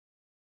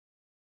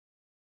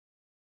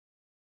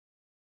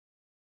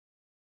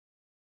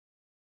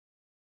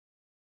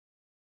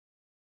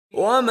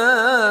وما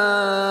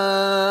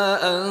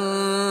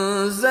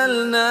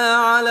أنزلنا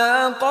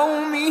على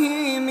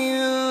قومه من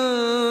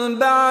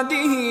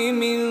بعده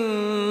من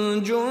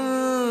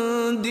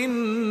جند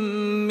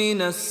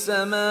من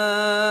السماء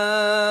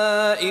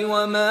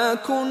وما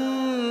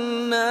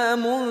كنا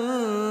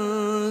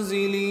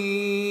منزلين.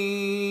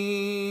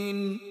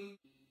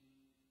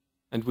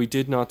 And we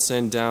did not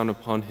send down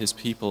upon his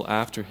people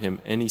after him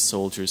any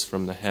soldiers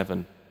from the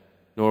heaven,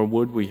 nor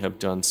would we have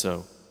done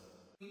so.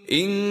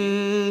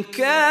 إن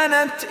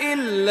كانت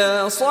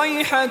إلا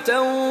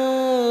صيحة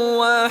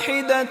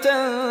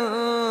واحدة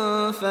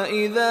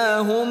فإذا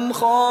هم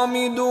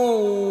خامدون.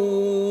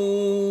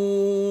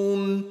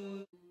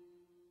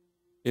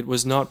 It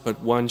was not but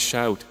one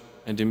shout,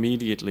 and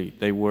immediately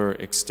they were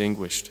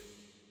extinguished.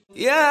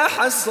 يا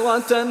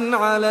حسرة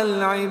على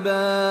العباد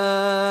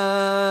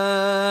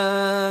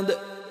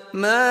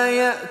ما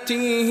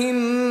يأتيهم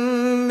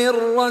من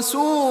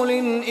رسول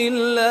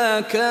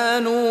إلا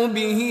كانوا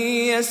به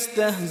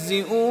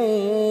يستهزئون.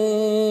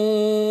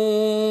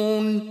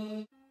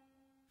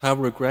 How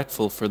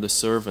regretful for the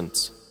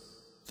servants!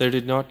 There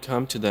did not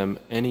come to them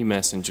any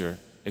messenger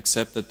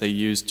except that they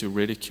used to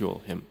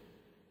ridicule him.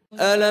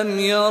 ألم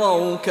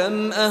يروا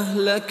كم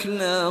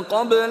أهلكنا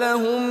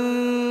قبلهم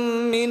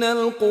من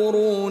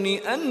القرون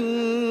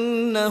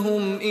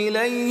أنهم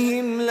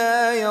إليهم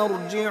لا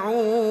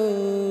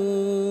يرجعون.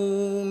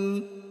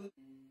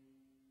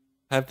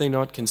 Have they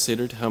not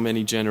considered how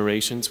many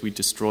generations we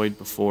destroyed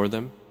before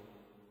them,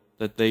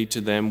 that they to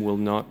them will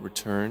not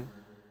return?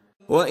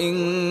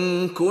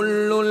 وإن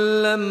كل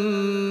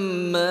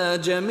لما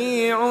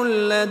جميع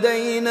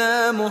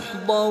لدينا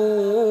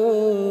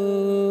محضرون.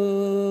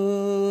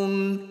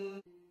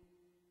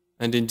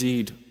 And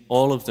indeed,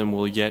 all of them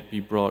will yet be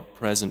brought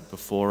present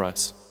before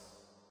us.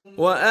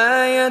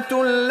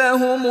 وآية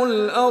لهم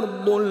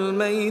الأرض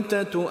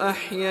الميتة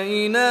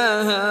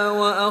أحييناها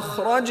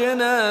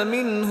وأخرجنا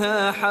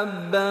منها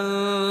حبا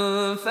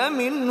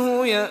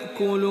فمنه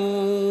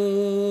يأكلون.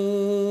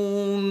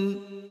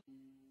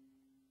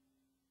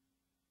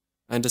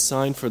 And a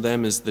sign for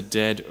them is the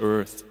dead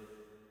earth.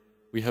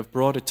 We have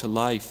brought it to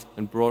life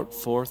and brought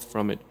forth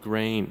from it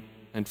grain,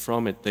 and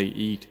from it they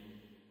eat.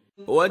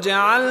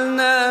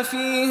 وجعلنا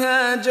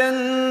فيها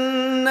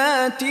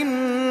جنات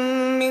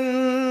من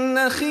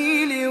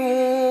نخيل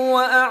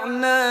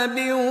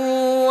وأعناب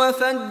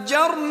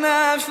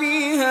وفجرنا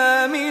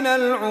فيها من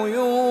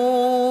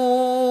العيون.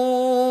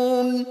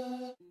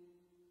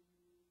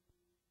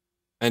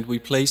 And we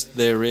placed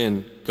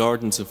therein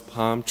gardens of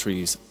palm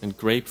trees and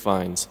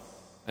grapevines,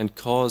 and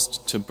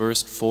caused to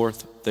burst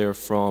forth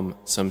therefrom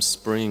some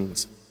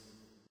springs.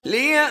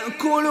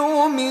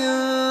 ليأكلوا من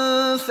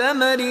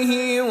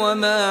ثمره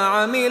وما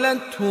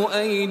عملته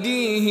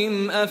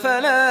أيديهم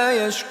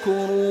أفلا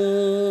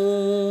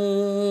يشكرون.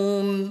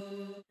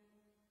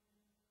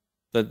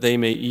 That they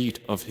may eat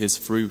of his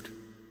fruit,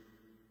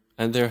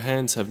 and their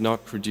hands have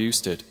not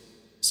produced it,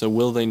 so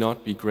will they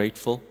not be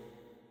grateful?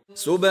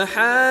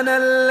 سبحان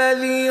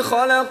الذي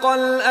خلق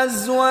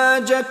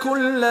الأزواج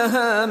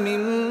كلها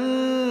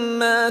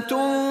مما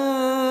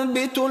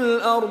تنبت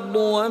الأرض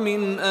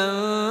ومن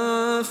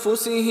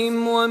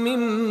أنفسهم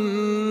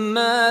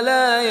ومما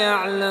لا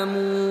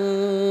يعلمون.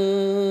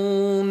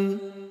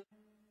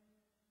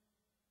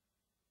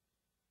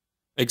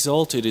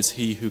 Exalted is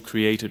he who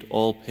created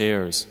all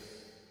pairs,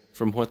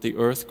 from what the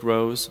earth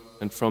grows,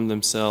 and from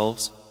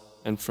themselves,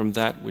 and from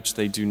that which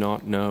they do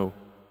not know.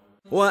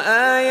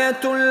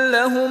 وآية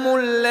لهم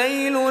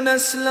الليل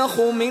نسلخ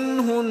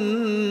منه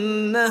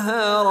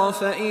النهار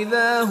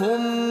فإذا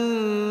هم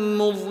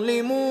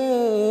مظلمون.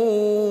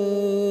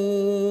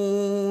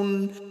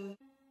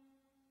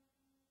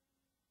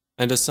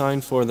 And a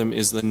sign for them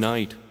is the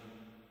night.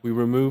 We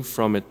remove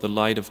from it the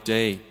light of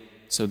day,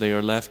 so they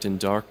are left in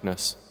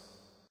darkness.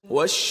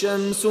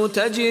 والشمس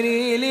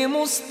تجري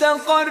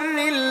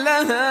لمستقر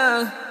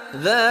لها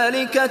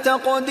ذلك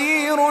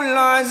تقدير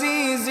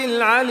العزيز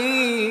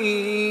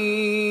العليم.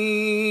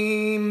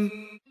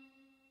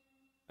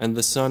 And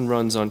the sun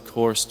runs on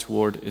course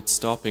toward its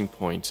stopping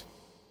point.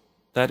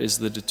 That is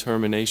the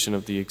determination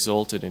of the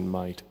exalted in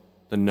might,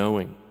 the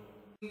knowing.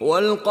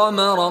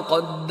 والقمر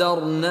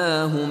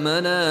قدرناه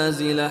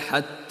منازل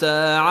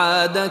حتى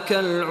عاد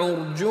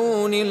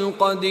كالعرجون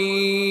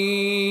القديم.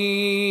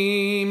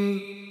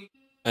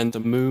 And the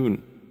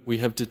moon, we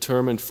have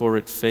determined for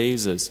it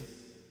phases,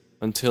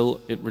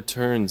 until it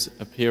returns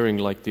appearing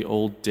like the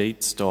old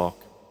date stalk.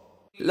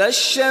 لا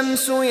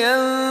الشمس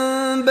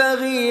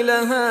ينبغي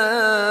لها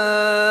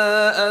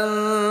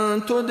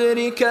أن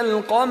تدرك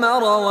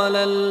القمر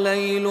ولا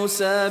الليل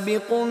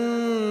سابق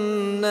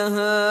النهار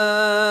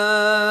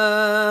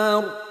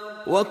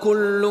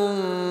وكل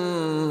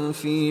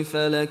في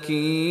فلك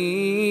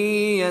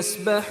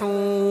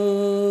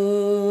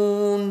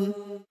يسبحون.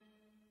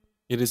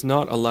 It is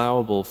not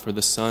allowable for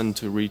the sun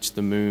to reach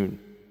the moon,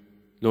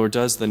 nor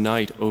does the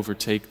night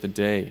overtake the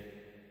day,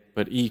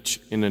 but each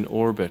in an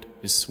orbit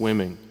is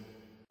swimming.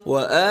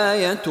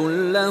 وآية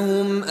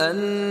لهم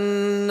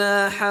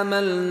أنا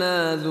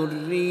حملنا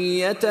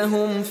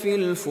ذريتهم في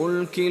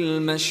الفلك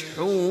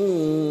المشحون.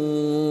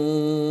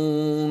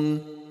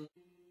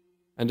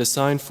 And a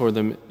sign for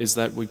them is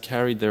that we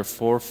carried their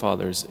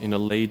forefathers in a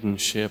laden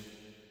ship.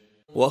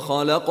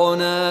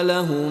 وخلقنا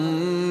لهم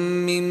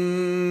من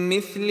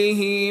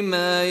مثله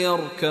ما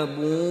يركبون.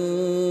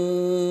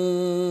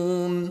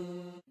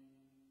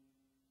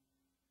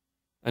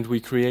 And we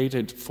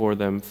created for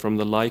them from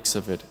the likes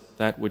of it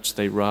that which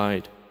they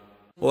ride.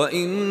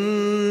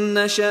 وإن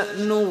نشأ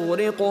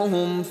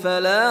نغرقهم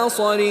فلا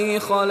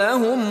صريخ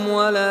لهم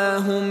ولا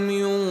هم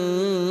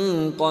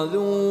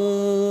ينقذون.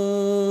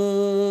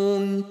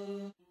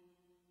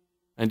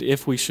 And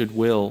if we should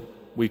will,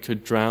 we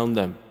could drown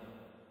them.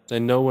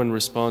 Then no one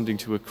responding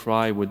to a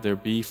cry would there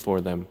be for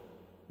them,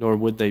 nor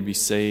would they be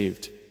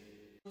saved.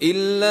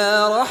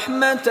 إلا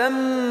رحمة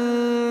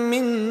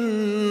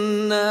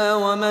منا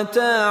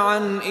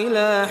ومتاعا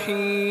إلى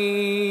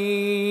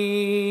حين.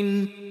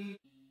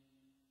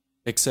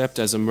 Except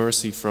as a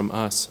mercy from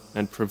us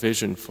and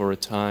provision for a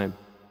time.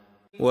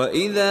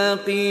 وإذا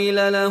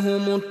قيل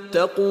لهم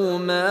اتقوا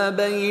ما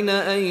بين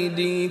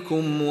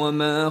أيديكم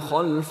وما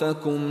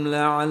خلفكم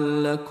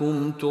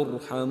لعلكم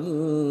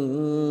ترحمون.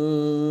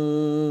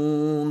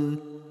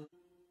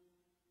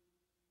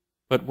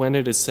 But when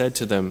it is said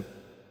to them,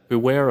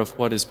 beware of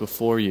what is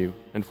before you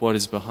and what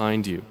is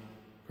behind you,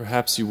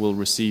 perhaps you will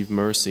receive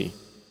mercy.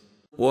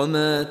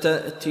 وما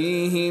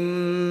تأتيهم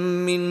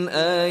من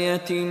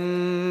آية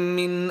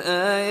من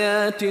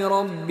آيات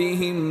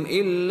ربهم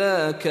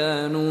إلا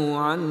كانوا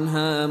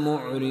عنها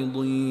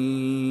معرضين.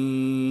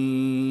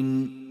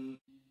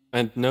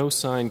 And no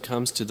sign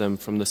comes to them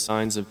from the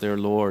signs of their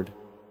Lord,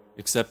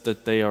 except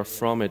that they are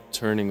from it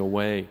turning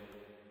away.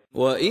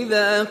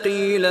 وإذا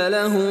قيل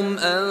لهم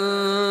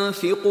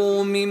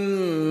أنفقوا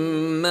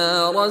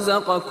مما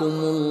رزقكم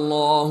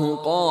الله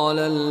قال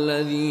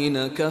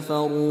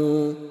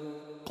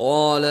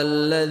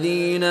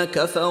الذين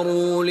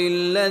كفروا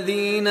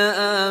للذين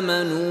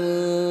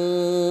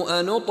آمنوا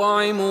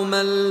أنطعم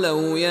من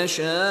لو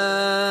يشاء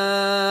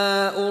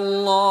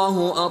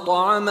الله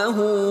أطعمه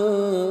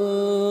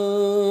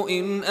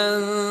إن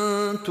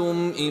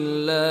أنتم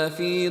إلا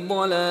في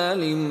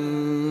ضلال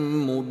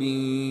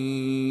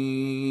مبين.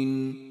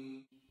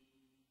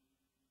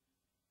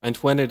 And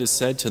when it is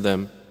said to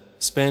them,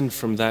 spend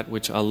from that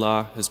which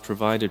Allah has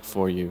provided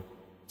for you,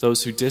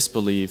 those who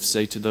disbelieve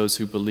say to those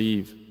who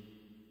believe,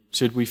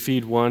 should we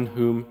feed one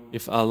whom,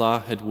 if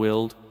Allah had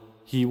willed,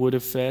 He would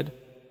have fed?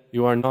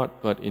 You are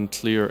not but in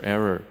clear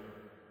error.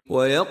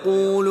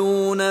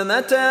 وَيَقُولُونَ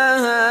مَتَى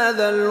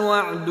هَذَا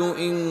الْوَعْدُ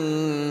إِن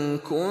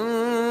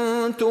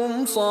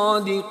كُنتُمْ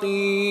صَادِقِينَ.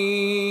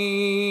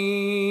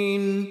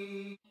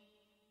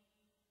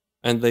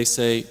 And they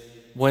say,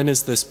 when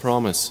is this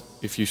promise,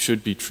 if you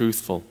should be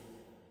truthful?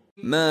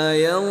 ما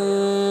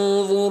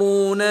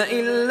ينظرون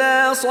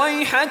إلا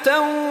صيحة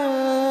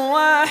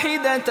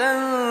واحدة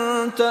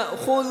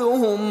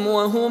تأخذهم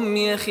وهم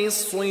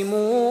يخصمون.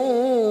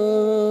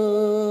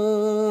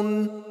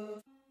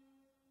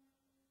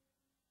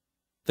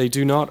 They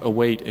do not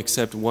await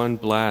except one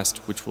blast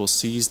which will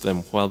seize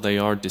them while they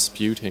are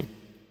disputing.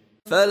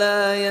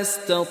 فلا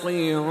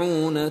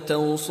يستطيعون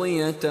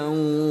توصية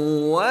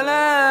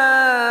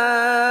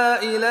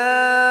ولا إلى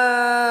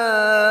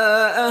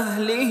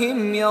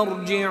أهلهم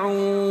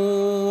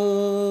يرجعون.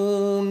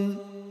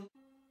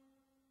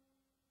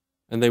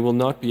 And they will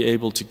not be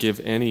able to give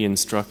any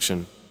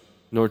instruction,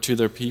 nor to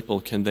their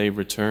people can they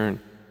return.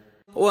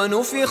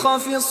 ونفخ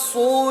في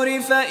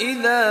الصور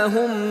فإذا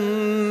هم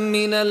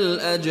من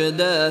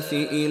الأجداث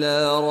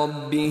إلى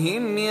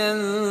ربهم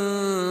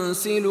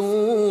ينسلون.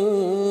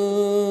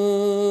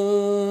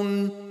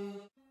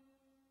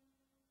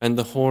 And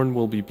the horn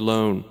will be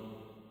blown,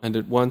 and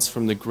at once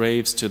from the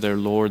graves to their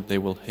Lord they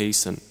will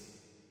hasten.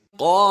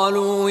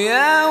 قالوا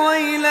يا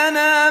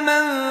ويلنا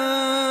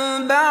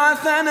من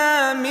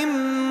بعثنا من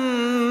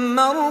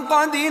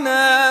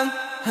مرقدنا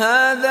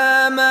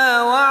هذا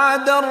ما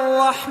وعد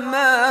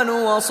الرحمن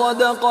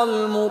وصدق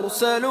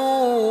المرسلون.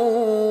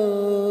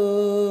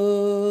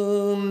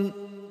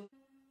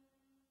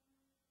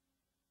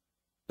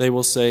 They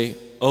will say,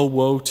 "Oh,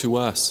 woe to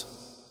us!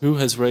 Who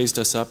has raised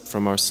us up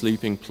from our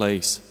sleeping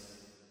place?"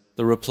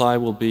 The reply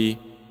will be,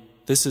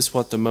 "This is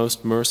what the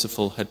Most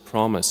Merciful had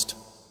promised,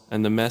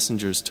 and the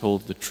messengers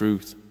told the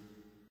truth."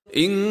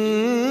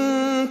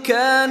 إن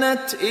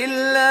كانت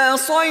إلا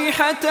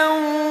صيحة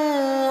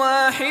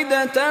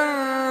واحدة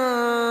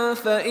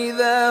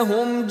فإذا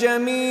هم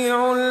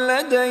جميع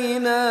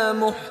لدينا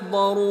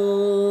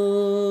محضرون.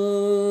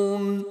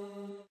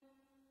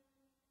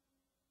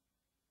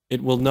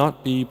 It will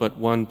not be but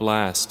one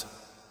blast,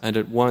 and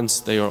at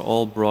once they are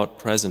all brought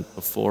present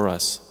before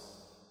us.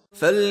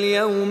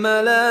 فاليوم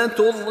لا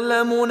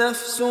تظلم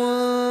نفس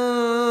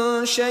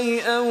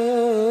شيئا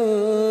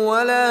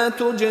ولا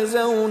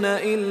تجزون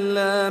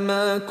إلا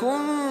ما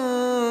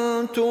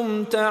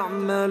كنتم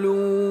تعملون.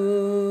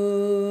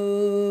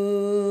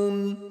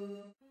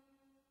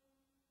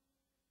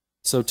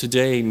 So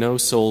today no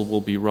soul will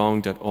be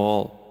wronged at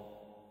all,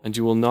 and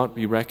you will not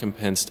be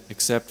recompensed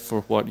except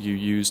for what you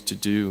used to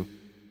do.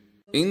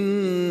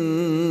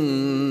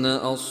 إن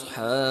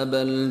أصحاب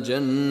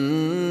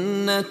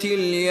الجنة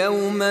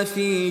اليوم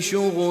في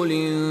شغل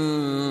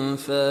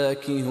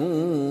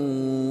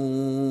فاكهون.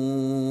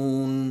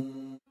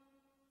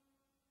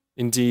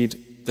 Indeed,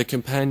 the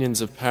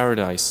companions of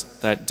paradise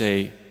that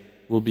day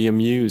will be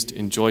amused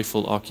in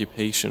joyful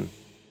occupation.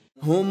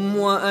 هم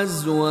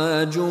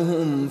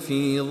وأزواجهم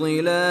في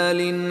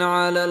ظلال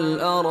على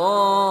الأرائك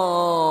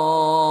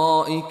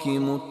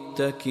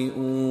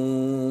متكئون.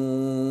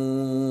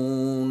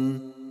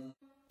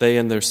 They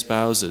and their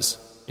spouses,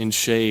 in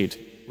shade,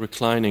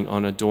 reclining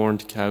on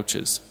adorned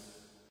couches.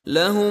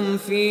 لهم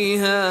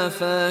فيها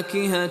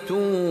فاكهة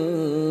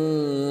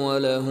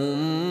ولهم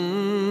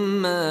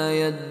ما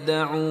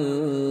يدعون.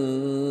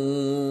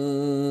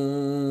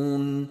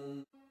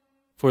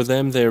 For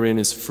them therein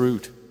is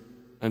fruit,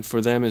 and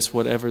for them is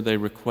whatever they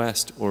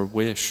request or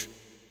wish.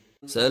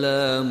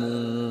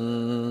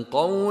 سلام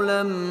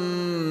قولا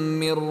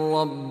من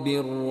رب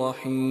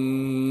رحيم.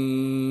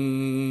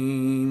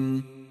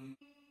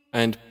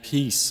 And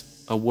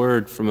peace, a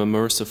word from a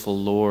merciful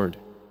Lord.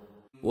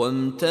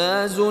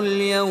 وامتازوا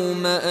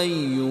اليوم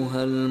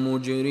أيها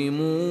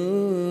المجرمون.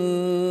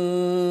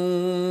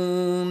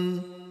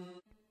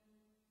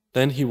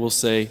 Then he will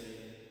say,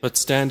 but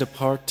stand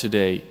apart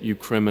today, you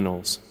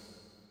criminals.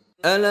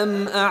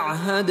 ألم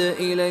أعهد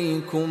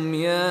إليكم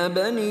يا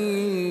بني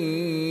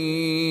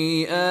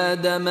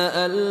آدم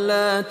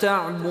ألا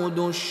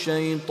تعبدوا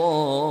الشيطان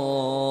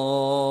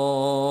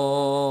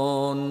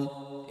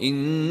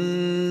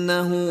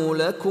إنه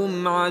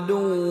لكم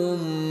عدو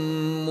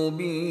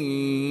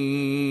مبين.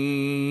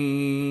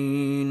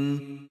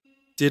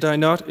 Did I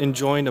not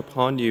enjoin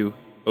upon you,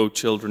 O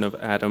children of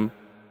Adam,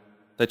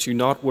 that you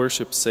not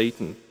worship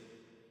Satan?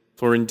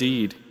 For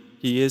indeed,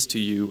 he is to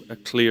you a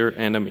clear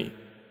enemy.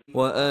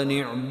 وأن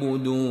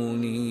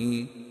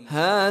اعبدوني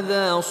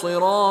هذا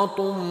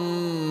صراط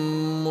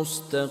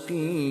مستقيم.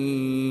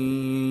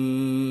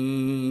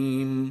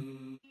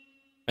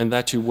 And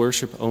that you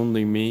worship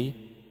only me,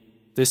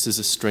 this is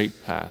a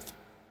straight path.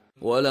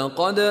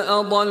 ولقد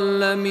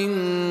أضل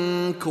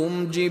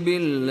منكم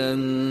جبلا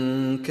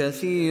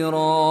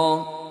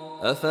كثيرا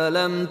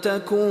أفلم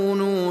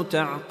تكونوا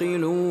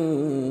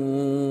تعقلون.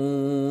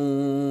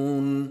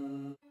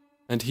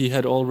 And he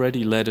had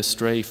already led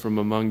astray from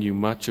among you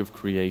much of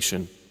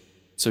creation.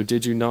 So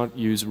did you not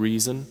use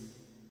reason?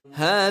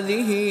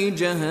 هذه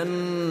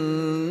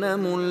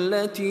جهنم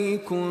التي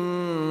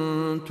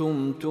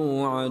كنتم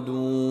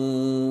توعدون.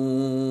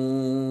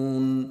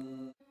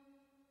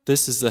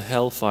 This is the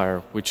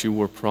hellfire which you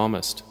were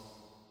promised.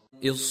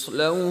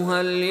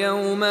 اصلوها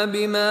اليوم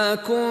بما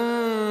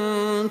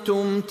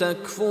كنتم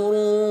تكفرون.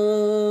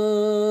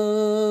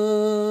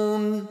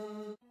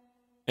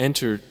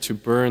 Enter to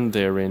burn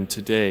therein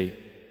today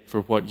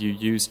for what you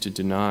used to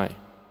deny.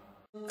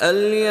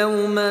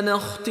 اليوم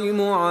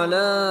نختم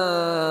على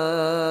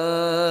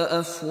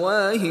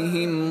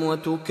أفواههم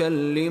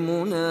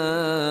وتكلمنا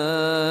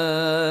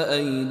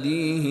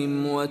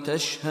أيديهم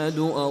وتشهد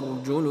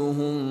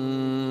أرجلهم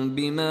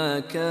بما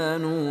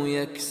كانوا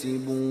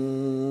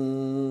يكسبون.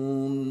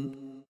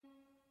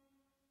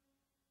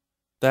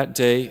 That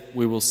day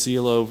we will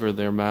seal over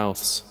their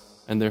mouths,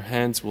 and their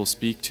hands will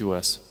speak to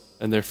us,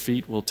 and their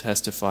feet will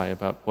testify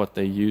about what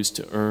they used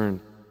to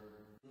earn.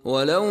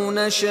 ولو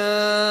نشاء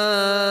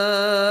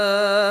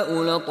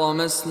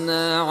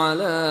لطمسنا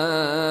على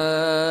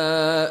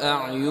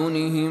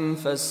أعينهم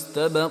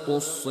فاستبقوا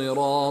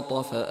الصراط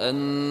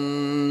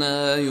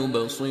فأنى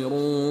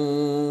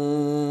يبصرون.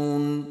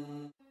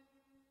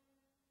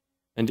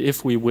 And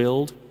if we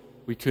willed,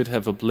 we could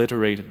have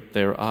obliterated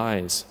their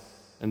eyes,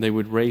 and they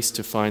would race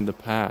to find the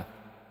path,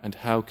 and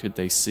how could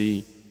they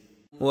see?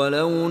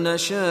 ولو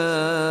نشاء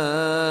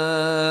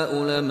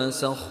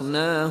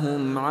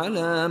لمسخناهم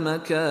على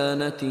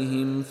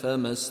مكانتهم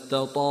فما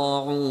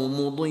استطاعوا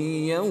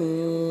مضيا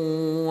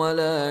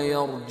ولا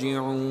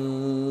يرجعون.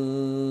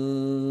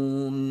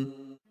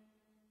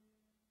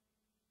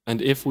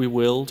 And if we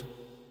willed,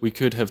 we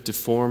could have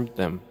deformed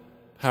them,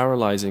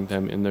 paralyzing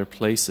them in their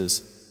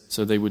places,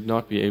 so they would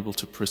not be able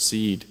to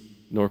proceed,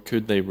 nor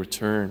could they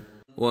return.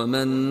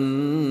 ومن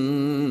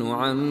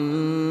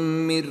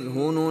نعمره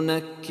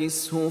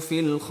ننكسه في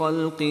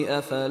الخلق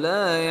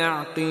أفلا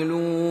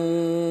يعقلون.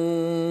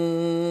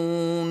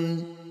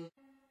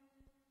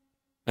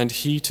 And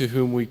he to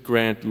whom we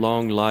grant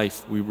long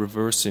life we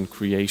reverse in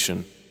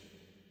creation.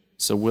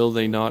 So will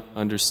they not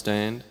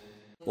understand?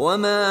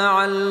 وما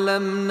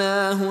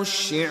علمناه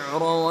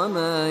الشعر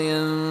وما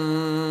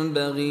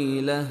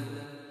ينبغي له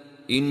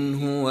إن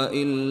هو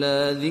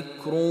إلا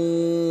ذكر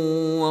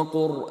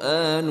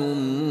وقرآن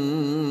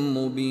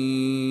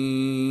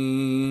مبين.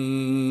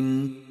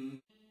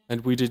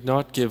 And we did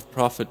not give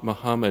Prophet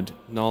Muhammad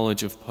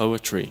knowledge of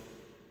poetry,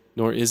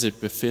 nor is it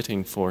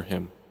befitting for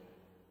him.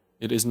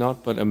 It is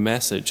not but a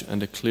message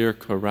and a clear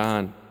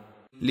Quran.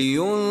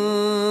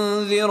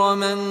 لينذر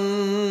من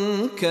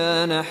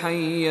كان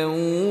حيا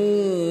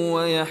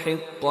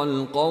ويحق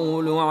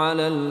القول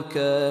على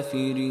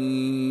الكافرين.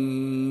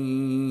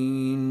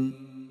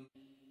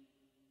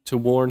 To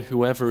warn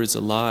whoever is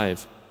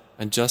alive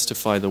and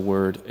justify the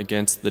word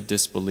against the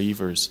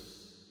disbelievers.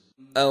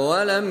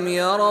 أولم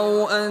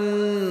يروا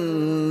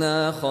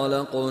أنا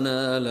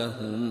خلقنا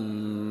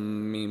لهم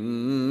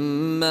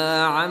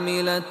مما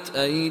عملت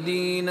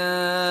أيدينا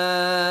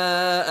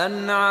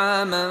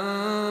أنعاما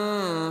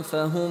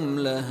فهم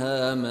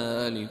لها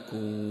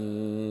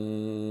مالكون.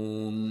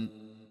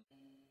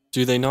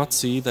 Do they not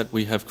see that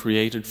we have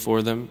created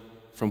for them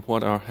from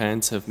what our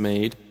hands have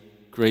made,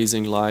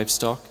 grazing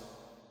livestock,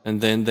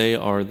 and then they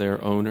are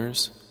their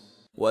owners?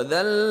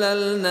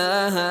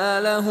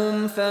 وَذَلَّلْنَاهَا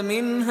لَهُمْ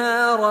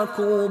فَمِنْهَا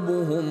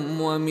رَكُوبُهُمْ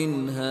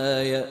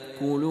وَمِنْهَا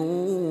يَأْكُلُونَ.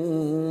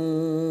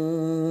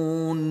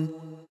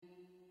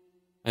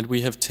 And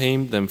we have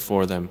tamed them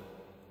for them,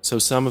 so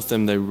some of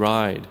them they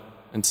ride,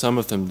 and some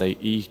of them they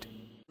eat.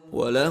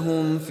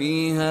 وَلَهُمْ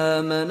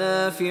فِيهَا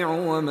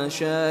مَنَافِعُ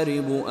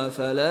وَمَشَارِبُ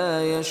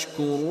أَفَلَا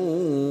يَشْكُرُونَ.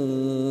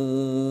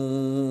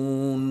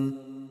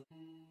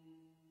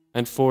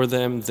 And for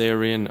them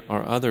therein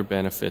are other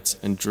benefits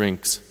and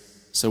drinks.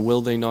 So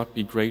will they not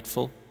be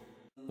grateful?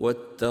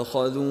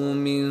 وَاتَّخَذُوا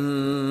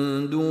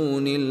مِن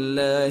دُونِ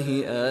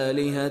اللَّهِ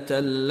آلِهَةً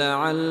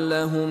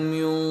لَعَلَّهُمْ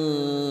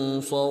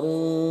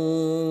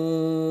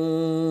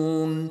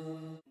يُنصَرُونَ.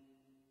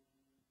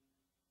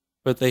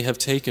 But they have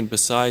taken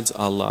besides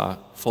Allah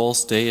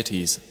false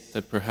deities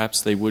that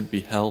perhaps they would be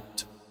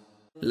helped.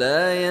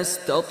 لا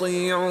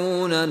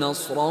يستطيعون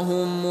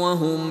نصرهم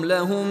وهم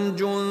لهم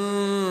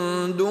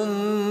جند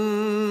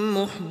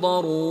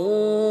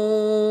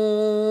محضرون.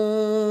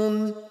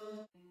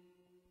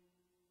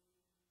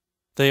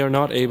 They are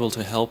not able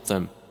to help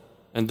them,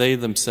 and they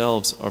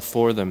themselves are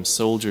for them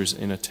soldiers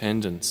in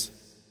attendance.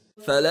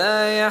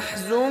 فلا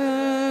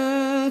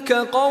يحزنك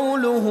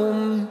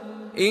قولهم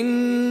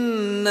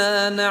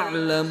إنا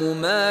نعلم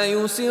ما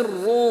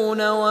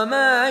يسرون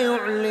وما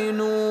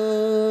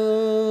يعلنون.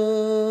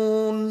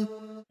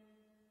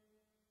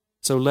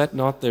 So let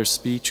not their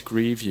speech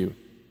grieve you.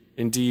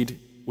 Indeed,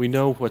 we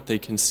know what they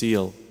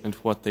conceal and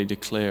what they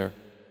declare.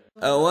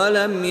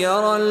 أولم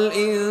ير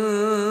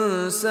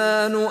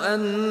الإنسان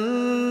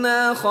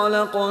أنا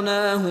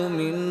خلقناه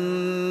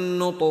من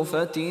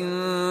نطفة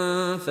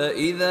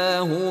فإذا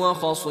هو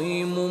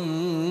خصيم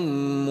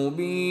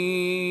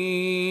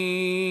مبين.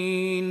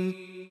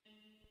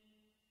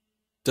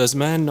 Does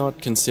man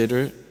not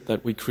consider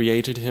that we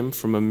created him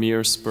from a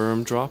mere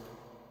sperm drop?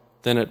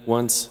 Then at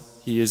once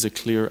he is a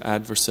clear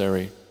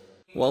adversary.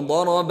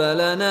 وضرب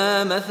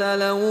لنا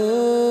مثلا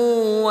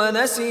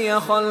ونسي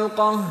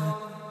خلقه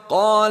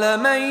قال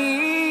من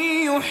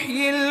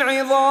يحيي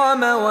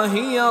العظام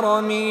وهي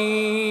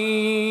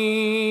رميم.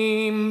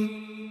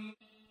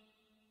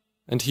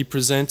 And he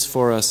presents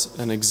for us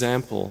an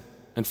example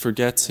and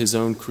forgets his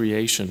own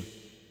creation.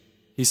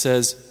 He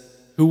says,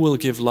 who will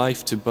give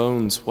life to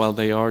bones while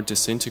they are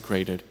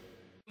disintegrated?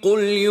 قل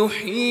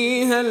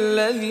يحييها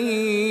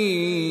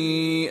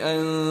الذي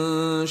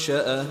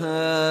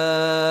أنشأها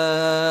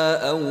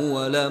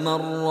أول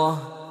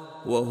مرة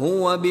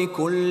وهو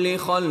بكل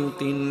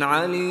خلق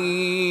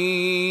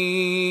عليم.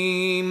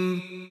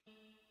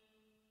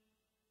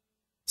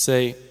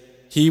 Say,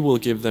 he will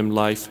give them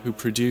life who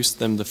produced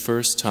them the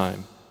first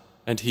time,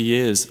 and he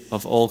is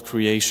of all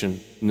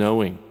creation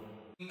knowing.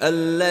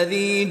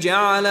 الذي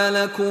جعل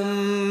لكم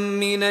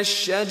من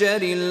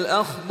الشجر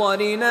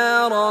الأخضر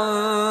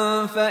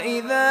نارا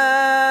فإذا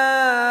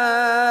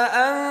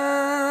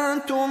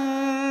أنتم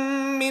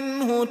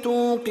منه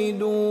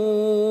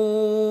توقدون.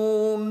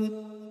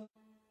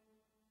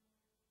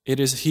 It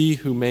is he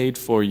who made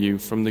for you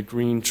from the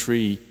green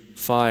tree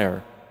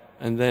fire,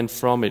 and then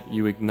from it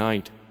you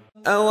ignite.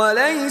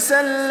 أوليس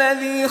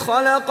الذي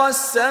خلق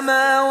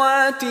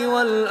السماوات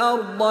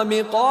والأرض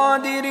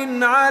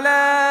بقادر على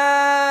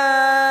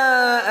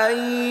أن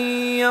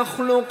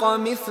يخلق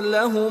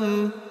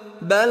مثلهم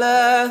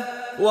بلى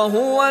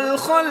وهو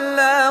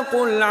الخلاق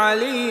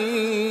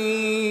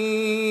العليم.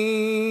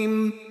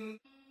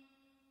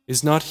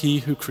 Is not he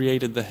who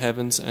created the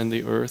heavens and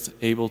the earth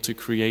able to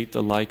create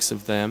the likes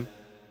of them?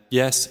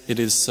 Yes, it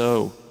is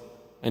so,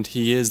 and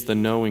he is the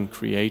knowing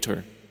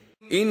creator.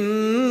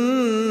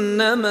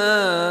 إنما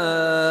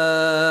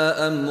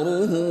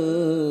أمره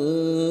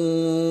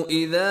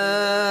إذا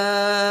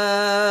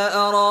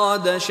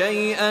أراد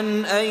شيئا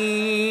أن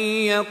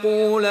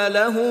يقول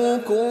له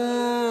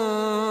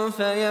كن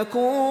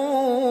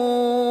فيكون.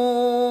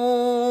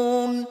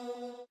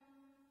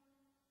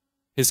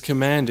 His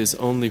command is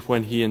only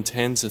when he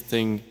intends a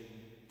thing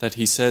that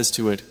he says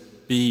to it,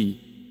 be,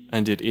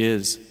 and it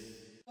is.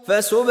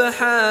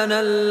 فسبحان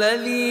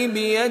الذي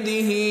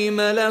بيده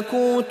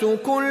ملكوت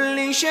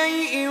كل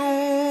شيء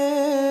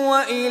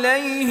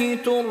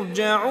وإليه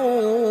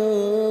ترجعون.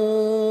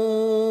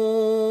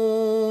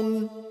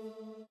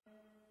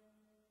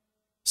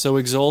 So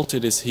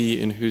exalted is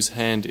he in whose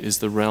hand is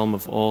the realm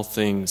of all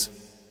things,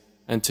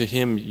 and to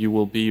him you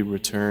will be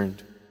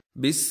returned.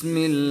 بسم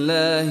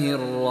الله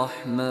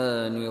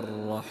الرحمن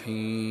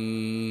الرحيم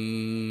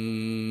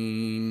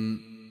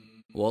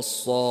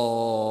والصافات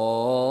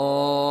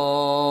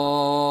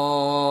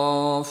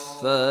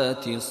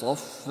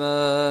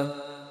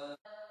صفا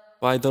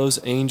By those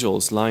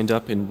angels lined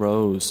up in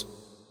rows,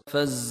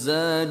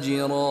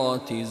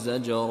 فالزاجرات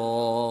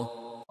زجرا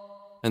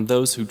and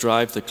those who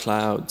drive the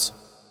clouds,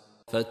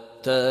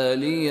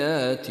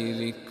 فالتاليات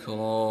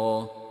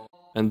ذكرا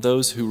and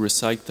those who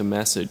recite the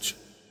message.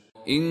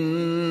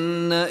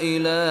 إن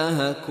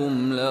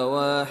إلهكم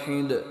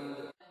لواحد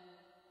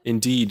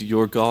Indeed,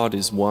 your God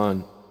is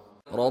one,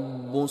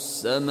 رب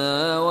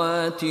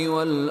السماوات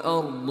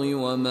والأرض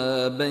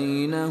وما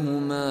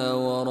بينهما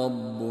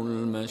ورب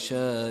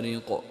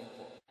المشارق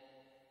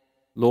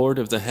Lord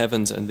of the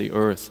heavens and the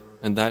earth,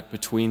 and that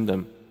between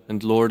them,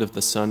 and Lord of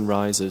the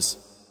sunrises.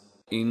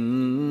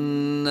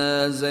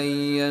 إنا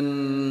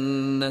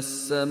زينا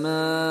السماء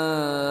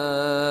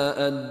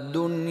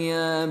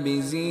الدنيا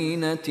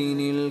بزينة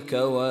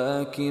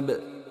الكواكب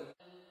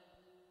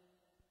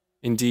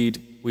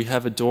Indeed, we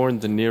have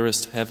adorned the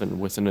nearest heaven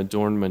with an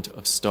adornment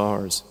of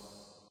stars,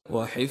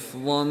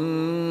 وحفظا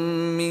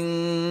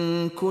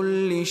من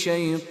كل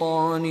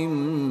شيطان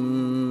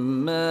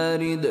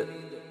مارد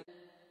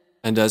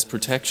and as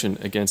protection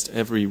against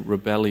every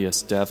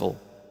rebellious devil.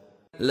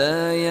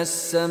 لا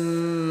يسمعون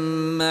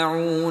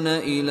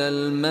إلى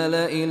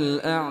الملأ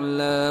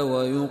الأعلى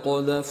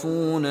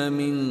ويقذفون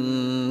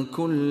من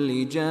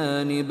كل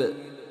جانب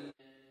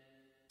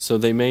So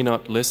they may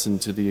not listen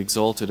to the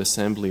exalted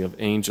assembly of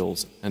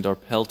angels and are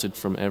pelted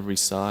from every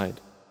side.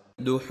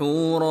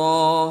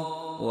 دحورا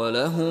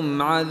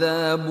ولهم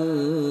عذاب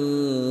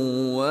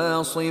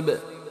واصب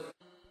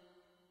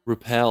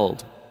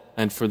Repelled,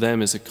 and for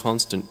them is a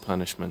constant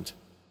punishment.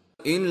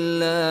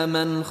 إلا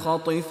من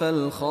خطف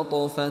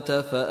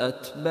الخطفة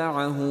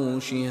فأتبعه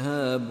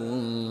شهاب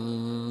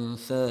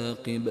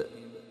ثاقب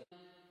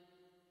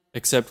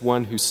Except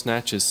one who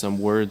snatches some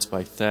words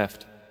by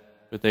theft,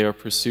 but they are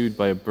pursued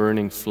by a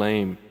burning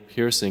flame,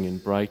 piercing in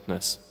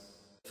brightness.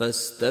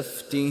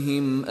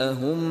 فاستفتهم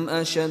أهم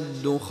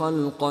أشد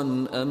خلقا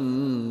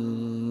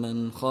أم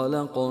من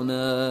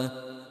خلقنا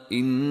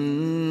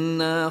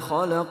إنا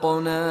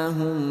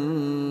خلقناهم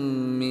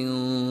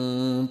من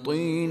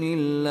طين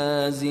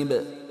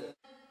لازب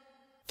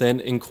Then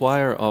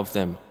inquire of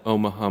them, O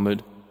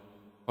Muhammad,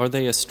 are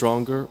they a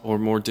stronger or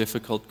more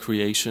difficult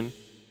creation,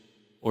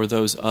 or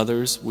those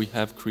others we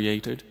have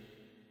created?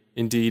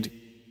 Indeed,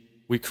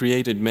 we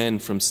created men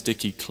from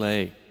sticky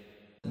clay.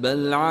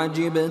 بل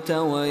عجبت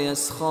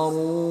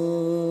ويسخرون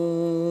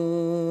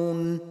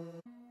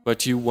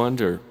But you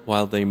wonder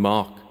while they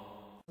mock,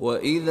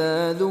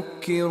 وإذا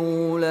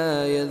ذكروا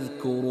لا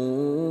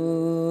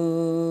يذكرون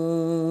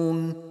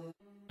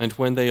and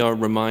when they are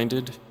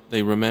reminded,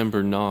 they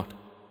remember not.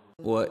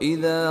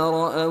 وإذا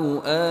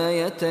رأوا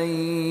آية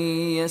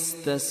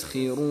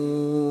يستسخرون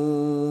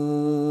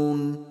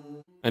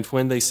And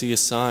when they see a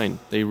sign,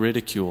 they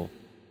ridicule.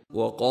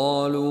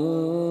 وقالوا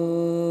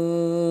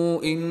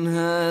إن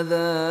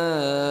هذا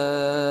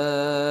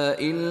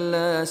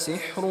إلا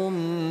سحر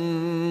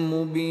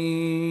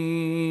مبين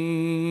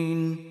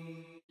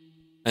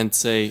And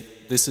say,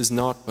 this is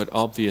not but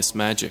obvious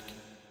magic.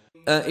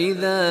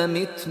 أإذا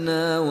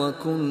متنا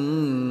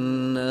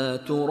وكنا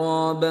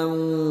ترابا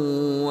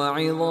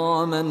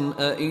وعظاما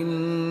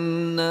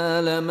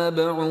أإنا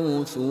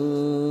لمبعوثون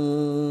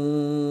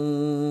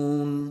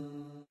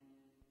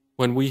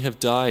When we have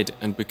died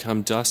and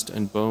become dust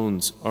and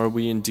bones, are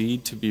we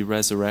indeed to be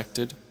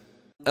resurrected?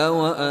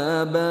 أوآباؤنا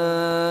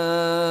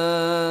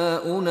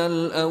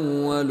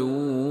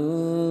الأولون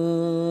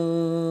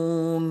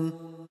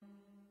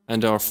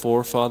And our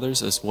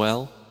forefathers as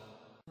well?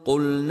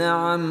 قل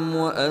نعم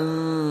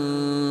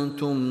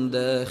وأنتم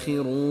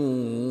داخرون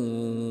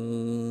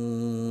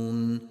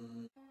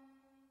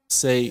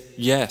Say,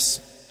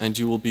 yes, and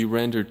you will be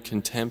rendered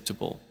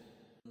contemptible.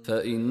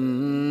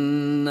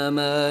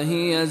 فإنما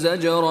هي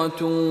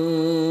زجرة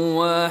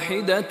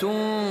واحدة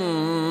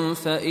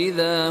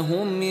فإذا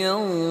هم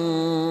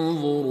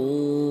ينظرون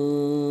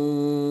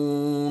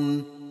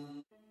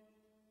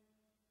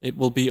It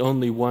will be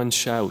only one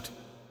shout,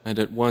 and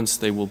at once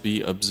they will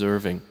be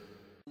observing.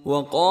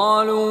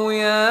 وقالوا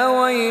يا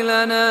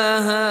ويلنا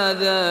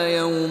هذا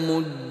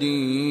يوم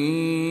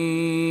الدين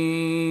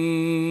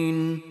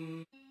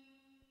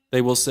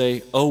They will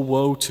say, oh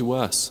woe to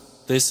us,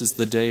 this is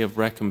the day of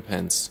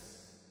recompense.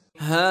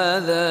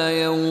 هذا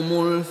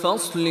يوم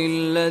الفصل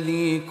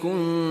الذي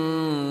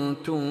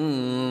كنتم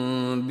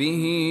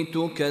به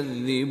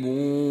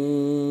تكذبون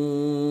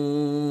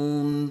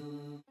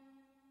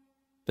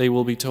They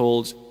will be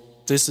told,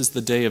 this is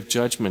the day of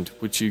judgment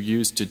which you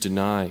used to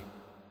deny.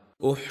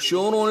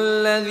 احشروا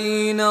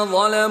الذين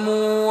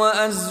ظلموا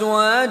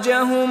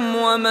وأزواجهم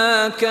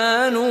وما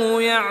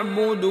كانوا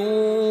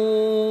يعبدون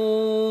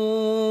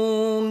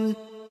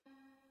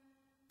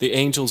The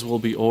angels will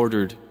be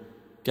ordered,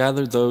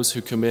 gather those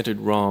who committed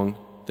wrong,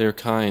 their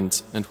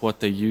kinds, and what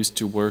they used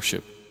to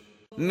worship.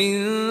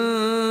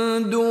 من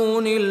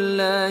دون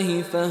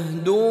الله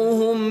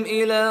فاهدوهم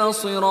إلى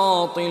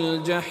صراط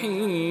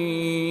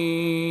الجحيم.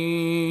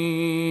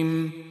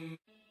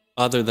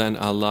 Other than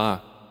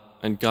Allah,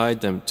 and guide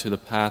them to the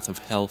path of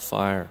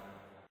hellfire.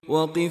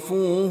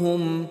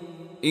 وقفوهم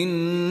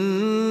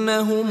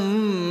إنهم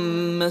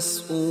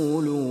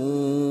مسؤولون.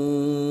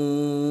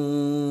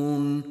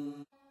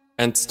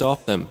 And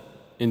stop them.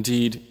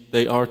 Indeed,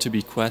 they are to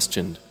be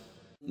questioned.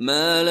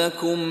 ما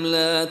لكم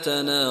لا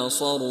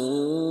تناصرون.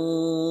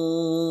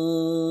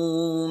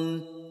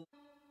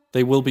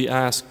 They will be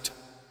asked,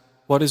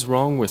 what is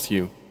wrong with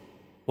you?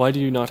 Why do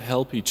you not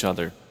help each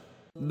other?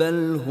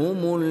 بل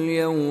هم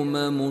اليوم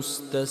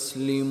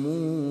مستسلمون.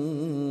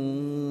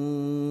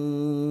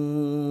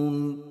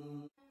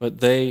 But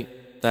they,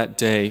 that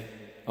day,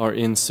 are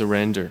in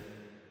surrender.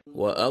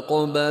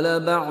 وأقبل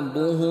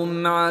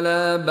بعضهم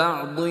على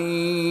بعض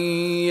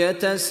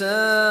يتساءلون.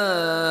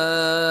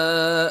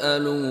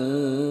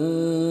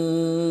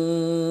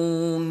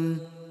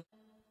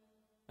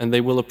 And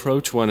they will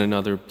approach one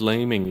another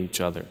blaming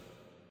each other.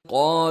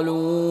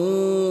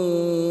 قالوا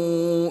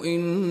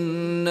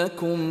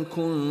إنكم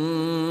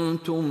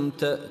كنتم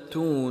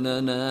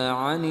تأتوننا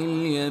عن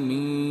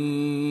اليمين.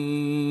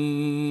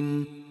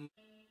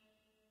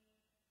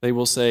 They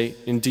will say,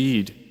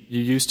 indeed, you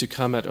used to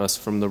come at us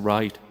from the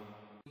right.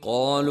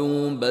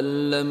 قالوا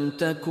بل لم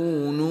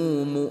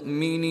تكونوا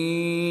مؤمنين.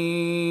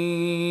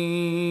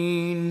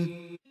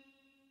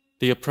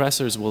 The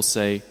oppressors will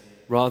say,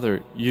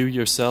 rather, you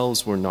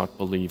yourselves were not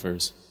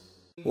believers.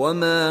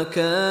 وما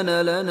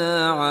كان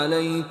لنا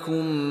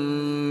عليكم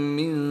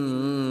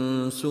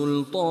من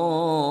سلطان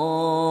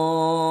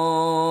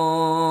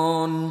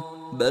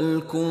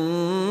بل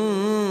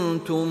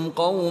كنتم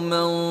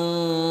قوما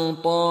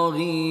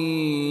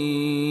طاغين.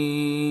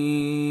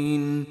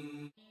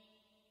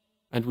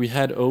 And we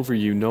had over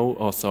you no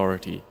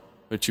authority,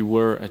 but you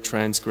were a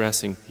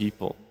transgressing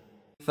people.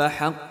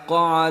 فحق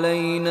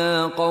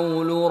علينا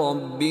قول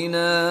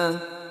ربنا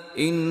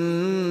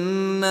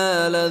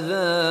إنا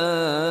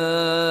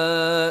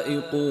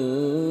لذائقون.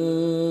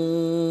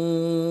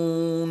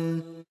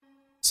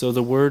 So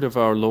the word of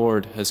our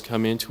Lord has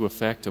come into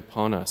effect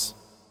upon us.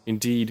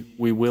 Indeed,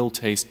 we will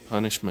taste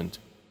punishment.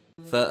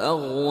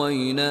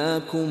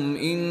 فأغويناكم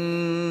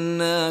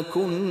إنا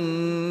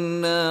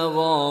كنا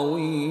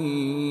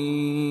غاوين.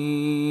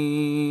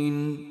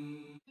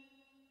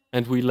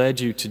 And we led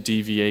you to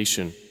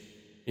deviation.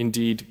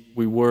 Indeed,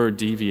 we were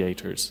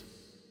deviators.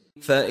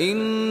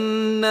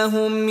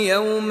 فإنهم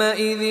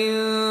يومئذ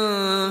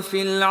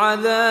في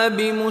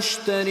العذاب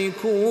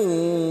مشتركون.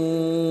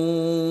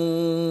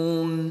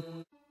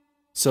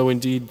 So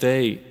indeed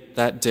they,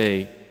 that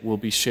day, will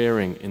be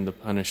sharing in the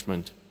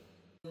punishment.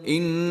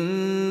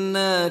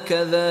 إنا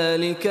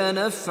كذلك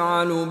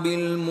نفعل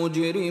بالمجرمين.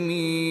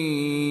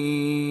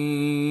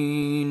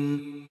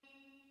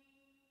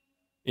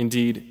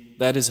 Indeed,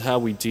 that is how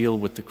we deal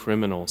with the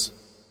criminals.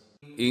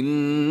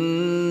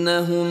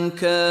 إنهم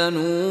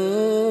كانوا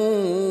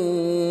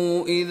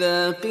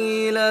إذا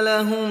قيل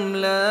لهم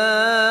لا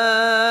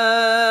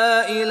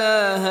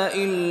إله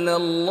إلا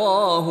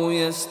الله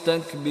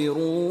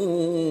يستكبرون.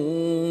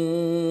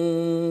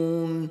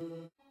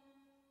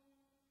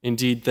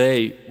 Indeed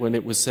they, when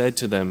it was said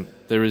to them,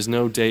 there is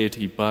no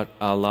deity but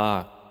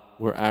Allah,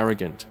 were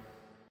arrogant.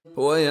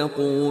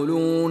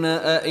 ويقولون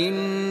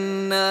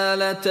أئنا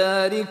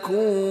لتاركو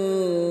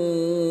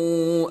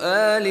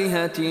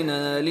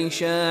آلهتنا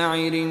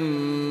لشاعر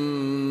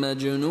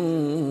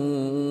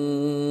مجنون.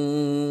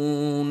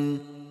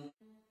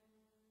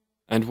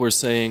 And were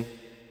saying,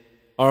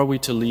 are we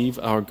to leave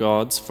our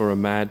gods for a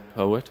mad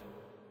poet?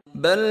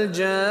 بل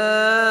جاء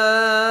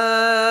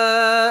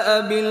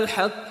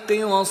بالحق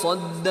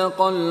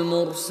وصدق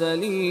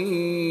المرسلين.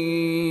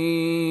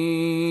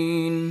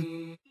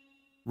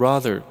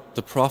 Rather,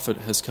 the Prophet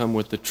has come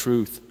with the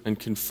truth and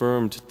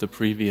confirmed the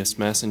previous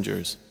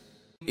messengers.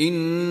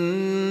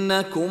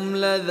 إنكم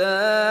لذائق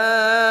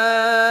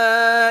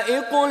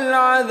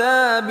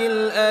العذاب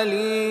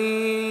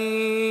الأليم.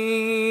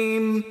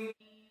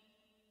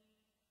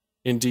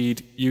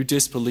 Indeed, you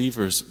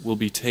disbelievers will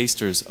be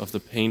tasters of the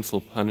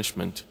painful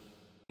punishment.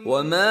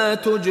 وما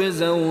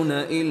تجزون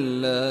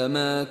إلا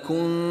ما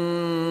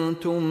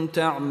كنتم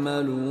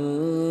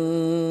تعملون.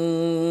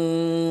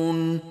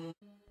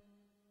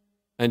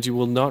 And you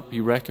will not be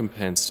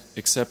recompensed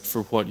except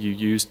for what you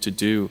used to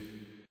do.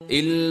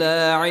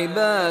 إلا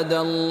عباد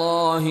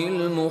الله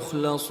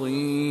المخلصين.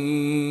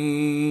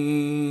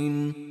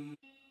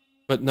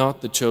 But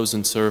not the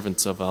chosen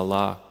servants of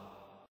Allah.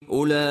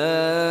 أولئك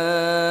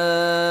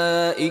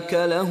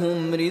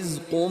لهم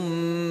رزق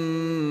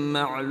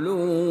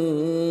معلوم.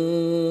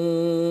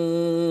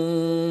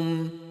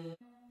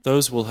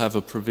 Those will have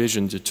a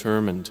provision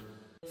determined.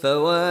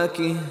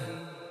 فواكه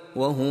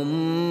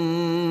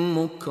وهم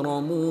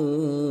مكرمون.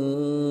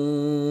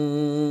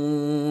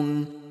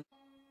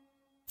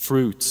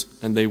 Fruits,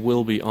 and they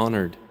will be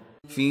honored.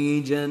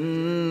 في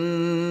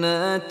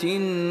جنات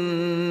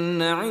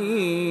النعيم.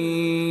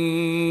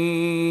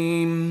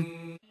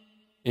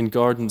 In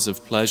gardens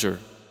of pleasure.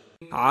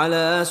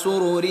 على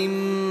سرر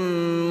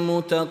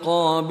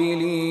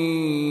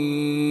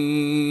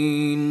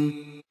متقابلين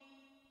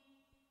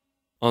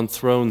On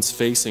thrones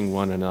facing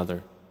one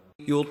another.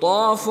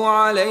 يطاف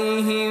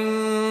عليهم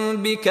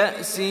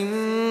بكأس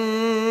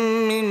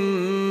من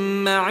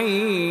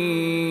معين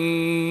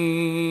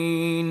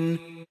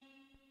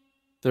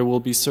There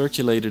will be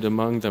circulated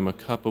among them a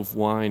cup of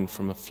wine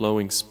from a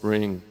flowing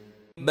spring,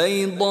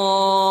 بيضاء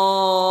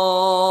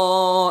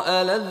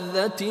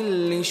لذة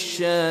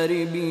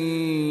للشاربين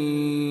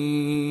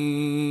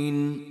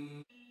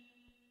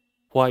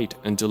white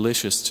and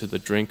delicious to the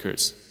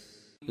drinkers.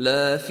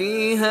 لا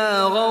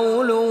فيها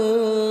غول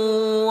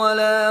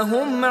ولا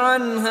هم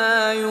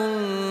عنها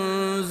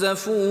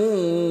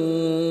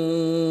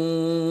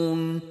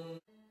ينزفون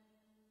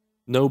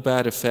No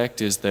bad effect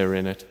is there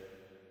in it,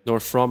 nor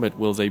from it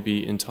will they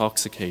be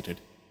intoxicated.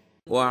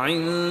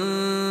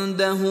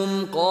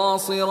 وعندهم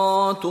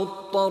قاصرات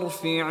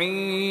الطرف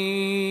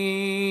عين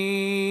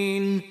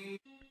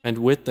And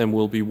with them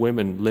will be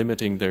women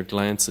limiting their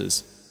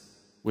glances,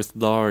 with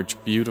large,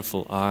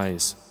 beautiful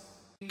eyes,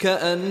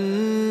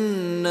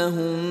 كأنهن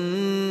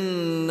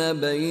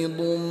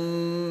بيض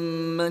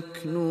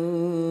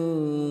مكنون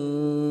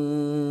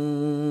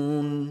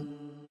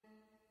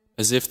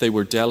as if they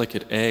were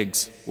delicate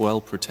eggs,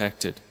 well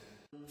protected.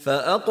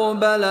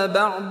 فأقبل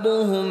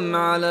بعضهم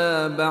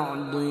على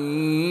بعض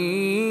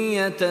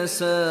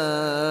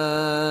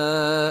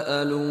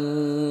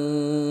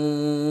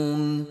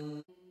يتساءلون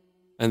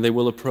And they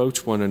will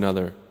approach one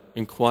another,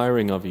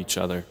 inquiring of each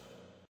other.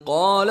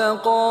 قال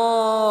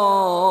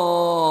قائل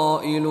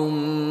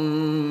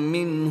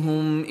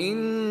منهم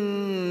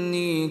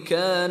إني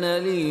كان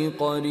لي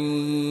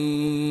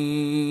قرين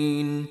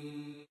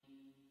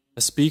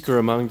A speaker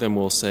among them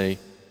will say,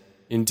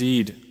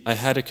 Indeed, I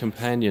had a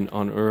companion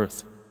on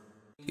earth,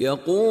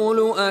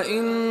 يقول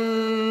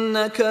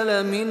أئنك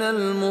لمن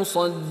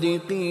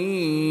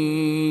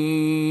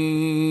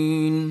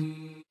المصدقين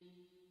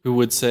who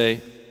would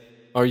say,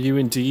 Are you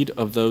indeed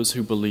of those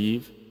who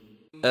believe?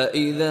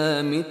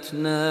 أإذا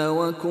متنا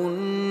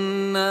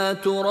وكنا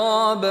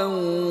ترابا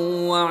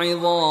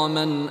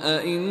وعظاما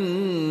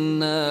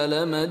أإنا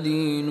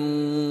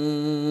لمدينون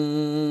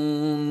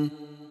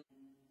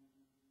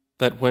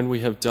That when we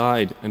have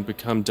died and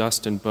become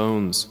dust and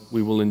bones,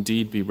 we will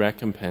indeed be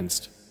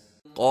recompensed.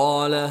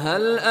 قال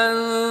هل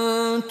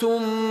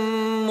أنتم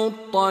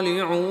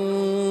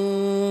مطلعون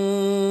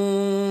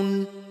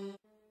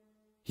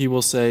He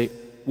will say,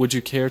 Would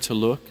you care to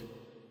look?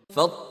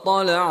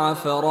 فاطلع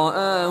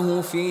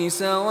فرآه في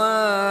سواء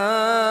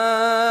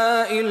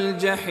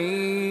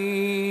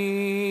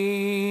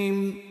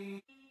الجحيم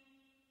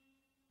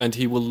And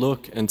he will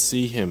look and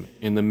see him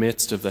in the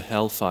midst of the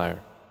hellfire.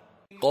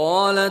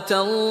 قال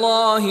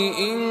تالله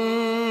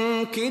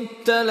إن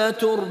كدت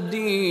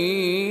لتردين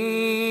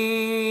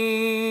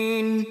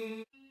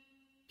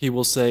He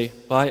will say,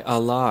 By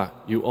Allah,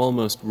 you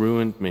almost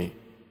ruined me.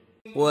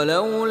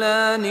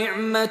 ولولا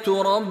نعمة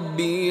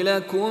ربي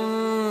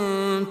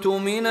لكنت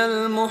من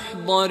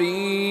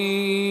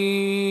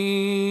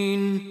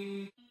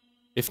المحضرين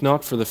If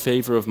not for the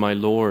favor of my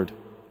Lord,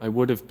 I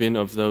would have been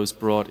of those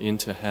brought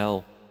into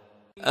hell.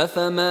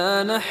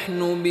 أفما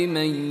نحن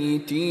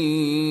بميتين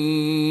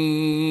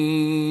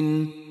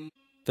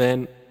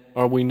Then,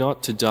 are we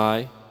not to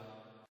die?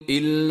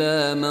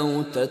 إلا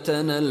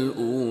موتتنا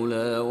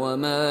الأولى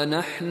وما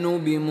نحن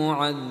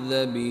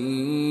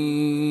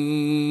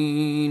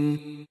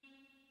بمعذبين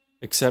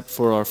Except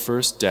for our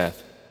first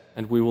death,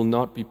 and we will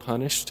not be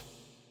punished?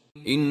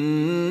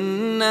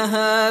 إن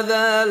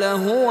هذا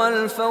لهو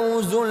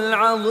الفوز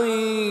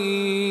العظيم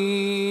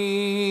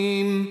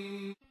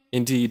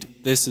Indeed,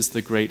 this is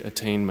the great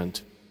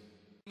attainment.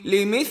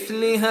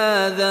 لمثل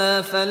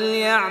هذا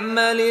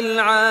فليعمل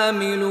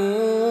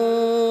العاملون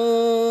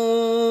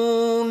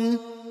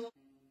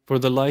For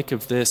the like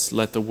of this,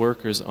 let the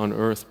workers on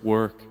earth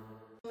work.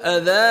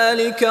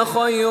 أذلك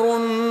خير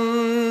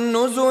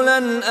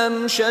نزلا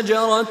أم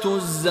شجرة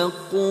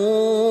الزقوم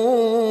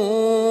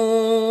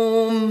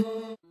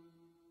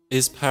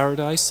Is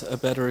paradise a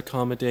better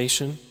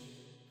accommodation,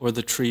 or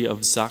the tree of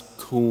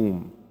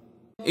Zakkum?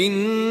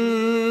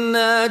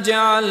 إنا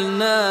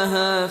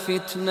جعلناها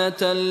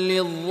فتنة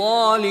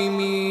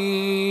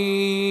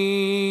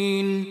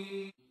للظالمين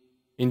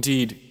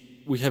Indeed,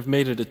 we have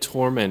made it a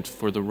torment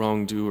for the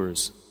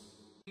wrongdoers.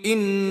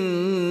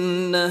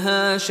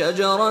 إنها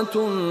شجرة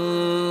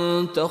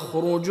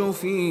تخرج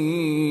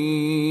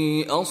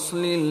في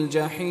أصل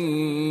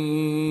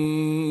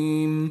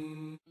الجحيم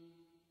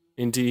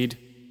Indeed,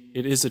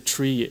 it is a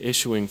tree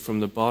issuing from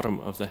the bottom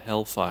of the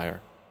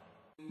hellfire.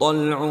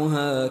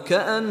 طلعها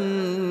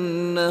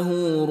كأنه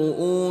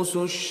رؤوس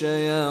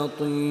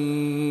الشياطين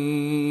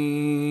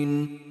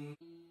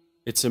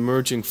Its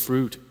emerging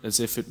fruit as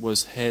if it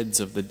was heads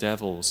of the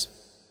devils.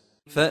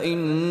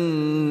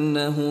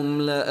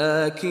 فإنهم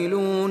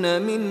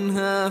لآكلون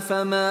منها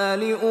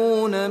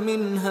فمالئون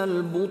منها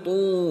البطون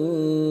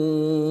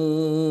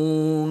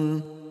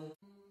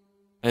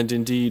And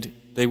indeed,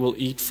 they will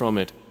eat from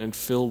it and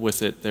fill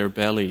with it their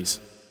bellies.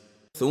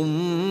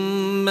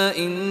 ثم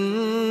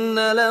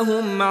إن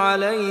لهم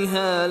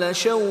عليها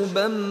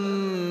لشوبا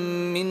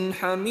من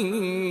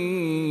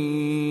حميم.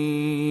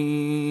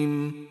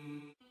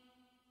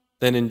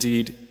 Then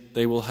indeed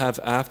they will have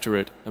after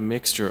it a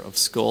mixture of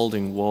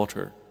scalding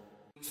water.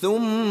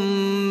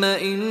 ثم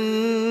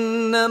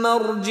إن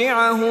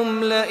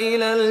مرجعهم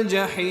لإلى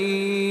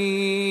الجحيم.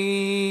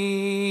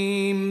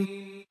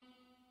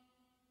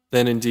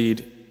 Then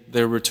indeed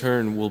their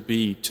return will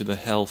be to the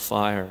hell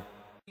fire.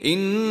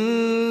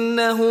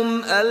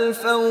 إنهم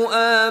ألفوا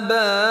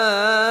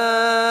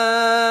آباءهم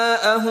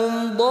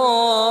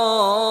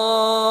ضالين.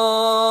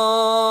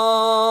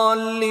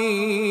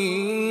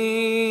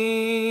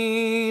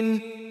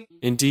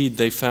 Indeed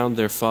they found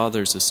their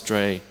fathers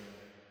astray.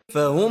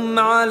 فهم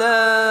على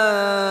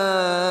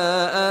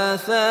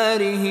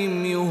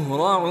آثارهم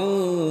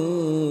يهرعون.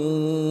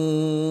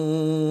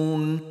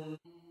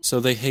 So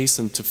they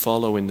hastened to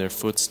follow in their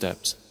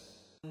footsteps.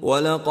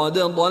 وَلَقَدْ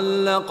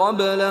ضَلَّ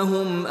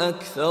قَبْلَهُمْ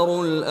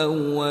أَكْثَرُ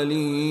الْأَوَّلِينَ.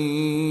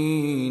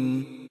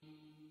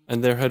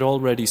 And there had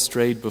already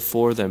strayed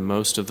before them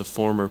most of the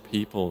former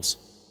peoples.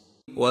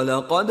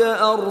 وَلَقَدْ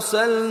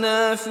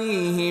أَرْسَلْنَا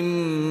فِيهِمْ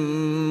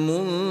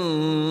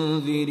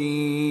مُنذِرِينَ.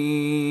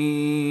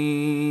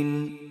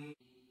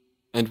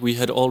 And we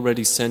had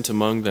already sent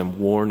among them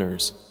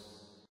warners.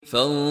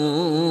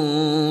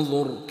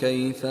 فانظر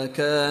كيف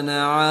كان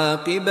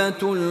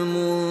عاقبة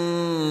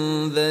المنذرين.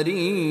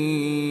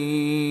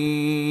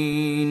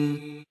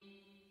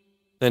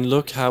 Then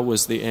look how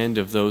was the end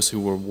of those who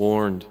were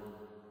warned.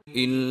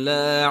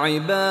 إلا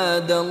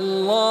عباد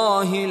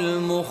الله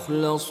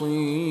المخلصين.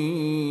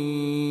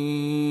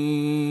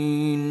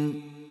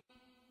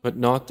 But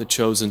not the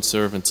chosen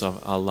servants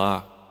of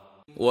Allah.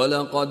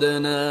 وَلَقَدْ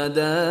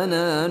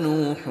نَادَانَا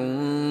نُوحٌ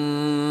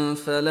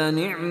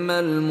فَلَنِعْمَ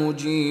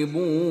الْمُجِيبُونَ.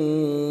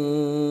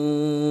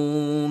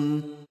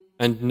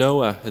 And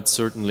Noah had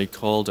certainly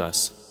called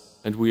us,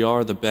 and we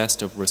are the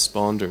best of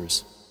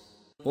responders.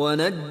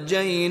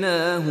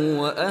 وَنَجَّيْنَاهُ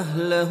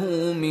وَأَهْلَهُ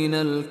مِنَ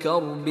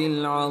الْكَرْبِ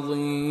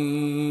الْعَظِيمِ.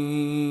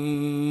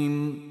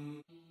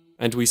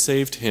 And we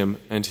saved him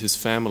and his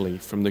family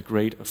from the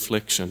great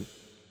affliction.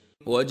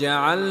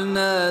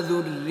 وَجَعَلْنَا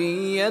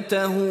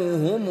ذُرِّيَّتَهُ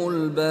هُمُ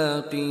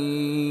الْبَاقِينَ.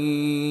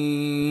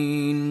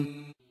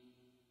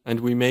 And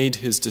we made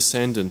his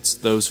descendants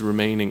those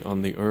remaining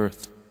on the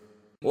earth.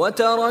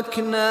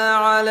 وَتَرَكْنَا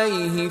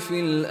عَلَيْهِ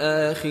فِي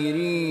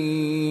الْآخِرِينَ.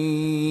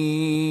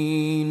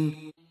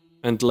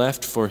 And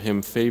left for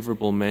him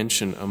favorable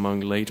mention among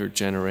later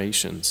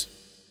generations.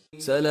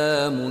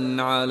 سَلَامٌ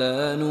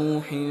عَلَى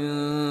نُوحٍ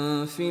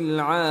فِي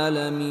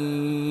الْعَالَمِينَ.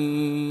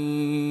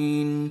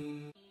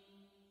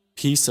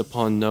 Peace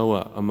upon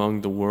Noah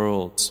among the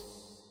worlds.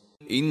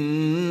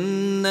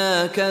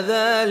 إِنَّا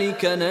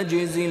كَذَلِكَ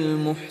نَجْزِي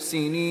الْمُحْسِنِينَ.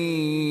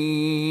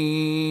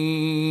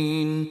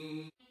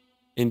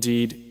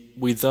 Indeed,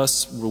 we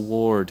thus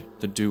reward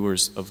the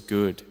doers of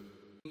good.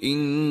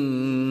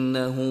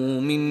 إِنَّهُ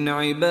مِنْ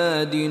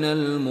عِبَادِنَا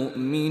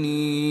الْمُؤْمِنِينَ.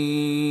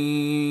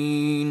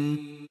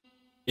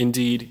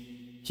 Indeed,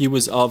 he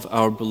was of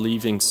our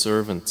believing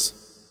servants.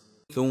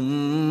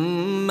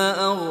 ثُمَّ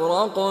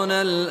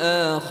أَغْرَقْنَا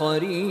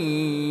الْآخَرِينَ.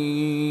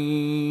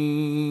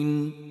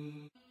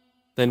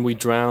 Then we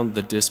drowned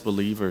the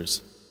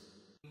disbelievers.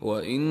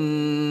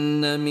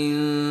 وَإِنَّ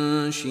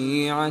مِن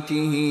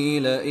شِيعَتِهِ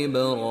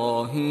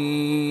لَإِبْرَاهِيمَ.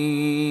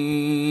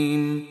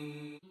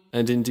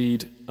 And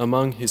indeed,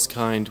 among his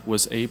kind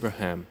was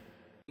Abraham.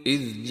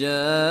 إِذْ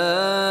جَاءَ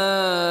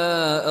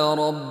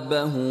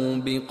رَبَّهُ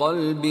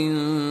بِقَلْبٍ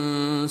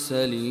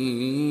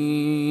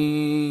سَلِيمٍ.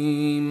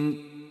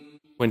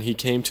 When he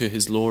came to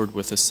his Lord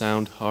with a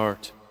sound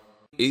heart.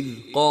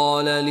 إِذْ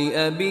قَالَ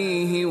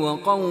لِأَبِيهِ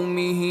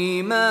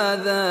وَقَوْمِهِ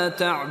مَاذَا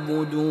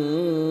تَعْبُدُونَ.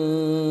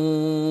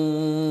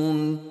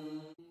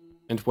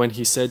 And when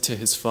he said to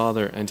his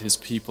father and his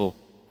people,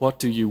 "What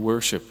do you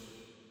worship?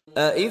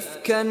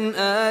 أَئِفْكًا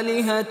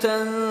آلِهَةً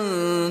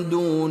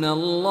دُونَ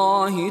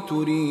اللَّهِ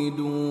تُرِيدُونَ.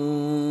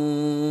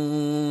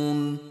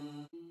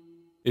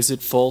 Is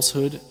it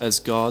falsehood as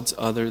gods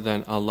other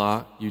than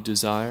Allah you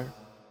desire?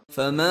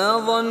 فَمَا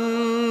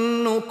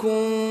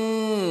ظَنُّكُمْ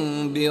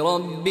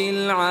بِرَبِّ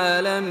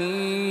الْعَالَمِينَ.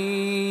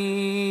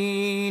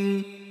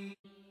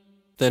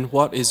 Then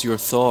what is your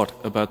thought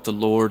about the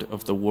Lord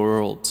of the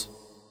worlds?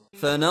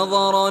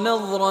 فَنَظَرَ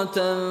نَظْرَةً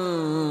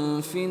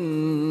فِي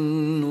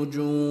النُّجُومِ.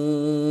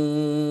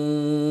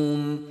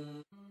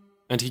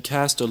 And he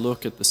cast a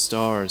look at the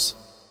stars.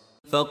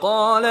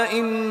 فَقَالَ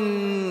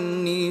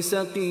إِنِّي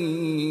سَقِيمٌ.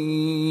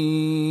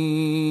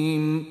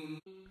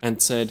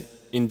 And said,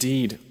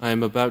 "Indeed, I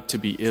am about to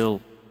be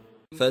ill."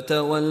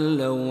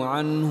 فَتَوَلَّوْا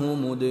عَنْهُ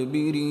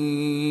مُدْبِرِينَ.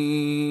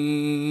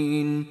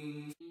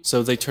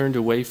 So they turned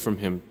away from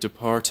him,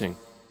 departing.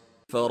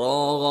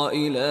 فَرَاغَ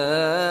إِلَىٰ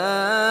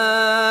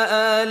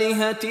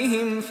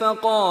آلِهَتِهِمْ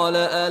فَقَالَ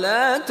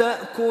أَلَا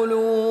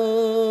تَأْكُلُونَ.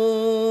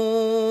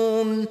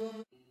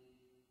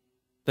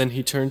 Then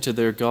he turned to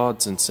their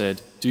gods and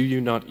said, "Do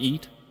you not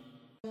eat?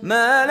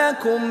 مَا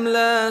لَكُمْ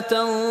لَا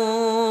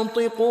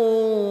تَنطِقُونَ.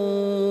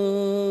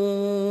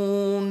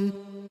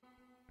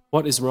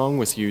 What is wrong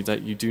with you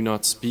that you do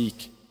not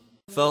speak?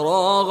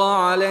 فراغ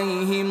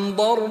عليهم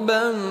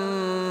ضربا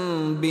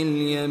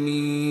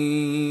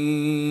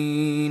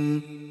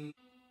باليمين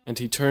And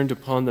he turned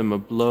upon them a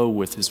blow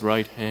with his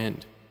right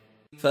hand.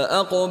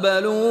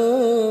 فأقبلوا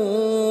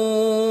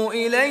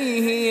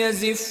إليه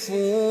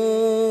يزفون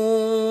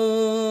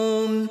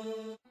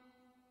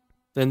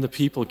Then the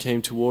people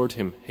came toward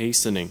him,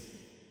 hastening.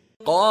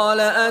 قال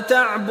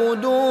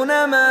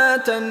أتعبدون ما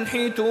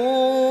تنحتون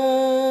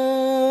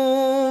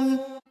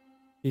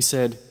He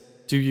said,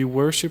 Do you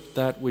worship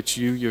that which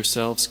you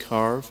yourselves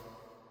carve?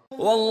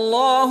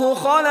 والله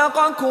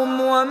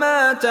خلقكم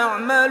وما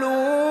تعملون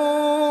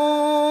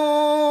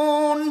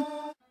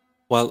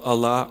While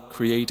Allah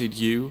created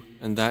you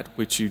and that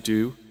which you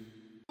do.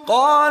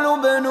 قالوا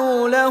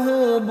ابنوا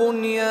له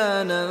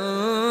بنيانا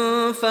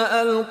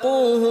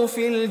فألقوه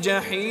في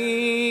الجحيم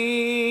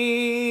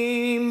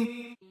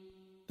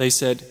They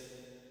said,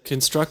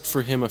 Construct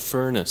for him a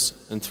furnace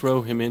and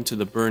throw him into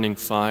the burning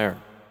fire.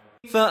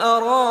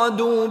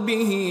 فأرادوا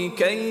به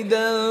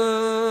كيدا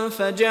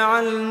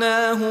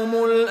فجعلناهم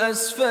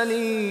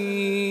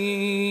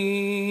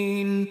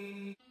الأسفلين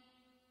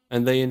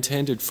And they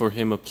intended for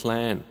him a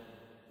plan,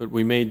 but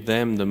we made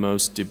them the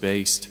most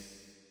debased.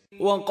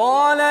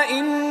 وقال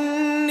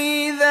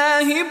إني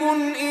ذاهب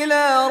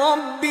إلى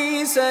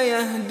ربي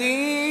سيهدين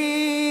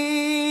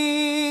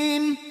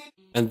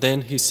And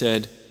then he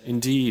said,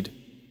 Indeed,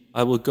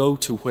 I will go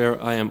to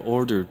where I am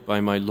ordered by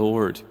my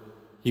Lord.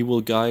 He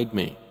will guide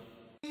me.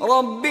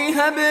 رب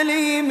هب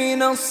لي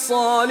من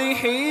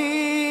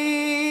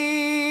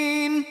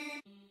الصالحين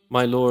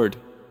My Lord,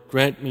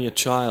 grant me a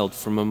child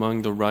from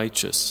among the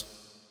righteous.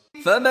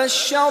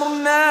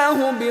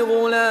 فبشرناه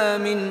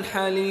بغلام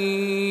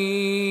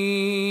حليم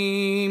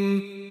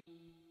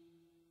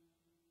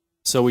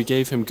So we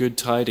gave him good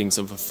tidings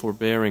of a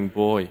forbearing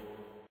boy.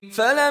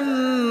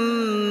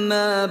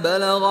 فلما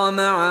بلغ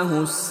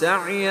معه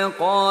السعي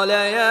قال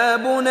يا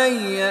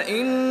بني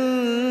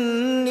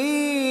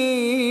إني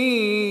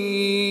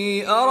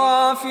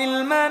أرى في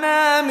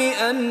المنام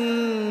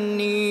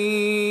أني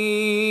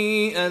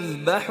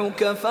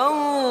أذبحك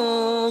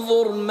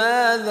فانظر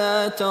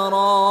ماذا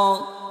ترى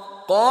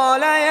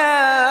قال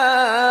يا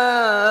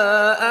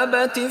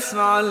أبت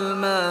افعل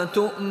ما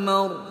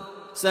تؤمر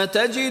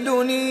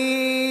ستجدني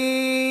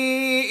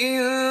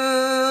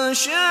إن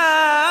شاء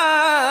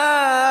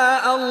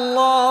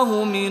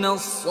الله من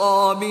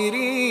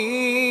الصابرين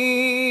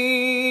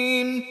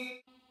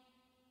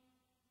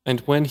And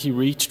when he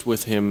reached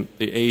with him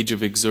the age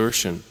of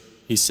exertion,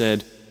 he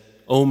said,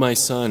 O my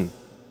son,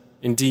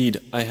 indeed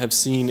I have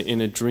seen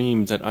in a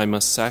dream that I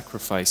must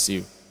sacrifice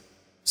you,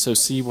 so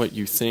see what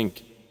you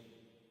think.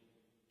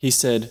 He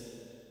said,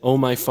 O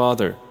my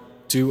father,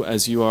 do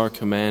as you are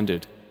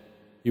commanded.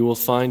 You will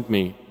find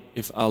me,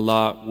 if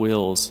Allah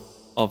wills,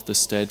 of the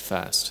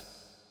steadfast.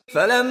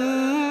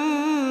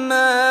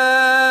 فلما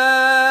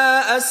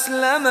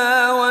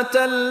أسلما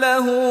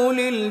وتله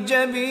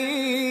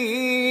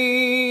للجبين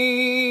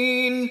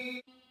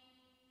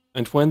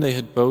And when they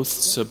had both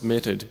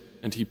submitted,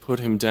 and he put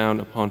him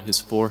down upon his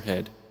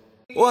forehead,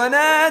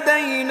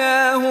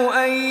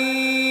 وناديناه أن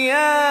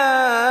يا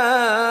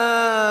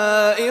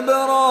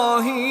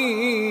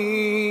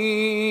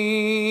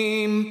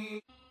إبراهيم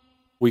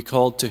we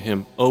called to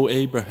him, O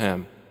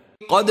Abraham,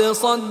 قد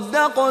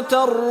صدقت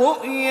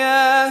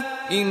الرؤيا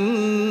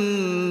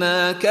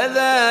إنا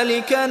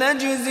كذلك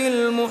نجزي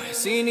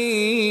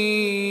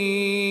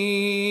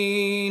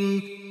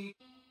المحسنين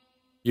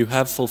you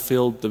have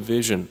fulfilled the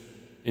vision.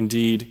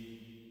 Indeed,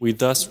 we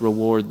thus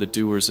reward the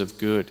doers of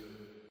good.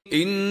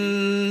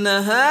 إن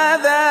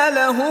هذا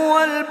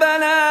لهو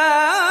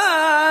البلاء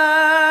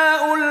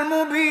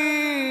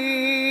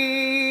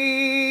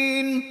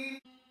المبين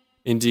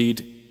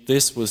Indeed,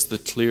 this was the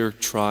clear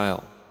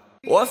trial.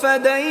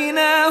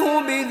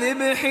 وفديناه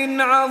بذبح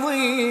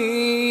عظيم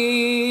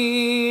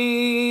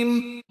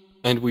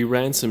And we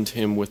ransomed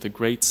him with a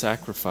great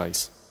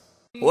sacrifice.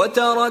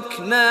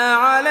 وتركنا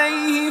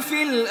عليه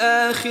في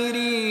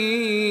الآخرين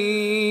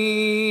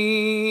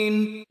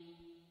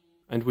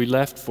And we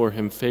left for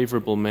him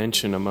favorable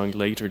mention among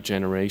later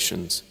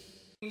generations.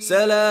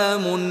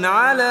 سلام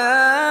على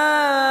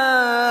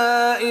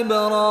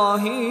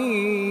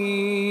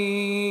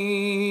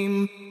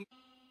إبراهيم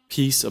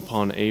Peace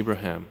upon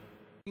Abraham.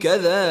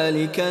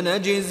 كذلك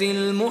نجزي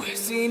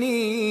المحسنين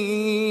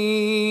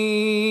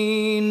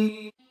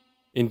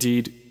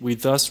Indeed, we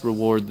thus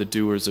reward the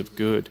doers of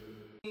good.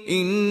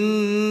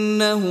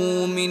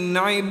 إنه من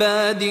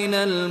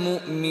عبادنا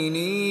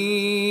المؤمنين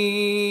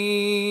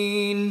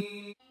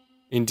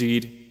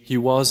Indeed, he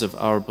was of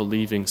our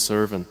believing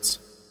servants.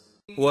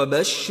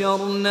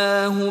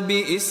 وبشرناه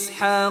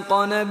بإسحاق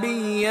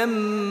نبيا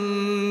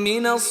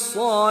من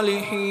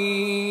الصالحين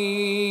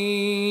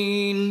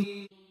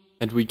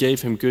And we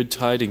gave him good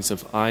tidings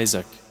of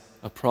Isaac,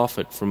 a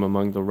prophet from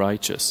among the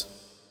righteous.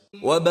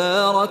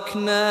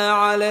 وباركنا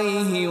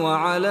عليه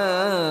وعلى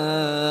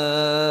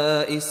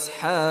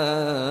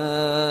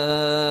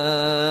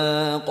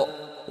إسحاق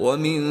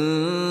ومن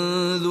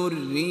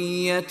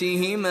ذريته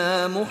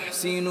ذريتهما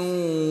محسن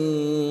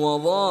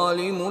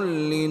وظالم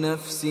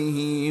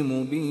لنفسه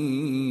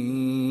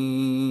مبين.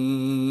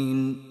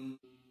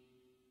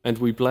 And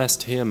we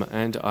blessed him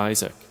and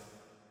Isaac.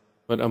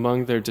 But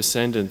among their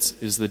descendants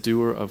is the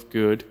doer of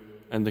good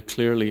and the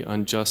clearly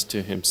unjust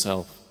to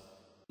himself.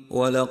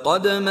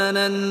 وَلَقَدْ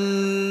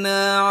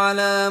مَنَنَّا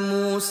عَلَى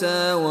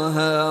مُوسَى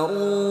وَهَارُونَ.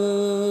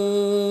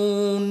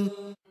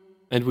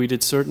 And we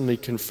did certainly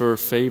confer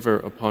favor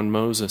upon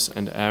Moses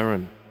and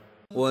Aaron.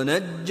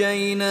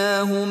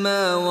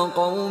 وَنَجَّيْنَاهُمَا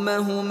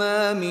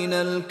وَقَوْمَهُمَا مِنَ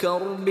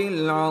الْكَرْبِ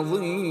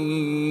الْعَظِيمِ.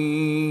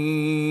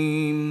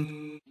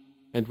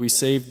 And we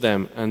saved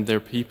them and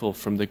their people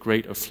from the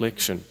great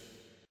affliction.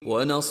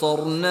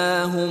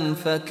 وَنَصَرْنَاهُمْ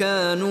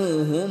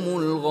فَكَانُوا هُمُ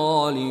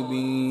الْغَالِبِينَ.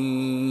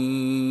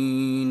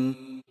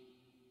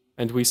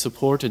 And we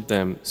supported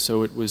them,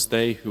 so it was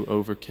they who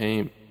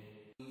overcame.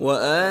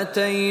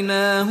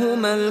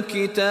 وَآتَيْنَاهُمَا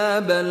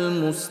الْكِتَابَ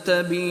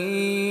الْمُسْتَبِينَ.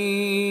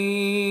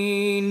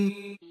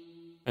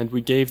 And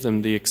we gave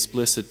them the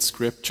explicit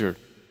scripture.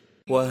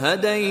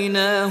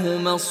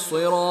 وَهَدَيْنَاهُمَا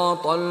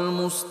الصِّرَاطَ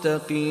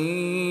الْمُسْتَقِيمَ.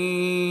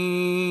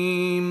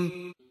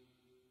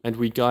 And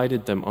we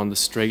guided them on the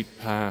straight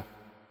path.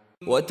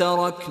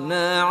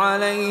 وَتَرَكْنَا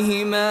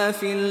عَلَيْهِمَا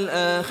فِي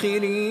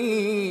الْآخِرِينَ.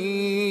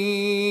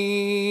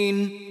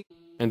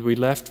 And we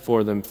left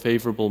for them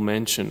favorable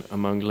mention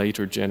among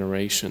later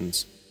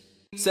generations.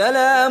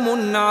 سَلَامٌ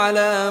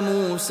عَلَى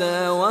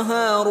مُوسَى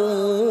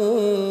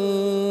وَهَارُونَ.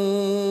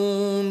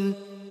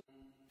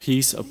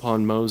 Peace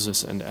upon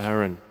Moses and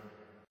Aaron.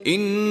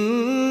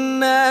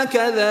 إِنَّا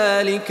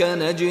كَذَلِكَ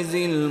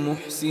نَجْزِي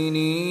الْمُحْسِنِينَ.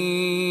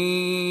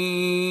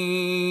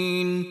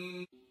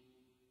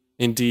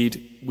 Indeed,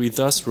 we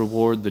thus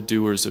reward the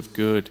doers of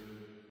good.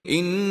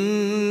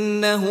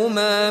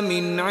 إِنَّهُمَا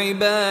مِنْ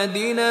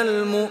عِبَادِنَا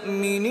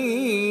الْمُؤْمِنِينَ.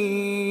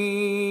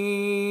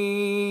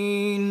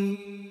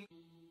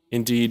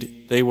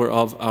 Indeed, they were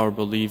of our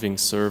believing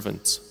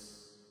servants.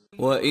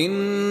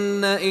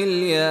 وَإِنَّ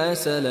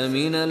إِلْيَاسَ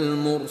لَمِنَ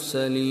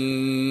الْمُرْسَلِينَ.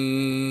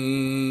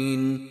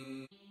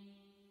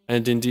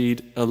 And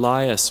indeed,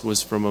 Elias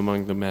was from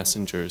among the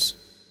messengers.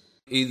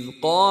 إِذْ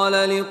قَالَ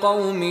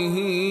لِقَوْمِهِ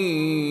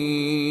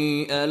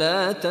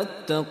أَلَا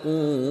تَتَّقُونَ.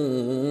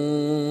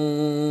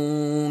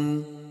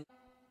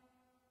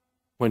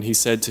 When he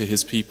said to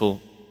his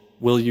people,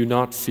 "Will you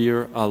not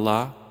fear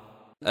Allah?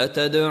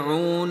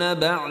 أَتَدْعُونَ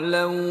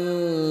بَعْلًا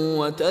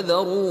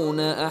وَتَذَرُونَ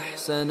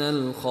أَحْسَنَ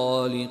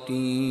الْخَالِقِينَ.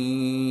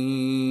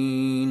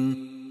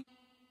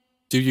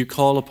 Do you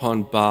call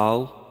upon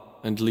Baal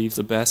and leave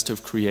the best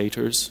of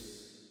creators?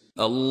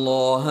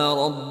 اللَّهَ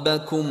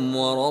رَبَّكُمْ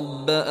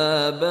وَرَبَّ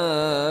آبَائِكُمُ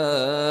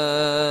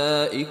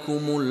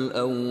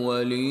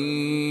الْأَوَّلِينَ.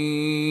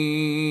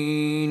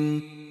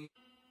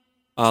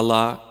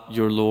 Allah,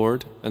 your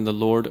Lord, and the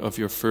Lord of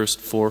your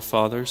first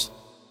forefathers?"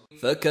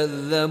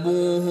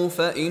 فَكَذَّبُوهُ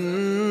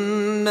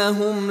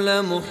فَإِنَّهُمْ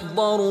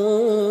لَمُحْضَرُونَ.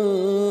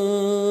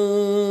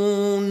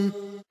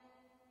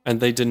 And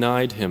they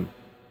denied him,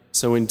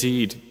 so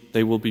indeed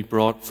they will be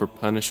brought for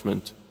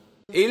punishment.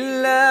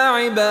 إِلَّا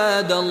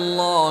عِبَادَ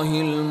اللَّهِ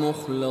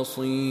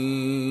الْمُخْلَصِينَ.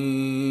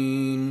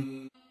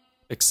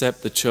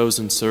 Except the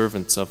chosen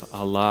servants of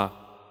Allah.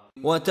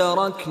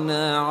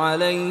 وَتَرَكْنَا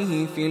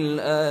عَلَيْهِ فِي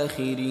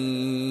الْآخِرِينَ.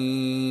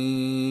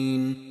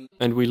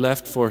 And we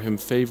left for him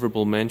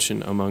favorable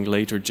mention among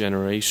later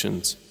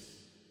generations.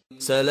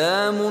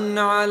 سَلَامٌ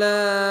عَلَى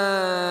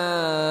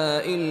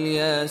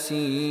الْيَاسِينَ.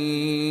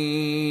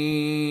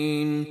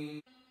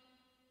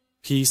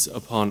 Peace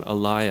upon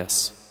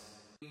Elias.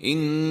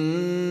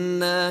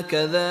 إِنَّا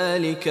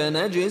كَذَلِكَ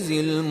نَجْزِي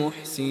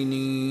الْمُحْسِنِينَ.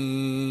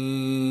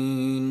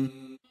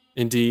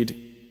 Indeed,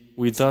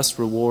 we thus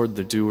reward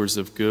the doers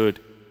of good.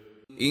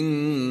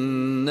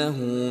 إِنَّهُ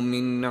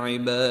مِنْ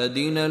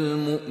عِبَادِنَا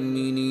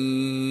الْمُؤْمِنِينَ.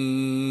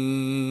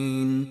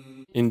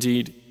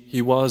 Indeed,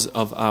 he was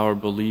of our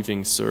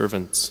believing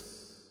servants.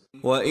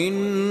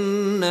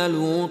 وَإِنَّ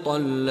لُوطًا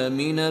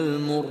لَمِنَ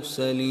الْمُرْسَلِينَ.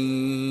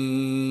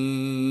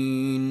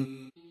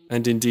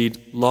 And indeed,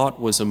 Lot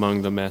was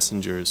among the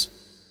messengers.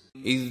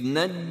 إِذْ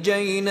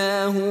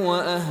نَجَّيْنَاهُ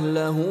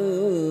وَأَهْلَهُ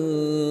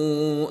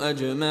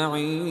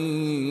أَجْمَعِينَ.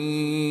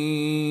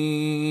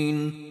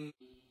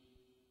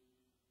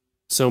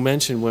 So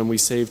mention when we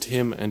saved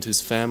him and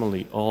his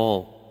family all.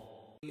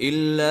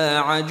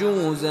 إِلَّا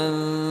عَجُوزًا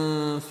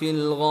فِي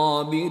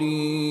الْغَابِرِينَ.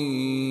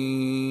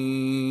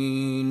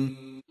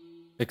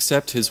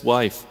 Except his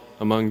wife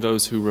among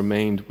those who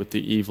remained with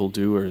the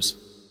evildoers.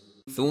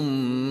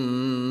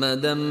 ثُمَّ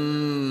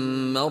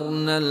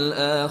دَمَّرْنَا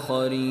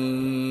الْآخَرِينَ.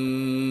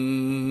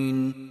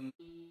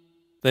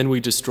 Then we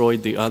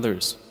destroyed the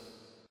others.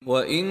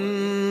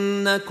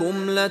 وَإِنَّكُمْ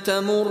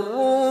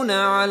لَتَمُرُّونَ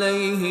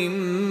عَلَيْهِمْ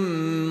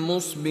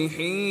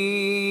مُصْبِحِينَ.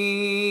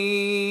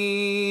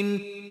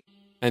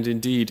 And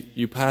indeed,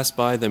 you pass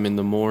by them in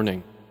the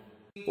morning.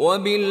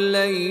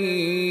 وَبِاللَّيْلِ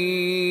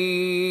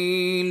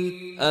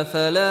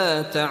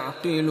أَفَلَا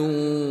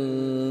تَعْقِلُونَ.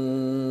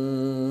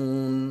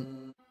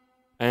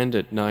 And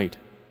at night,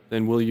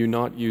 then will you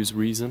not use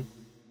reason?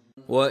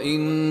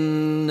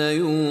 وإن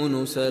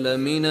يونس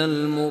لمن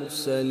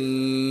المرسلين.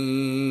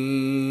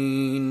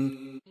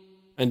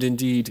 And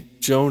indeed,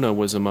 Jonah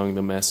was among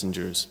the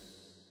messengers.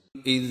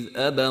 إذ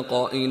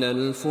أبق إلى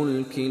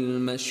الفلك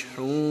المشحون.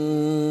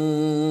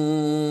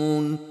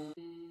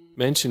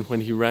 Mention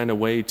when he ran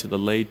away to the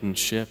laden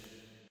ship.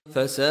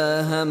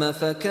 فساهم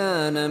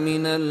فكان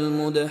من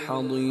المدحضين.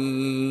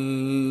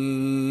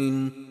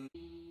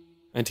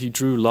 And he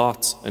drew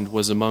lots and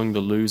was among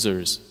the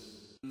losers.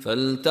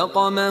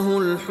 فالتقمه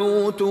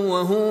الحوت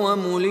وهو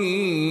مليم.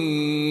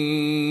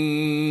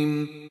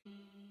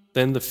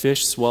 Then the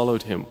fish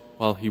swallowed him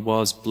while he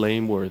was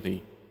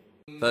blameworthy.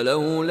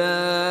 فلولا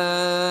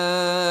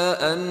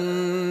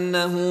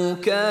أنه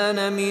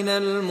كان من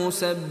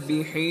المسبحين.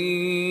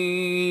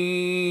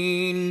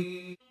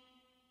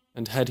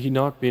 And had he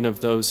not been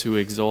of those who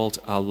exalt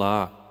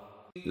Allah,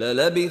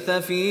 للبث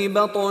في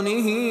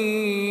بطنه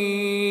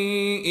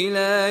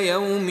إلى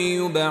يوم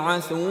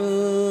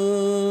يبعثون.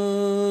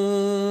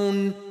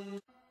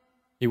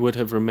 he would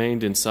have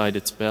remained inside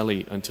its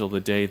belly until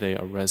the day they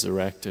are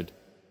resurrected.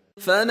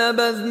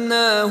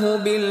 فنبذناه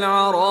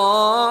بالعراء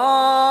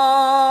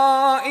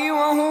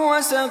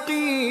وهو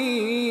سقيم.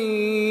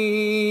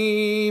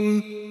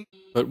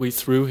 But we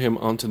threw him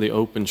onto the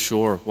open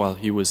shore while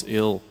he was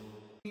ill.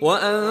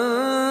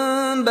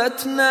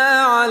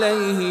 وأنبتنا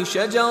عليه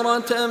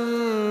شجرة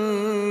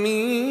من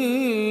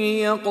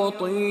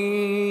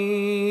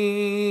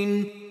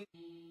يقطين.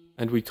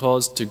 And we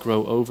caused to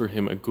grow over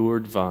him a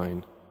gourd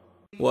vine.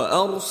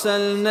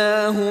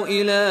 وأرسلناه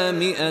إلى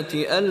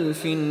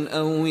 100,000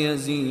 أو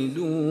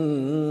يزيدون.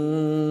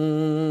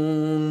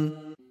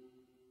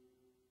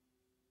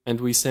 And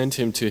we sent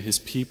him to his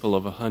people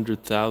of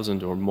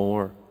 100,000 or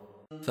more.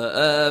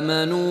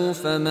 فآمنوا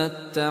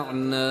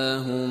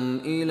فمتعناهم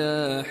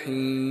إلى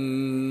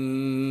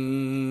حين.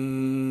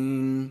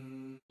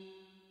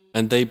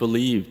 And they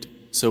believed,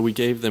 so we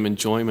gave them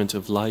enjoyment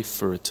of life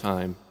for a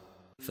time.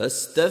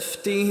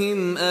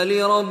 فاستفتهم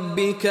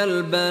ألربك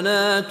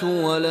البنات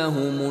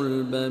ولهم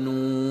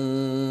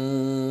البنون.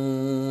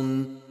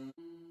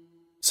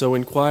 So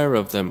inquire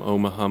of them, O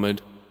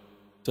Muhammad,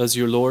 does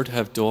your Lord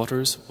have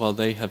daughters while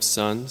they have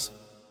sons?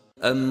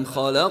 أم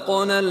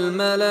خلقنا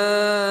الملائكة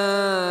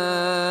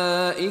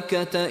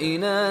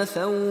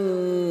إناثا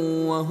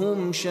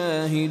وهم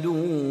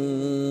شاهدون.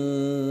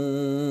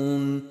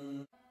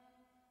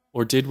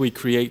 Or did we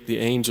create the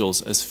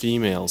angels as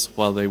females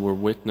while they were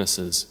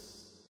witnesses?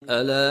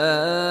 ألا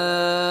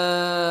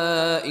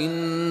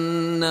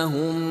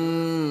إنهم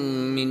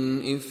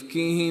من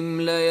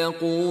إفكهم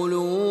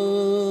ليقولون.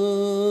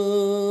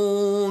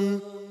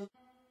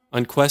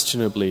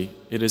 Unquestionably,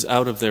 it is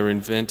out of their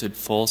invented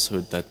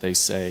falsehood that they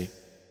say,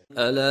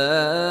 ألا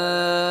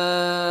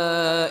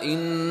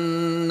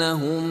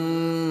إنهم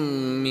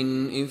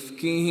من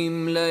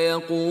إفكهم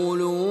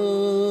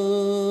ليقولون.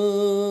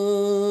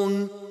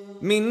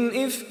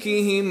 من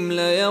إفكهم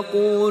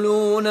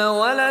ليقولون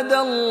ولد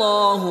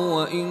الله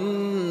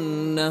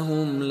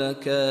وإنهم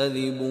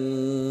لكاذبون.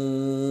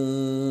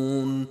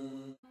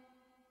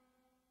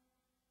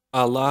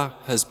 Allah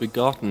has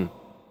begotten,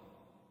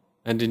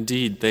 and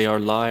indeed they are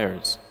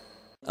liars.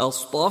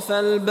 أصطفى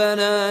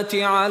البنات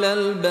على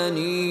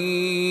البنين.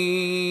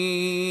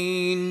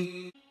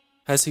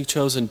 Has he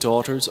chosen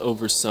daughters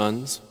over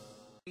sons?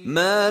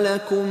 ما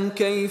لكم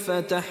كيف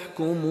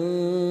تحكمون.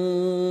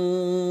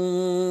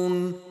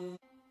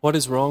 What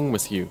is wrong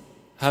with you?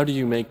 How do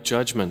you make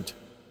judgment?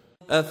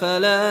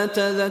 أفلا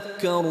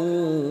تذكرون.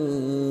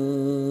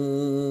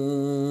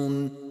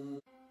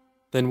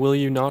 Then will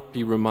you not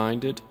be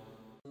reminded?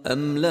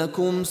 أم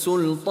لكم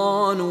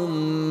سلطان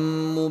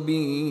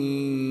مبين.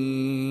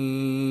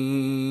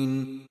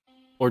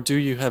 Or do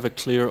you have a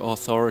clear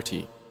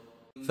authority?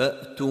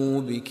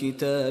 فأتوا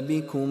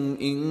بكتابكم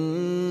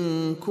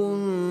إن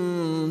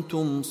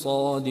كنتم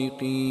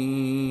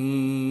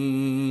صادقين.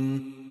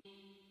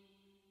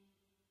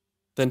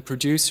 Then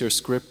produce your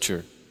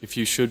scripture if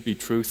you should be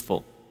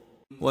truthful.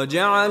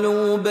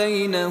 وجعلوا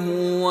بينه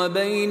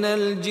وبين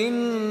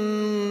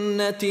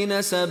الجنة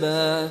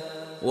نسبا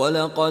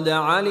ولقد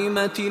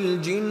علمت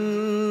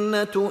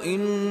الجنة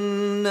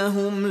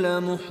إنهم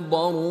لمحضرون.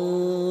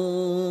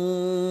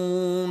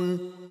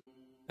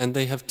 And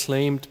they have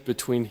claimed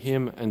between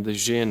him and the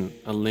jinn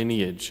a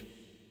lineage.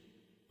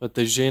 But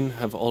the jinn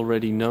have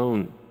already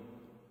known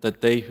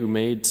that they who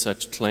made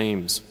such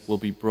claims will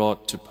be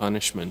brought to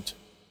punishment.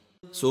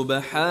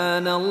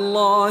 سبحان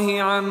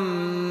الله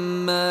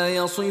عما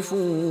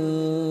يصفون.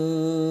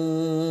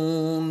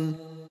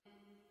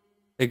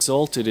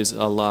 Exalted is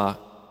Allah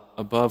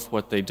above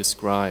what they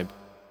describe,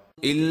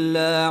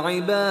 إلا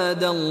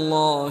عباد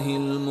الله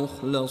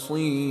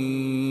المخلصين.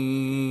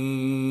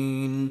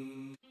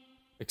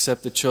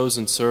 except the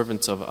chosen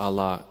servants of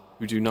Allah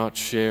who do not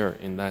share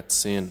in that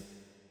sin.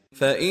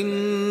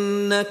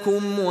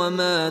 فإنكم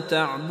وما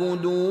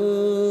تعبدون.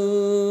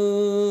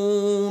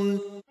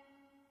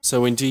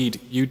 So indeed,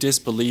 you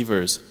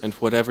disbelievers and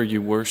whatever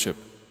you worship,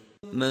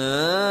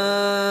 ما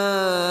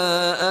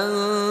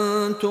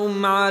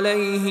أنتم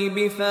عليه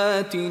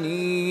بفاتنين.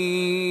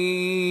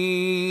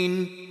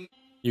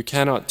 You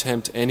cannot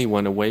tempt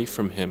anyone away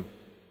from him,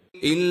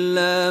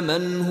 إلا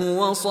من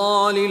هو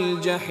صال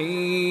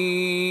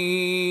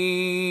الجحيم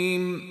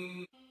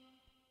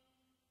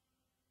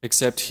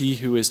except he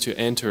who is to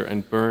enter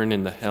and burn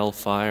in the hell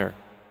fire.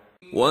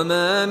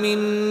 وما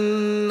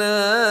منا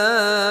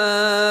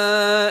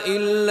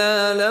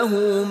إلا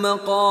له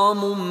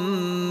مقام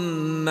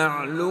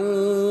معلوم.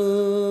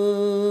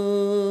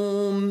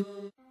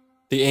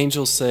 The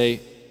angels say,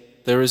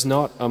 there is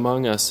not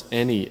among us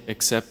any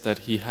except that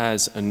he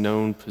has a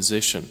known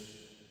position.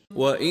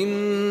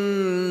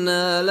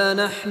 وَإِنَّا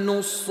لَنَحْنُ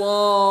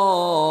الصَّافُّونَ.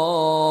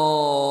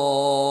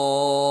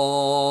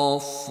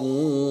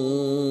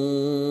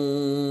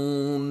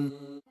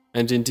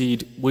 And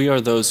indeed, we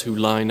are those who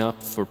line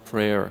up for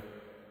prayer.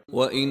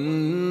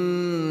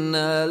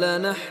 وَإِنَّا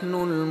لَنَحْنُ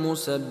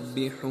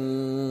الْمُسَبِّحُونَ.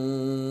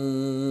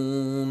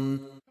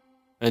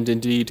 And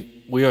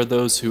indeed, we are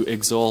those who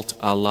exalt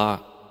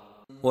Allah.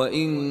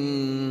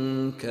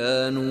 وَإِن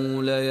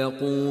كَانُوا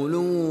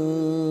لَيَقُولُونَ.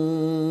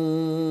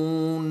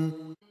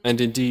 And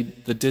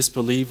indeed, the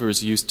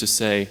disbelievers used to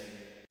say,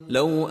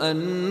 لو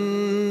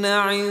أن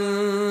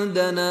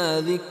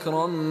عندنا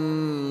ذكرا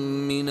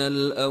من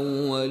الأولين.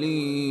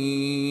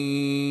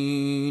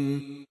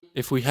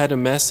 if we had a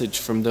message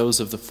from those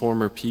of the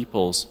former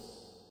peoples,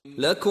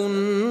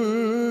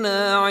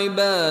 لكنا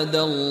عباد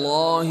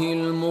الله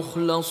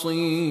المخلصين.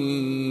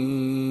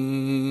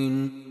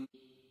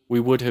 we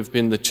would have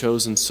been the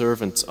chosen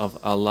servants of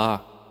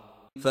Allah.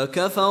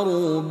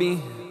 فكفروا به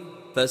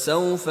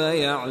فسوف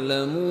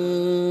يعلمون.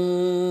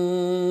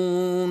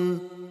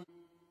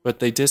 But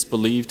they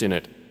disbelieved in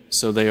it,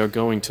 so they are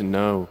going to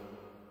know.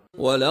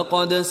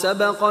 ولقد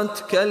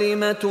سبقت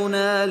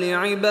كلمتنا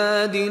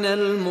لعبادنا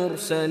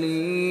المرسلين.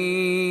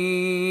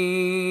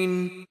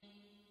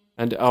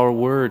 And our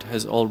word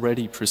has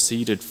already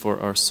proceeded for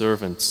our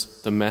servants,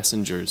 the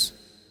messengers.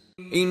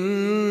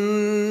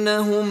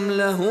 إنهم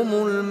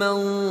لهم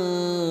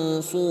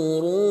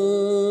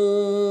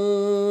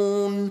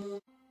المنصورون.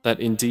 That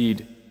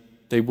indeed,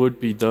 they would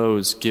be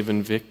those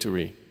given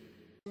victory.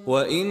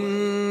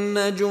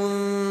 وإن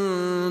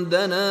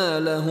جندنا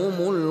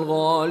لهم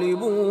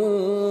الغالبون.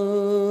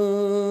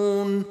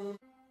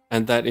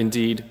 And that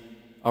indeed,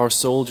 our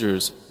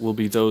soldiers will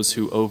be those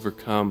who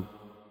overcome.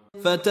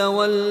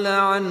 فتول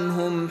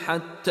عنهم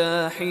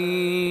حتى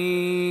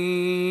حين.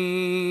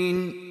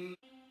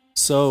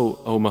 So,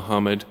 O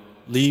Muhammad,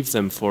 leave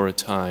them for a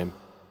time,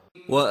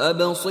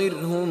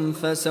 وأبصرهم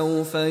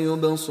فسوف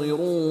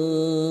يبصرون.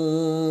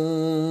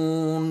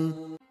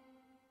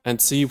 and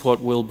see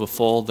what will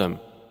befall them,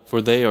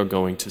 for they are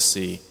going to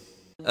see.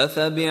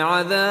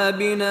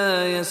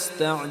 أفبعذابنا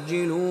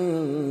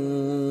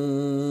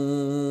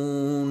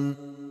يستعجلون.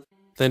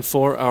 Then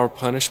for our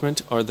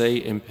punishment are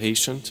they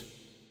impatient?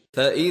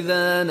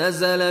 فإذا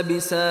نزل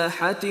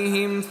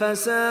بساحتهم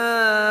فساء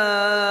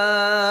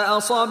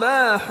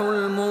صباح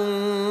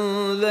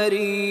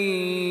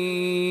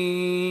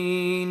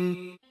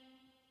المنذرين.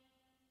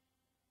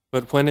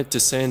 But when it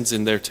descends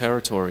in their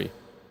territory,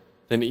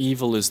 then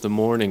evil is the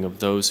morning of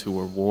those who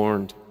were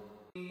warned.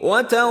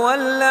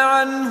 وتول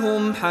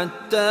عنهم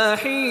حتى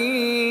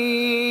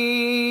حين.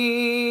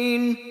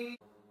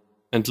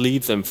 And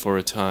leave them for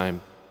a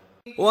time,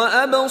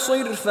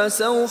 وأبصر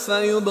فسوف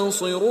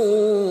يبصرون.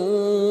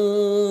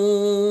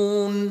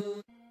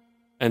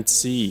 and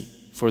see,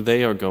 for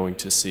they are going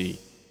to see.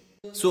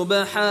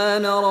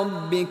 سبحان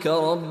ربك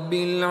رب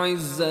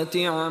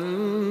العزة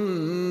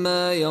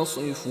عما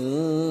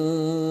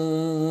يصفون.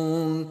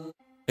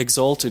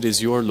 Exalted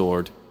is your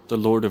Lord, the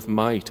Lord of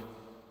might,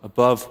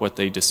 above what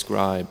they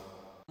describe.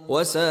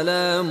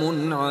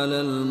 وسلام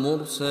على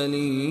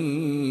المرسلين.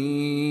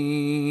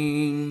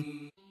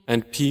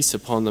 And peace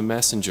upon the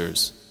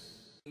messengers.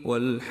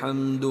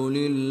 والحمد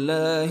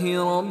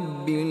لله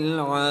رب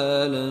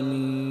العالمين.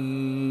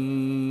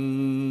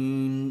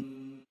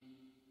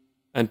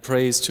 And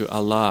praise to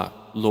Allah,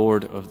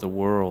 Lord of the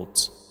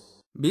worlds.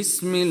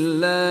 بسم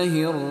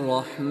الله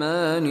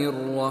الرحمن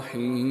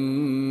الرحيم.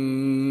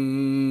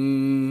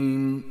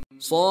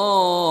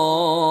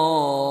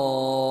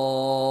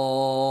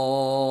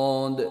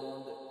 صاد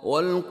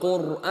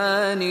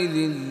والقرآن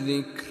ذي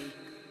الذكر.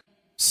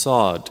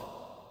 Sa'd,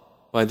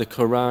 by the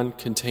Quran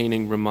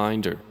containing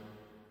reminder.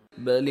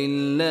 بل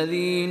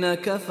الذين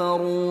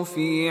كفروا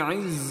في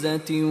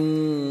عزة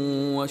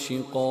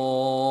وشقاق.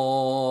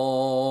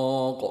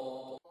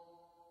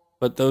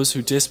 But those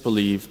who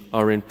disbelieve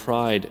are in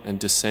pride and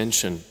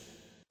dissension.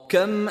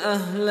 كم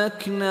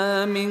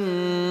أهلكنا من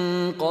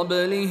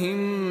قبلهم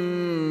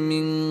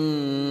من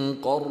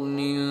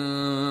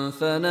قرن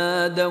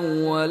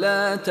فنادوا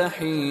ولا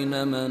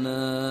تحين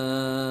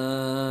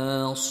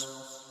مناص.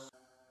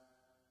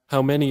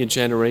 How many a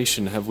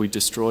generation have we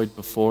destroyed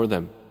before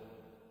them?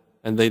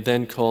 And they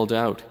then called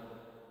out,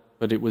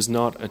 but it was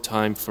not a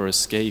time for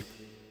escape.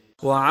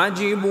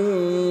 وعجبوا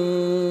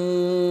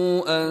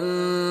أن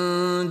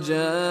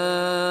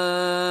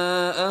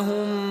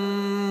جاءهم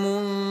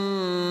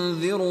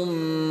منذر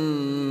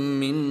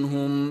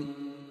منهم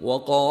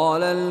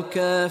وقال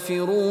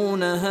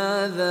الكافرون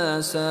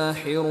هذا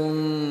ساحر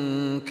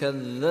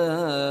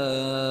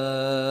كذاب.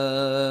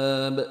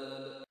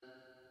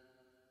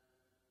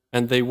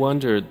 And they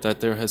wondered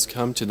that there has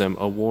come to them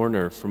a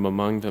warner from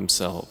among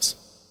themselves.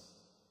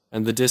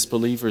 And the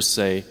disbelievers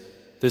say,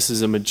 this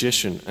is a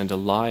magician and a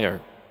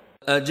liar.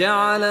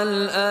 أجعل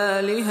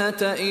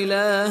الآلهة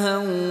إلها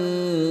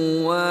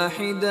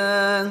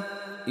واحدا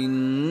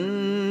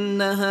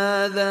إن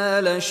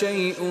هذا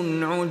لشيء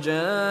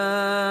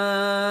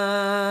عجاب.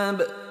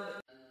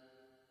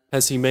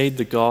 Has he made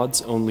the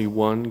gods only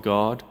one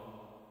God?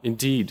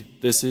 Indeed,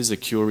 this is a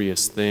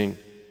curious thing.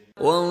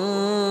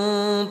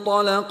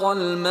 وانطلق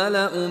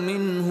الملأ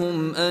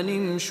منهم أن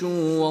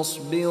امشوا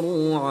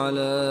واصبروا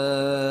على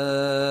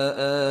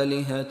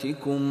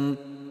آلهتكم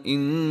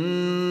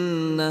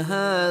إن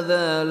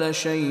هذا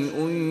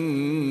لشيء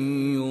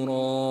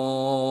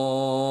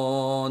يراد.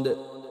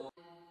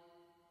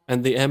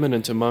 And the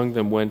eminent among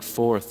them went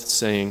forth,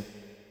 saying,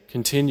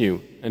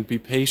 continue and be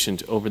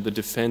patient over the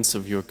defense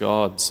of your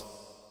gods.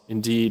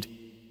 Indeed,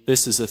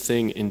 this is a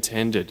thing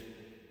intended.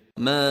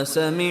 ما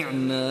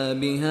سمعنا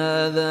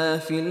بهذا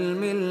في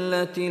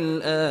الملة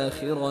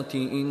الآخرة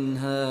إن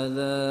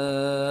هذا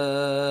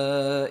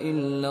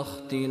إلا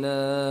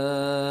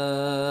اختلاق.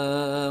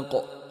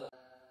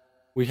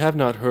 We have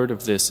not heard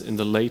of this in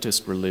the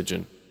latest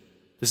religion.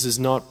 This is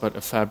not but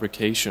a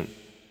fabrication.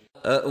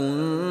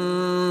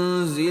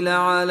 أأنزل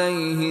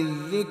عليه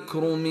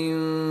الذكر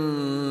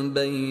من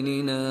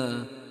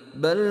بيننا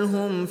بل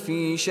هم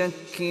في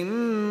شك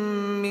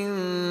من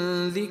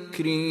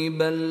ذكري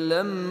بل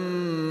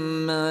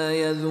لما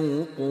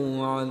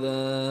يذوقوا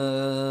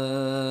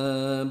عذاب.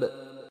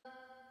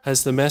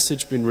 Has the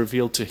message been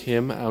revealed to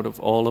him out of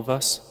all of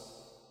us?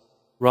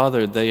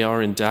 Rather, they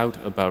are in doubt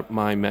about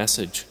my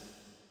message.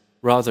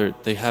 Rather,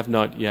 they have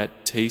not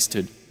yet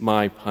tasted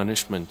my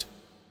punishment.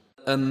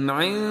 أم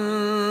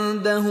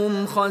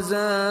عندهم خزائن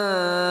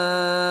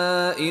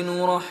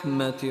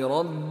رحمة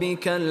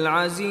ربك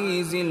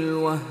العزيز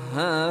الوهاب.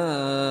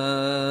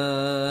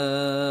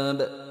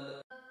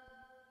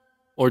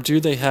 Or do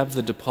they have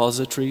the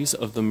depositories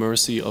of the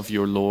mercy of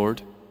your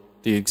Lord,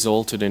 the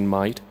exalted in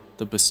might,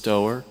 the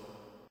bestower?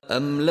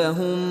 أم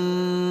لهم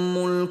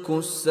ملك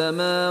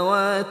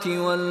السماوات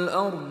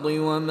والأرض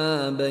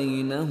وما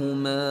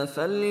بينهما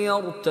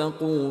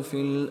فليرتقوا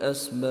في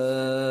الأسباب.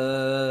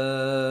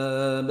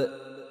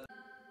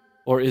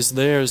 Or is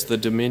theirs the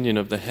dominion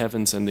of the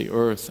heavens and the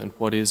earth and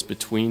what is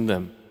between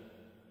them?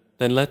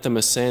 Then let them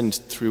ascend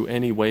through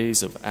any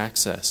ways of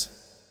access.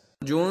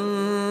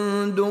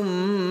 جند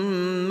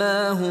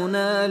ما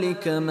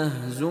هنالك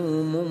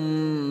مهزوم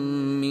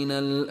من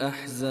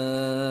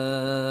الأحزاب.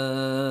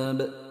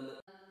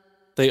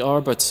 They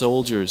are but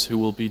soldiers who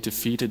will be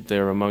defeated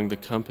there among the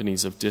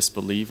companies of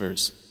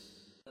disbelievers.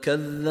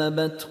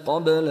 كذبت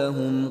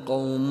قبلهم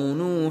قوم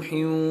نوح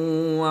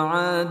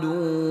وعاد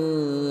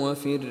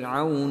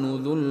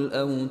وفرعون ذو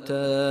الأوتاد.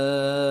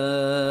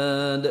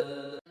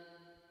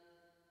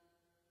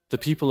 The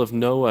people of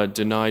Noah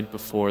denied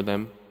before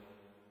them,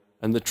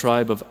 and the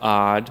tribe of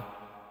Ad,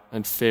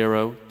 and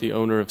Pharaoh, the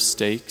owner of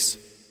stakes,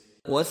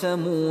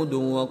 وثمود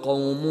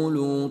وقوم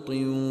لوط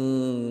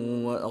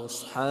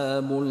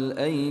وأصحاب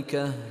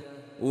الأيكة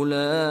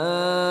أولئك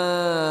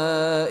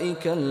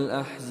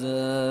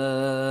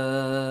الأحزاب.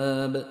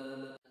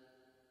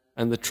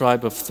 and the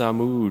tribe of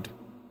Thamud,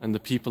 and the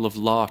people of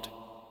Lot,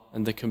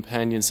 and the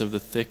companions of the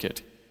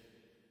thicket.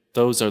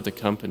 Those are the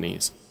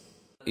companies.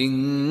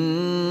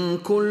 إن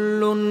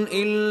كل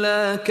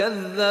إلا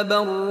كذب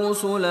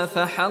الرسل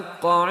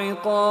فحق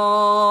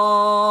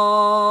عقاب.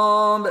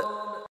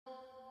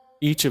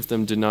 Each of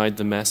them denied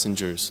the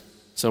messengers,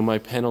 so my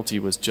penalty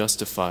was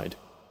justified.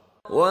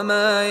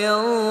 وما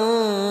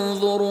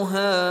ينظر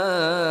هؤلاء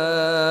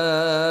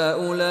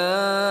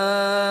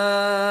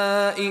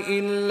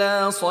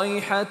إلا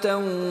صيحة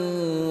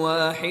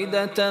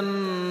واحدة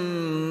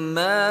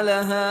ما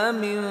لها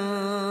من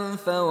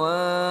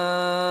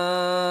فواق.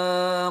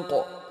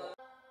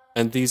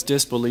 And these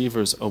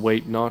disbelievers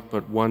await not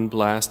but one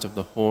blast of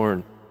the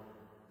horn.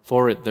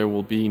 For it there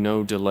will be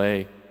no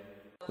delay.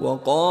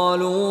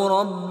 وقالوا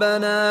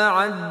ربنا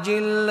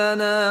عجل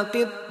لنا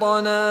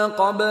قطنا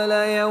قبل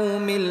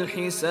يوم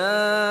الحساب.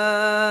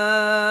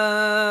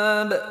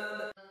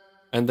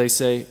 And they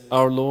say,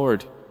 Our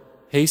Lord,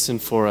 hasten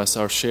for us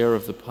our share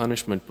of the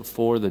punishment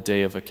before the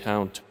day of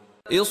account.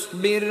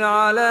 اصبر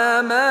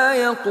على ما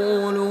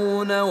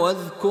يقولون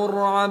واذكر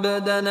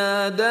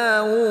عبدنا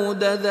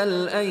داود ذا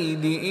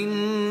الأيد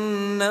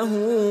إنه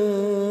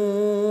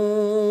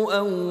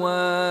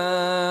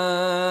أواب.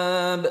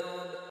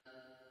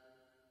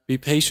 Be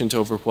patient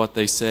over what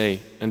they say,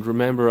 and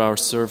remember our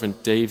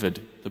servant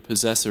David, the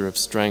possessor of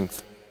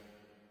strength.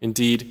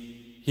 Indeed,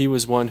 he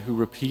was one who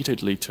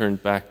repeatedly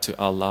turned back to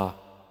Allah.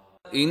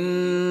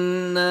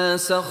 إنا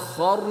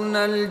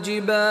سخرنا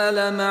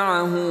الجبال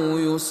معه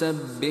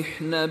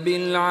يسبحن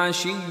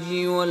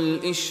بالعشي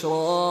والإشراق.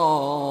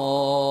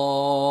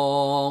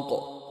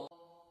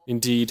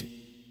 Indeed,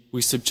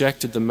 we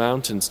subjected the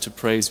mountains to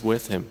praise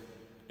with him,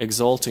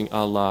 exalting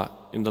Allah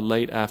in the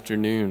late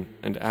afternoon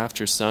and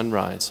after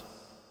sunrise.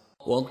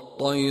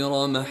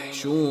 والطير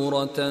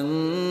محشورة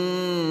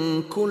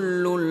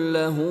كل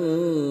له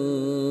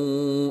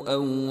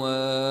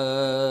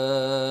أواب.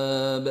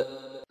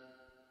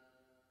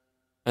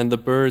 And the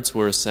birds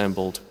were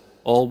assembled,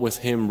 all with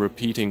him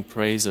repeating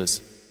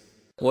praises.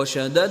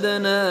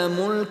 وشددنا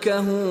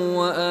ملكه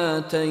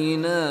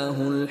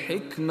وآتيناه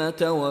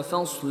الحكمة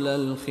وفصل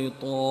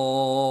الخطاب.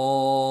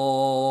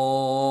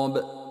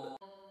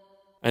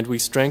 And we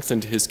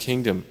strengthened his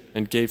kingdom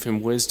and gave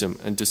him wisdom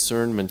and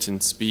discernment in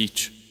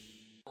speech.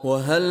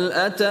 وهل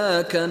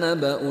أتاك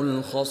نبأ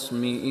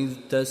الخصم إذ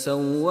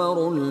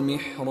تسوروا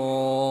المحراب.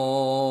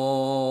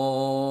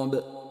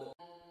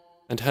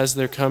 And has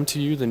there come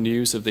to you the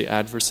news of the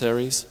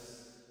adversaries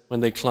when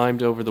they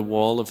climbed over the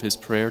wall of his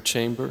prayer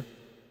chamber?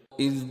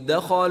 إذ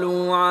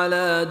دخلوا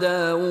على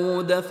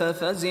داود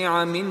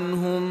ففزع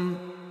منهم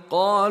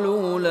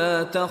قالوا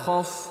لا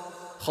تخف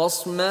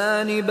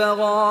خصمان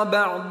بغى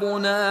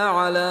بعضنا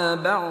على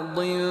بعض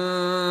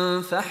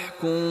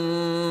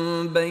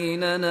فاحكم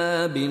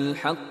بيننا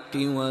بالحق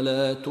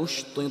ولا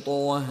تشطط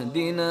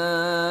واهدنا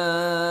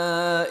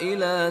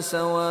إلى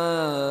سواء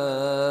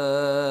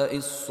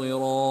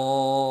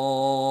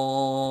الصراط.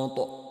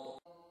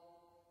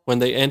 When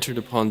they entered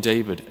upon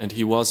David and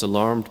he was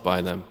alarmed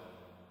by them,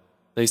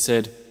 they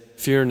said,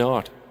 "Fear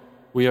not,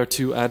 we are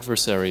two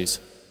adversaries,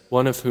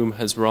 one of whom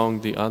has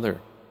wronged the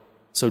other.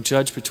 So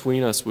judge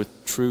between us with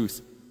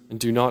truth and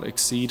do not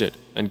exceed it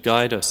and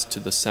guide us to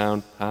the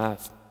sound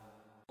path."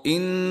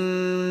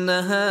 إن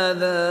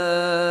هذا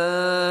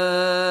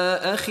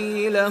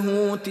أخي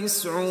له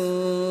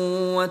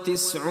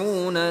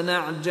 99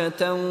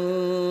 نعجة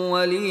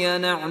ولي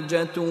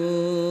نعجة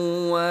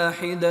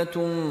واحدة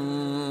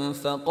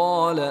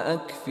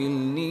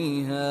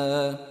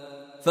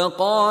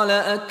فقال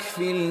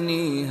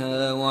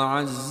أكفلنيها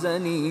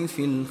وعزني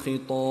في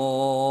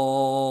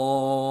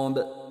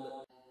الخطاب.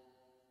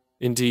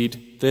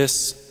 Indeed,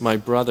 this, my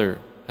brother,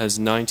 has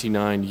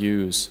 99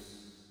 ewes,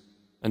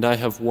 and I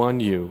have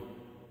one ewe.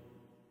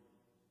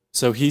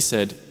 So he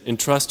said,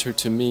 "Entrust her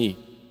to me,"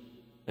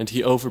 and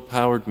he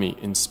overpowered me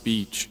in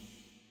speech.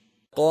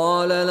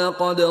 قال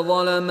لقد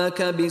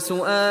ظلمك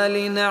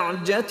بسؤال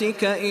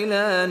نعجتك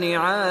إلى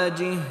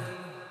نعاجه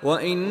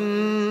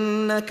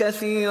وإن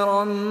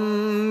كثيرا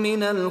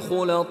من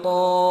الخلطاء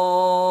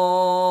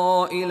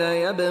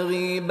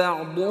ليبغي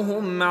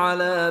بعضهم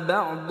على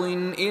بعض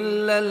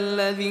إلا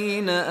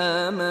الذين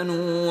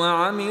آمنوا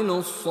وعملوا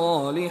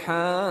الصالحات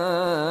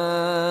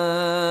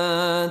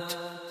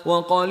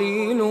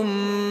وقليل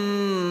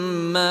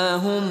ما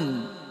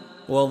هم.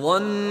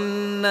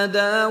 وظن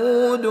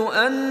داود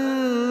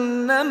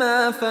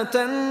أنما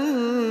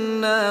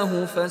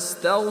فتناه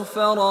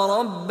فاستغفر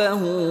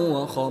ربه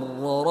وخر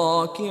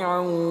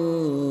راكعا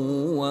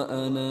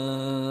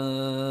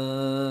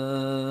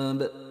وأناب.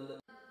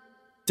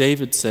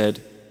 David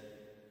said,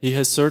 "He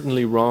has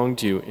certainly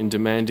wronged you in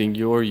demanding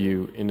your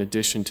ewe in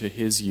addition to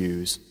his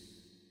ewes.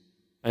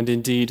 And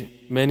indeed,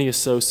 many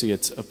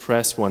associates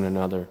oppress one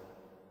another,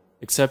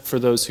 except for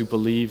those who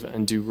believe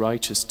and do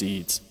righteous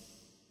deeds.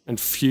 And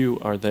few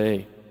are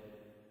they."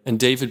 And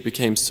David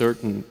became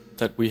certain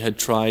that we had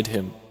tried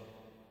him,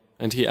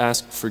 and he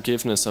asked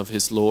forgiveness of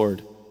his Lord,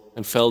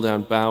 and fell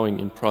down bowing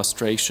in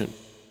prostration,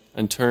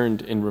 and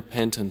turned in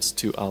repentance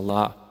to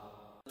Allah.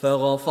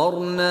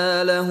 فغفرنا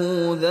له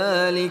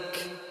ذلك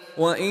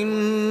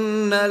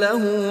وإن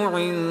له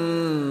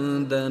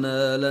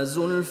عندنا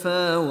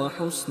لزلفى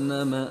وحسن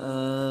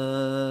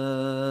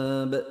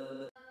مآب.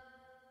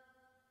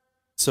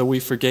 So we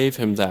forgave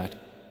him that,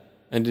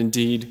 and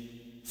indeed,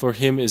 for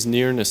him is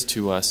nearness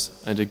to us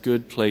and a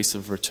good place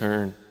of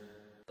return.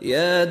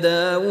 يا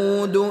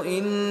داود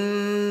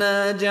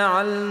إنا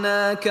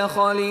جعلناك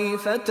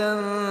خليفة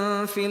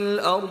في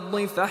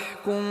الأرض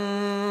فاحكم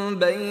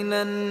بين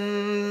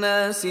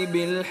الناس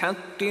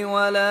بالحق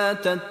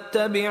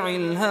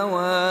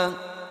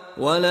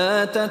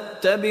ولا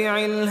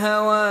تتبع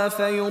الهوى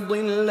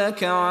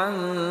فيضلك عن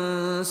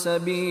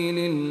سبيل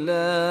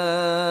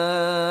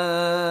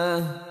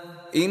الله.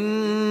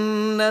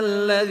 إن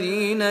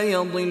الذين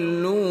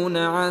يضلون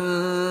عن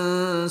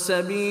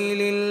سبيل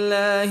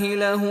الله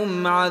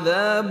لهم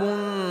عذاب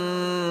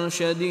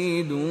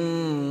شديد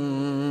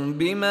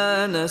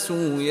بما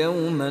نسوا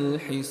يوم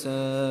الحساب.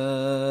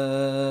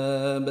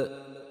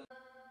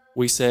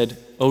 We said,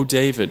 "O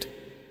David,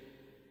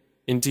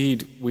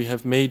 indeed we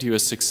have made you a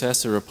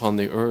successor upon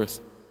the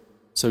earth,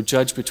 so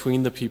judge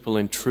between the people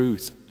in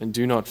truth and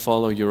do not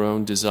follow your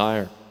own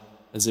desire,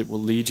 as it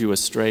will lead you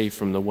astray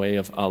from the way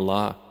of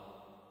Allah.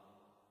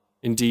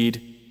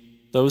 Indeed,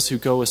 those who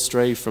go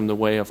astray from the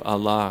way of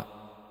Allah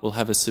will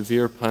have a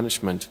severe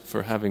punishment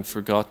for having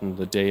forgotten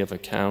the day of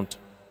account."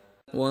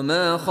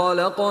 وما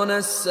خلقنا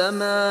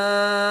السماء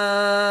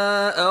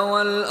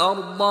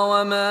والأرض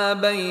وما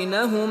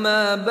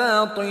بينهما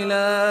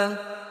باطلا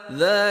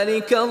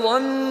ذلك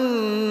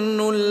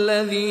ظن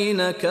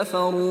الذين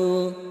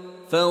كفروا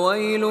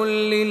فويل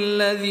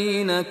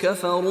للذين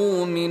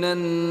كفروا من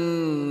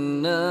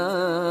النار.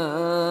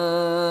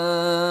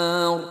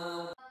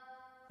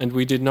 And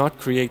we did not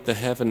create the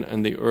heaven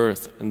and the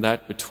earth and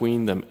that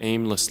between them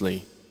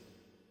aimlessly.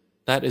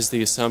 That is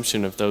the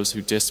assumption of those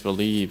who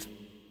disbelieve.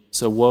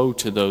 So woe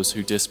to those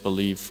who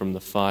disbelieve from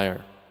the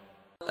fire.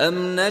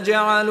 أم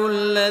نجعل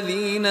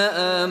الذين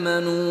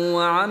آمنوا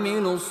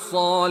وعملوا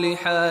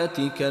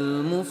الصالحات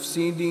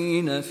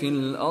كالمفسدين في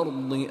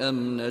الأرض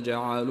أم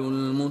نجعل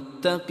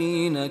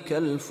المتقين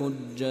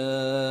كالفجار.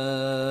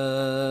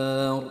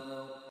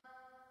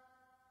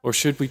 Or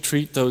should we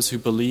treat those who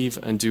believe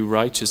and do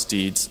righteous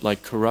deeds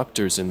like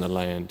corrupters in the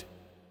land?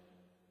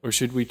 Or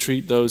should we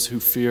treat those who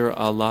fear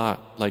Allah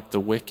like the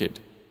wicked?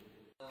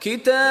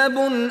 كتاب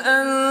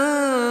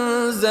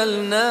أنزلناه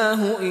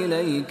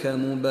إليك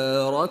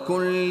مبارك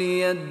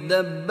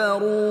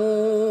ليدبروا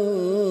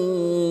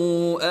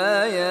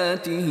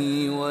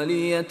آياته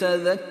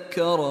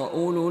وليتذكر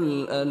أولو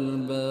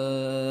الألباب.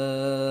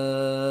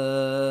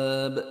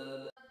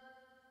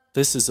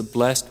 This is a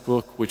blessed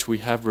book which we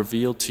have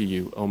revealed to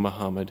you, O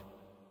Muhammad,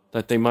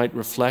 that they might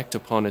reflect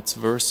upon its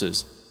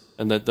verses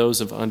and that those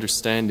of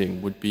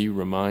understanding would be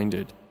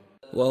reminded.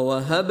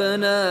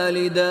 وَوَهَبْنَا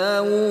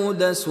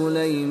لِدَاوُودَ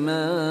سُلَيْمَانَ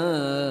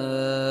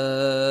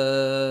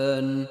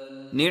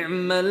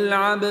نِعْمَ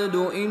الْعَبْدُ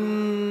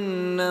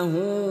إِنَّهُ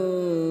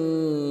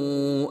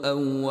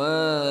أَوَّابٌ.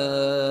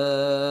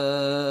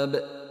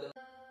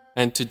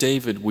 And to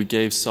David we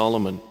gave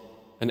Solomon,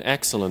 an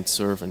excellent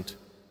servant.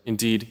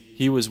 Indeed,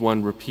 he was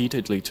one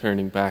repeatedly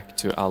turning back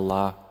to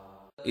Allah.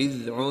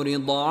 إِذْ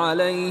عُرِضَ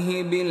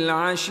عَلَيْهِ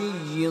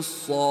بِالْعَشِيِّ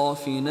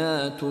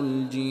الصَّافِنَاتُ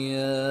الْجِيَادُ.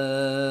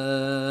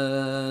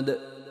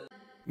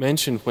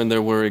 Mentioned when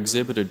there were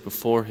exhibited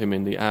before him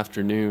in the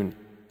afternoon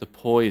the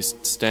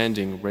poised,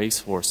 standing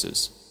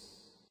racehorses.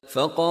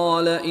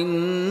 فَقَالَ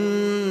إِنِّي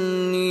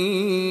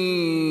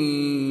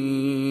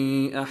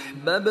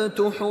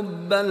أَحْبَبْتُ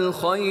حُبَّ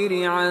الْخَيْرِ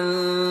عَنْ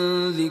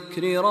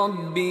ذِكْرِ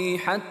رَبِّي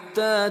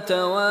حَتَّى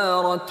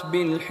تَوَارَتْ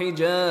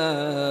بِالْحِجَابِ.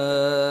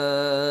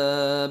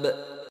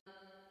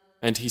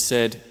 And he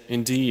said,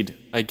 Indeed,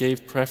 I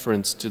gave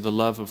preference to the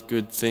love of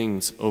good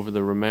things over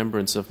the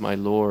remembrance of my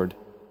Lord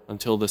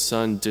until the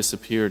sun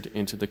disappeared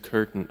into the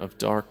curtain of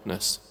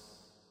darkness.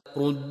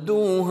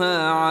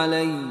 رُدُّوهَا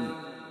عَلَيَّ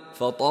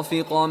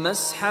فَطَفِقَ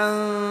مَسْحًا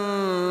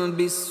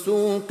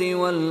بِالسُّوقِ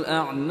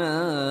وَالْأَعْنَاقِ.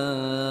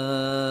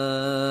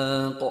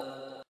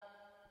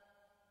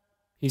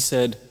 He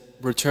said,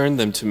 Return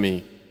them to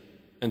me,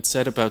 and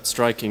set about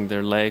striking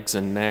their legs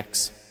and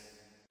necks.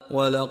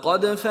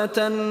 وَلَقَدْ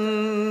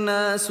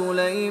فَتَنَّا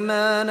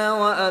سُلَيْمَانَ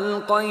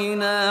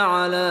وَأَلْقَيْنَا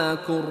عَلَى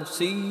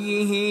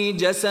كُرْسِيِّهِ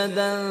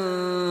جَسَدًا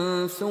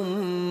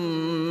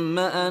ثُمَّ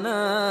أَنَابَ.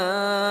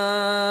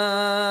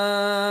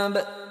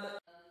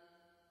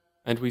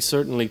 And we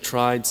certainly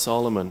tried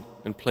Solomon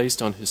and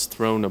placed on his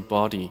throne a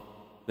body,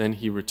 then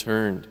he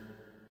returned.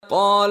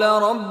 قال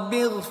رب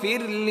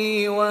اغفر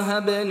لي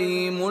وهب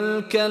لي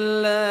ملكا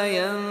لا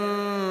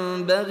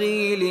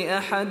ينبغي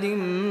لأحد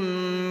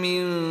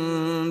من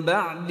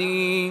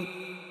بعدي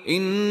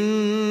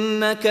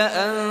إنك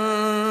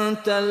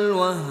أنت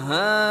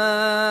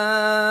الوهاب.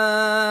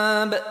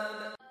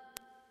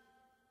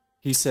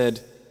 He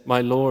said,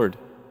 My Lord,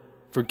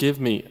 forgive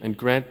me and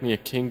grant me a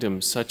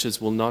kingdom such as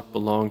will not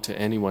belong to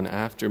anyone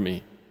after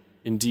me.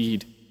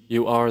 Indeed,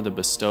 you are the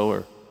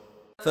bestower.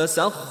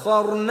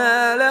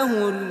 فسخرنا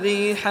له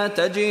الريح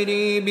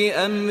تجري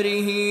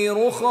بأمره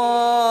رخاء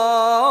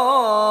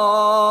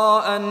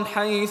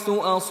حيث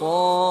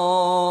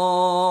أصاب.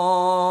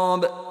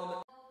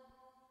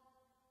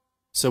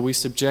 So we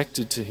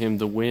subjected to him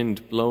the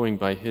wind blowing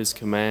by his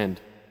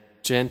command,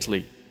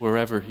 gently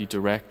wherever he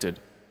directed.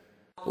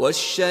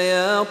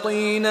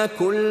 والشياطين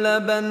كل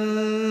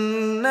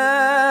بناء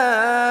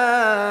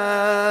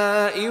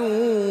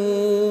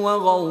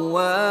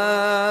وغواص.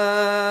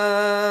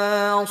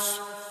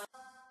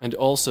 And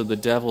also the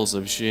devils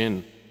of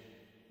jinn,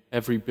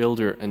 every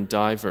builder and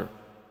diver.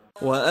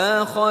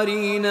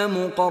 وآخرين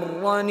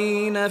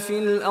مقرنين في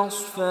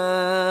الأصفاد.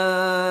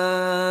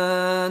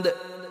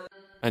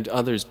 And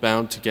others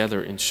bound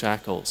together in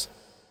shackles.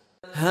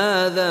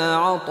 هذا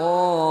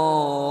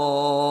عطاؤنا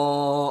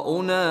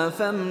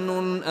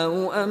فامنن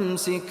أو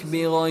أمسك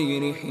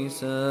بغير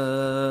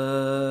حساب.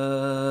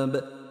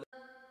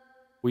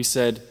 We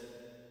said,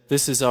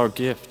 This is our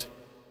gift,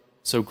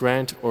 so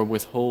grant or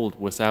withhold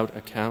without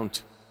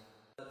account.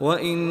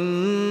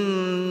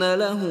 وَإِنَّ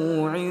لَهُ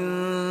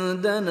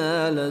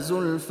عِندَنَا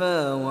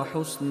لَزُلْفَى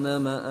وَحُسْنَ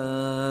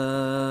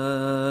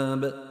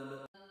مَآبٍ.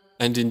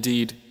 And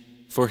indeed,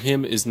 for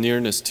him is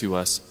nearness to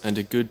us and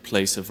a good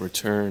place of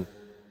return.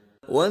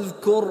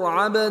 واذكر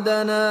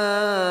عبدنا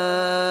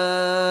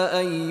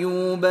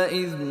أيوب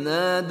إذ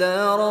نادى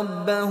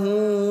ربه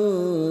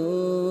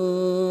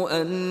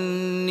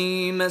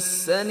أني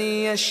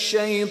مسني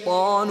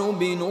الشيطان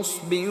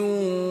بنصب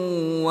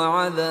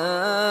وعذاب.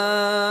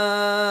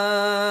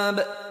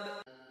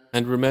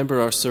 And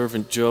remember our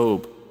servant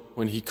Job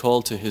when he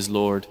called to his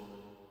Lord,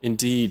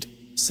 Indeed,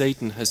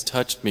 Satan has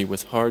touched me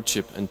with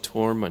hardship and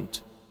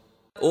torment.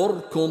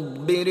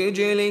 اركض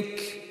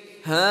برجلك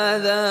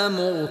هذا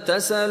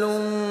مغتسل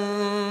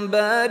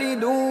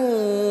بارد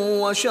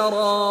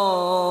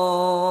وشراب.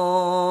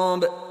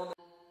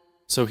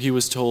 So he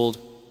was told,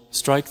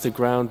 strike the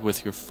ground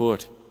with your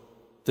foot.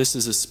 This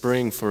is a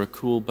spring for a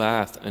cool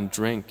bath and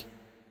drink.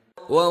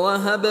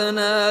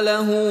 ووهبنا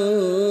له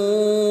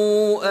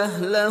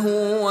أهله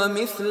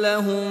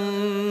ومثلهم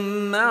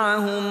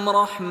معهم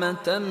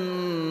رحمة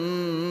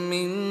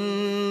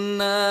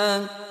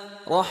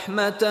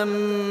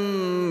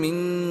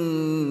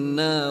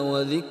منا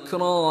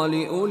وذكرى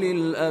لأولي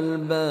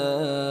الألباب.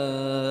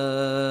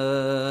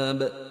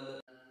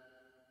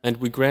 And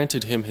we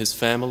granted him his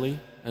family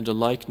and a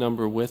like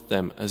number with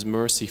them as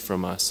mercy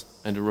from us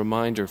and a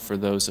reminder for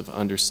those of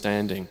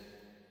understanding.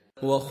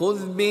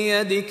 وخذ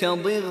بيدك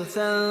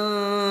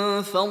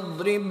ضغثا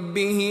فاضرب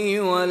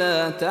به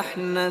ولا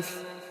تحنث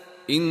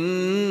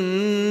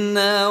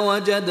إنا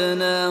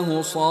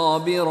وجدناه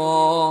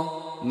صابرا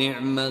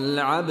نعم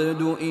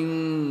العبد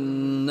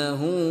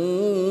إنه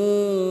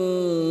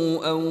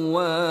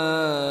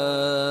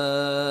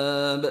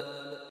أواب.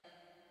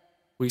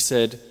 We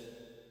said,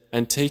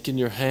 and take in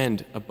your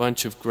hand a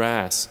bunch of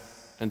grass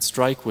and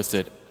strike with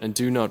it and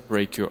do not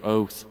break your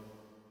oath.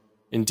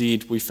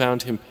 Indeed, we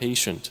found him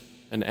patient,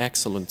 an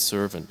excellent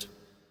servant.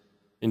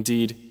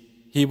 Indeed,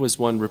 he was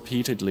one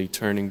repeatedly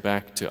turning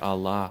back to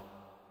Allah.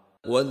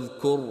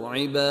 واذكر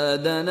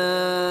عبادنا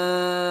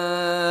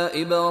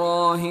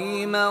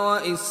إبراهيم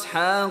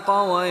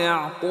وإسحاق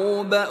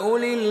ويعقوب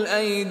أولي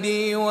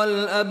الأيدي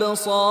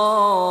والأبصار.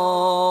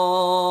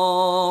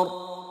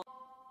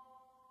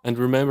 And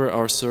remember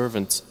our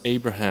servants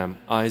Abraham,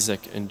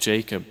 Isaac and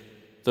Jacob,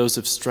 those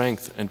of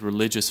strength and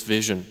religious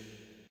vision.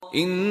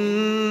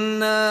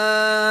 إنا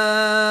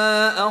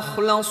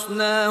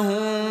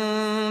أخلصناهم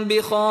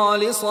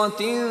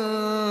بخالصة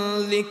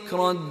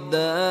ذكر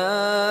الدار.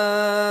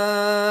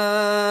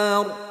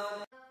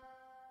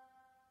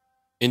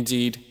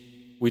 Indeed,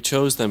 we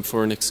chose them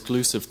for an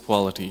exclusive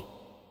quality,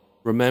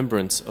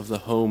 remembrance of the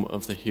home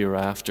of the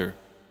hereafter.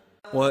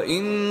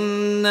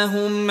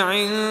 وإنهم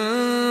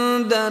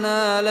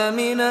عندنا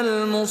لمن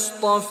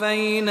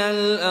المصطفين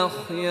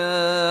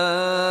الأخيار.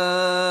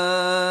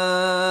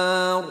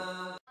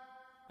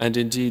 And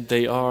indeed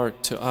they are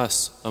to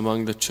us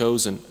among the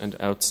chosen and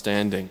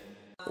outstanding.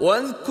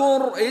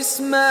 واذكر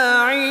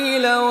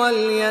إسماعيل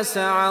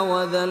واليسع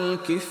وذا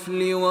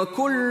الكفل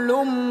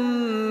وكل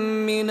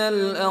من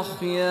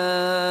الأخيار.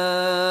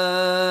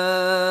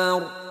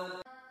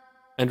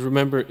 And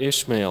remember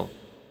Ishmael,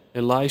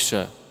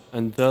 Elisha,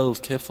 and Dhul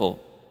Kifl,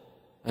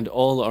 and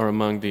all are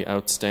among the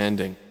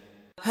outstanding.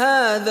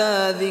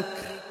 هذا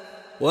ذكر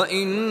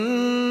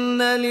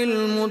وإن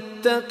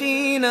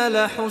للمتقين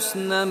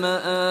لحسن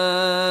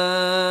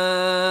مآب.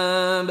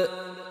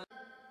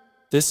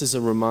 This is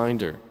a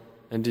reminder,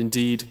 and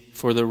indeed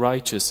for the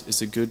righteous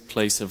is a good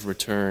place of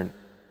return.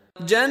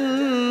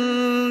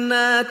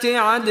 جنات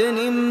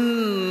عدن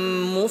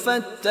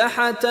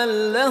مفتحة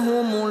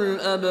لهم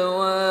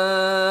الأبواب.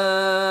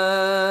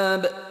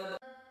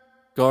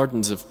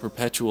 Gardens of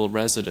perpetual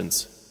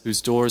residence,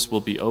 whose doors will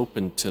be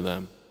opened to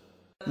them.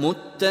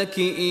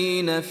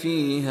 متكئين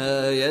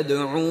فيها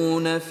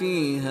يدعون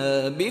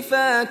فيها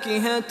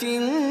بفاكهة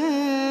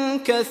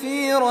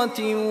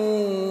كثيرة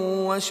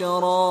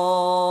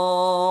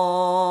وشراب.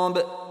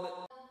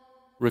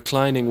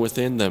 Reclining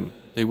within them,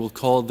 they will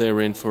call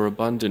therein for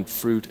abundant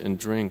fruit and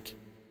drink.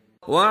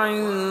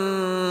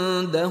 وعندهم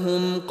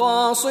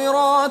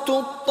قاصرات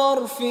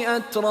الطرف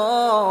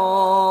أتراب.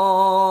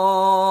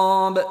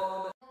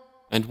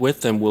 And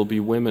with them will be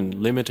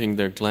women limiting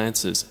their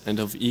glances and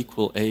of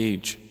equal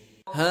age.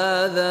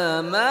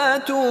 هذا ما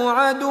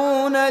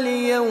توعدون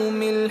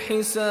ليوم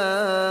الحساب.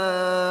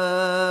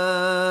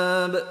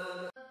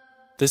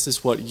 This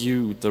is what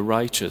you, the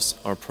righteous,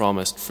 are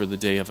promised for the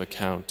day of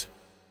account.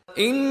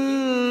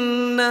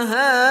 إن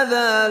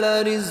هذا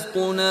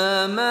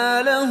لرزقنا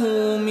ما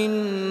له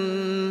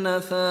من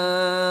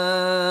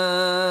نفاد.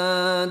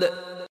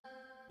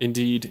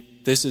 Indeed,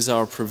 this is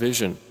our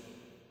provision.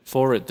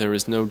 For it there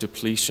is no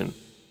depletion.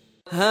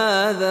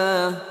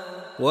 هذا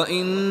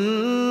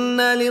وإن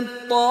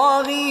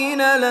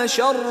للطاغين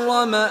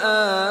لشر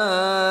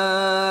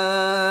مآب.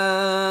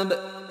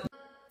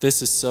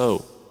 This is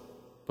so,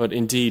 but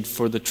indeed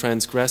for the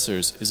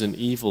transgressors is an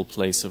evil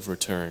place of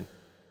return.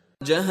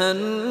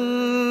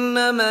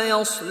 جهنم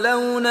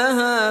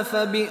يصلونها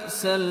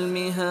فبئس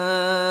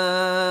المهاد.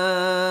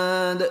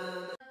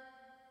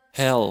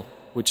 Hell,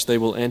 which they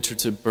will enter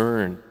to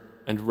burn,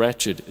 and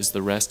wretched is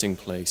the resting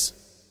place.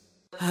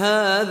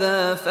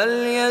 هذا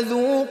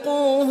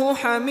فليذوقوه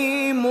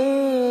حميم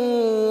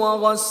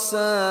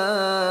وغساق.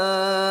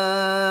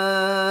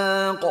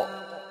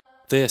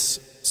 This,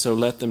 so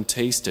let them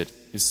taste it,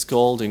 is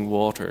scalding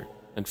water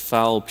and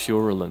foul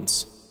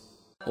purulence.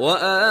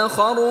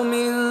 وآخر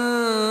من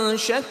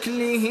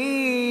شكله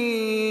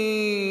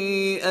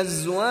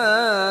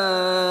أزواج.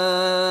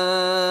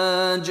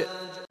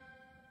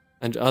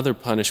 And other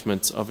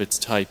punishments of its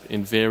type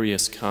in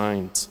various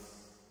kinds.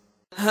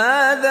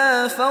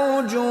 هذا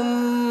فوج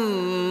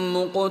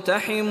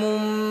مقتحم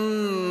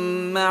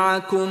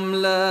معكم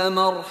لا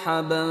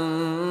مرحبا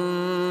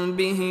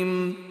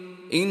بهم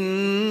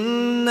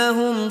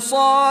إنهم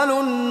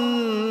صالوا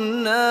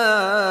النار.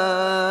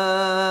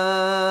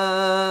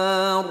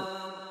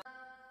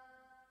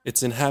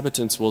 Its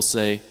inhabitants will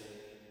say,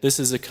 "This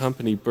is a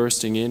company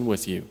bursting in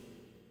with you.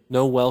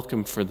 No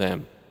welcome for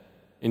them.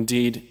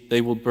 Indeed,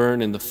 they will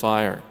burn in the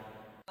fire."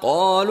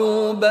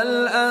 قالوا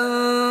بل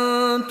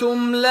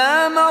أنتم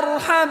لا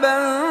مرحبا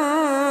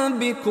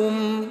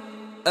بكم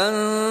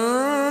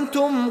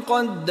أنتم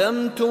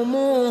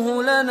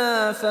قدمتموه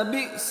لنا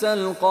فبئس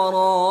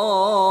القرار.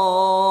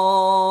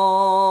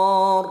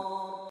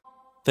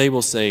 They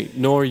will say,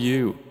 "Nor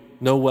you,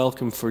 no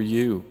welcome for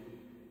you.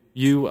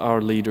 You,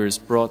 our leaders,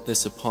 brought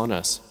this upon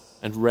us,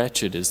 and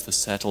wretched is the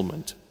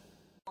settlement."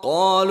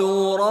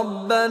 قالوا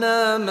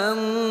ربنا من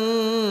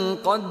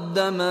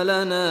قدم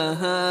لنا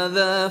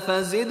هذا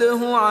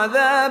فزده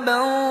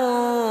عذابا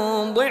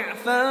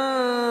ضعفا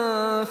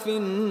في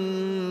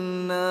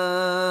النار.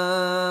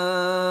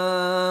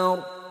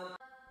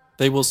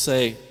 They will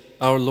say,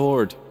 "Our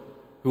Lord,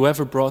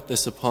 whoever brought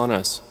this upon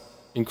us,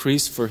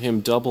 increase for him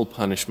double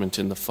punishment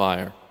in the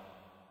fire."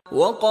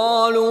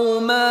 وقالوا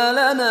ما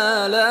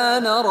لنا لا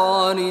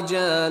نرى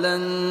رجالا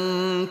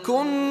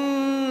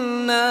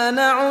كنا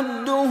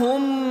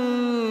نعدهم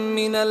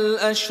من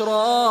الأشرار.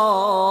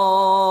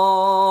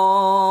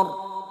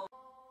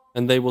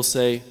 And they will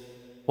say,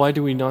 "Why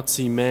do we not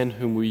see men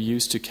whom we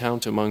used to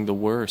count among the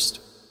worst?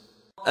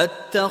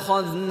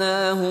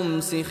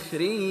 أتخذناهم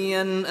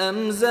سخريا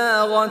أم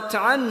زاغت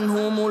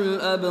عنهم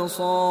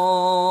الأبصار.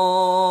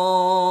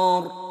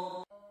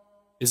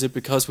 Is it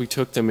because we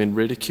took them in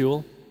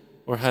ridicule,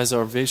 or has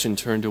our vision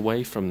turned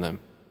away from them?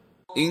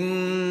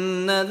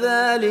 إن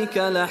ذلك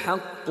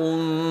لحق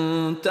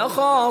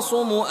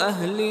تخاصم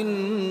أهل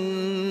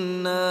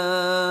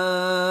النار.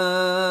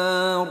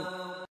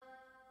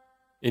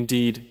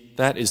 Indeed,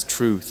 that is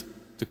truth,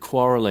 the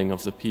quarreling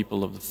of the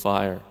people of the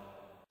fire.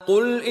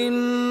 قل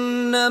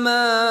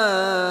إنما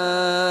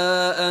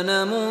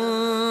أنا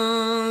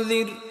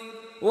منذر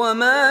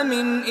وما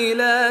من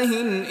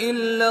إله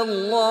إلا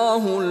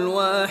الله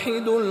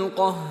الواحد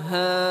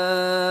القهار.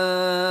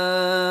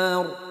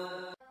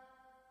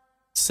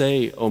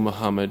 Say, O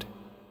Muhammad,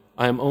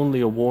 I am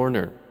only a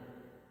warner,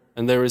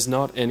 and there is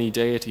not any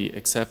deity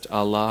except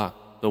Allah,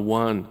 the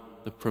One,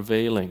 the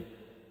Prevailing.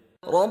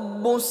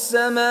 رب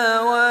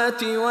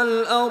السماوات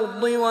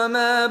والأرض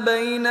وما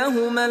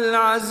بينهما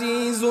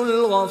العزيز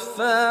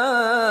الغفار.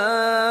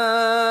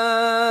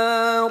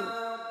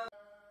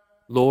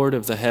 Lord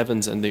of the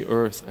heavens and the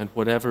earth and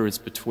whatever is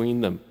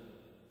between them,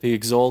 the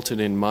exalted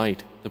in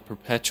might, the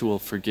perpetual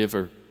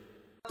forgiver.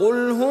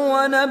 قل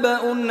هو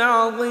نبأ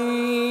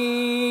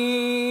عظيم.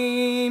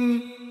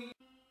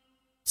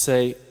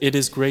 Say, it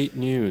is great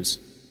news.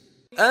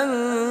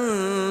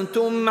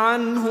 أنتم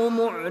عنه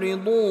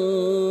معرضون.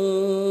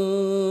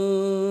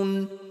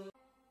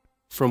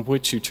 From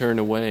which you turn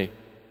away.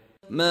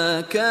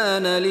 ما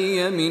كان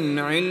لي من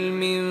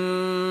علم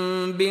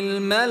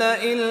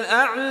بالملأ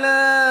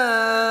الأعلى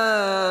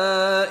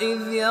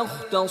إذ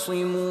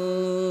يختصمون.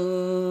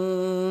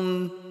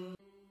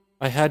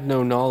 I had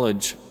no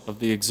knowledge of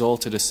the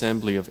exalted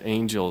assembly of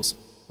angels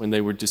when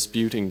they were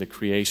disputing the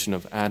creation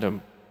of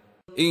Adam.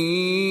 إن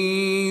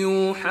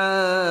يوحى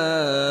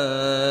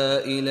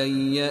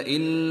إلي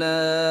إلا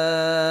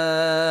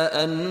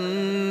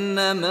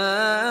أنما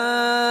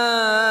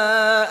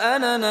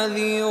أنا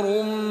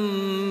نذير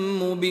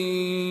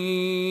مبين.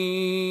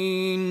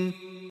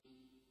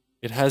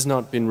 It has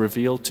not been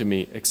revealed to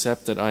me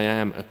except that I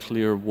am a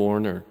clear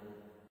warner.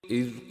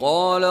 إذ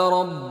قال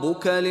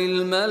ربك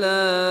للملائكة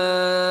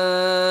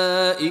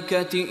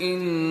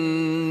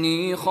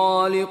إني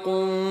خالق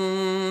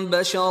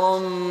بشرا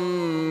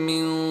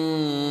من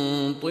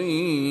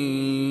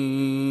طين.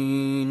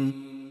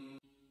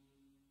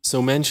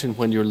 So mention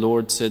when your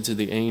Lord said to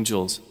the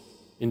angels,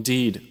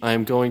 "Indeed, I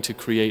am going to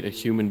create a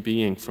human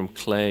being from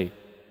clay.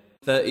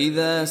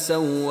 فإذا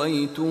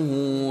سويته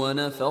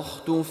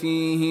ونفخت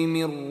فيه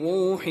من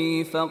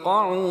روحي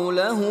فقعوا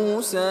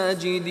له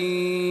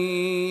ساجدين."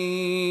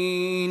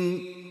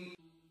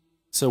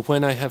 So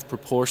when I have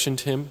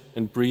proportioned him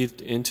and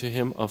breathed into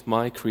him of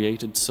my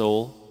created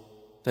soul,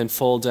 then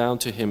fall down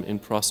to him in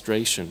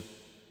prostration.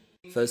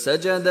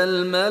 فسجد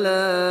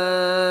الملائكة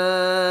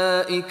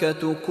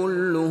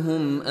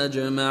كلهم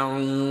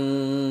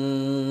أجمعون.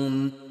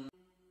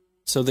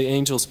 So the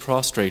angels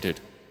prostrated,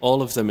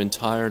 all of them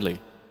entirely.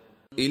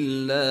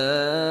 إلا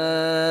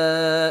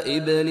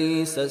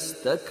إبليس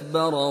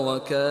استكبر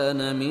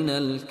وكان من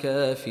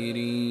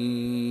الكافرين.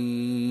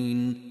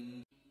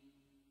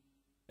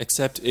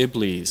 Except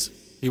Iblis,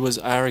 he was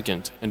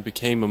arrogant and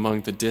became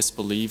among the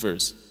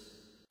disbelievers.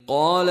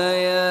 قال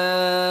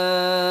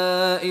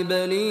يا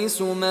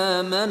إبليس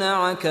ما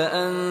منعك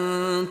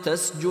أن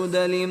تسجد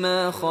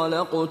لما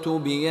خلقت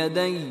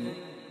بيدي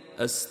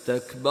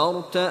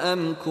أستكبرت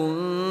أم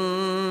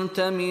كنت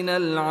من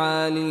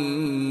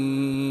العالين.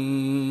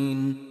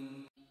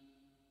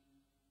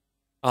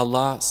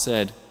 Allah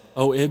said,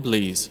 "O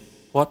Iblis,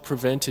 what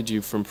prevented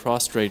you from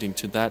prostrating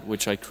to that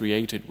which I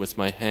created with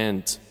my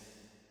hands?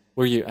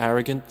 Were you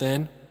arrogant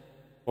then,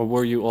 or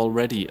were you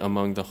already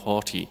among the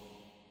haughty?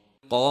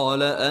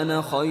 قال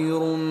أنا خير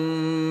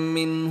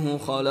منه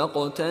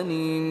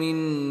خلقتني من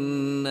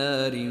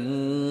نار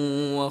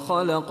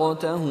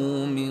وخلقته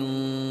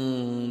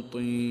من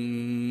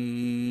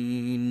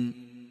طين.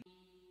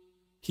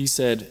 He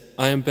said,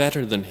 I am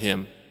better than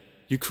him.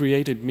 You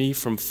created me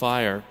from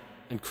fire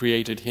and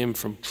created him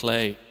from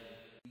clay.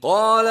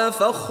 قال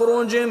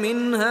فاخرج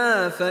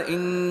منها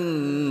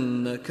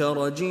فإنك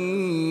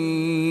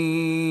رجيم.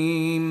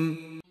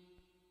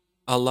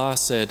 Allah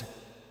said,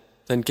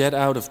 then get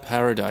out of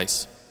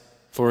paradise,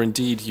 for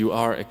indeed you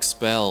are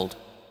expelled.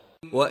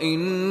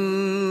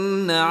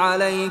 وَإِنَّ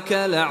عَلَيْكَ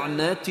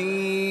لَعْنَتِي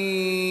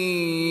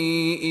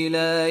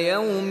إِلَى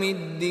يَوْمِ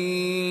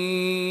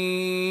الدِّينِ.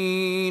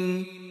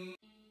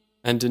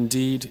 And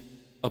indeed,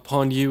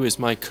 upon you is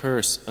my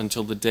curse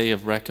until the day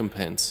of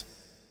recompense.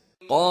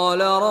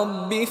 قال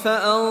رب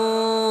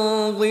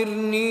فأنظرني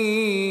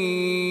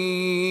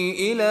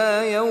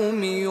إلى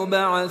يوم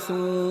يبعثون.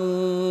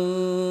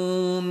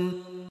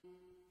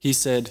 He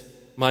said,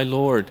 my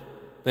Lord,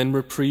 then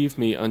reprieve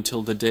me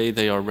until the day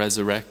they are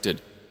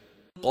resurrected.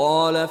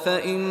 قال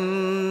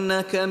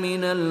فإنك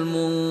من المنظرين.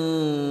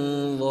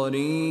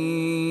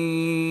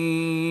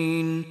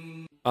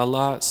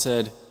 Allah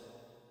said,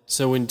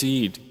 so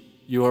indeed,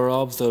 you are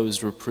of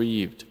those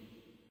reprieved.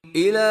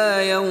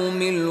 إلى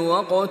يوم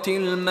الوقت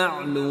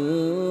المعلوم.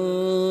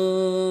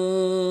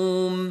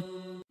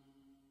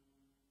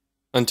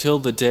 Until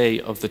the day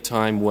of the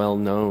time well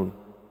known.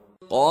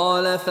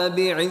 قال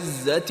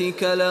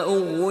فبعزتك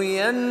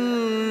لأغوينهم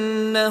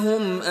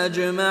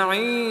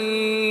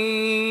أجمعين.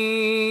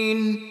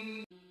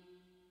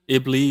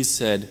 Iblis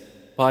said,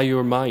 by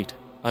your might,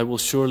 I will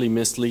surely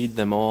mislead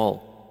them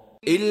all.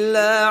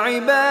 إلا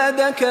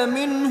عبادك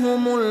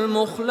منهم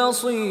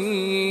المخلصين.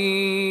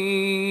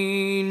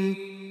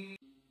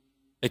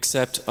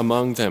 Except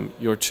among them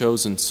your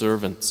chosen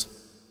servants.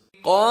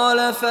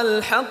 قال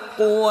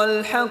فالحق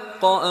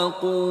والحق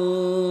أقول.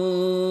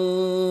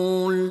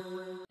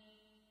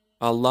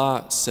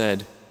 Allah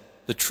said,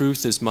 the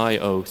truth is my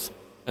oath,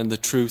 and the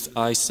truth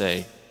I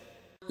say.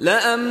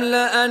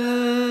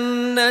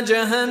 لأملأن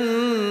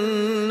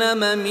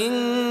جهنم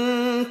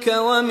منك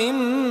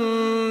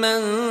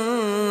وممن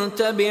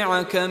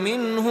تبعك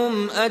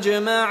منهم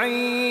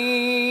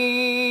أجمعين.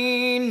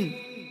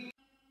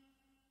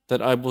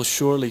 That I will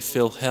surely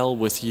fill hell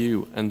with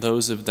you and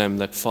those of them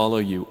that follow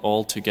you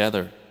all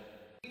together.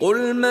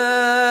 قل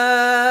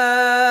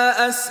ما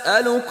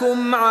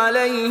أسألكم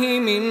عليه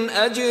من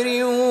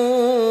أجر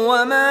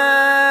وما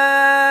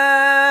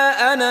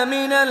أنا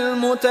من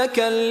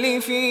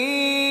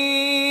المتكلفين.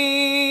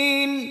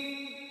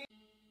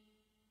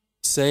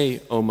 Say,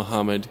 O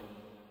Muhammad,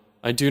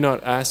 I do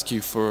not ask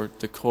you for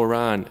the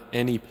Quran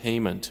any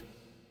payment,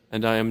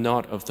 and I am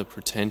not of the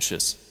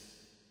pretentious.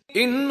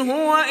 إن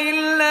هو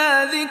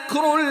إلا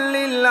ذكر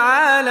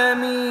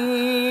للعالمين.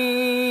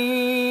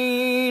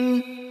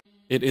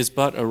 It is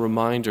but a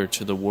reminder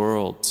to the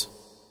worlds.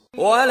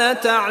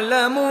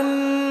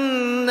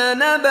 وَلَتَعْلَمُنَّ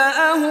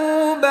نَبَأَهُ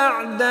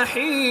بَعْدَ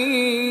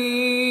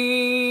حِينٍ.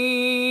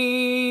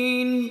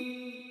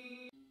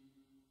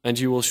 And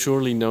you will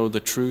surely know the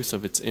truth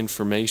of its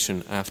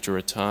information after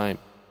a time.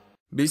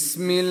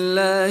 بسم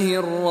الله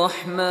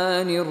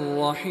الرحمن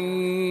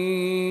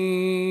الرحيم.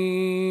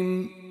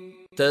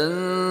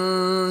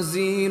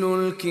 تنزيل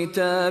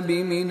الكتاب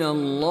من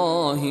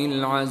الله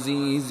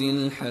العزيز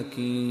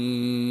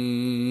الحكيم.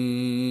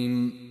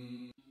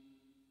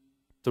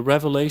 The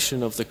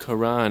revelation of the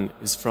Quran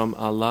is from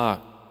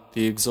Allah,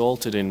 the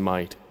exalted in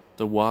might,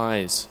 the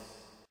wise.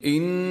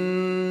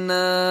 إِنَّا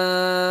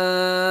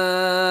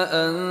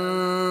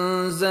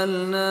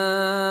أَنزَلْنَا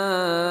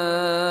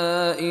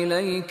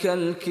إِلَيْكَ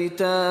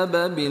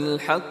الْكِتَابَ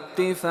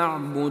بِالْحَقِّ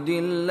فَاعْبُدِ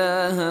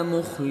اللَّهَ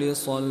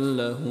مُخْلِصًا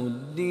لَهُ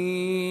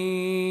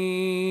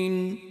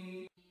الدِّينَ.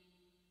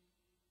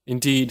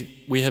 Indeed,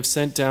 we have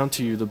sent down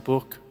to you the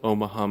book, O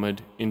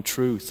Muhammad, in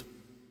truth.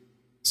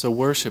 So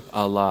worship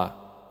Allah,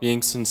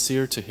 being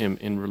sincere to Him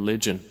in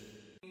religion.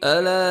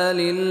 أَلَا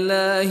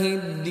لِلَّهِ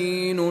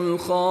الدِّينُ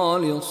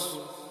الْخَالِصُ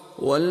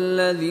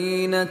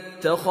وَالَّذِينَ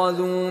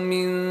اتَّخَذُوا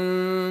مِن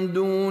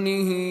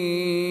دُونِهِ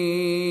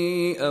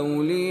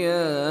أَوْلِيَاءَ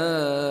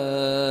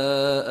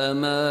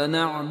مَا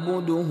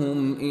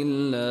نَعْبُدُهُمْ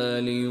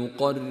إِلَّا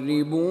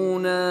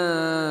لِيُقَرِّبُونَا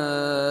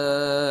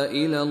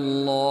إِلَى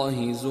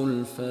اللَّهِ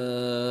زُلْفَىٰ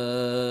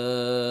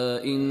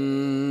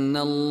إِنَّ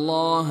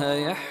اللَّهَ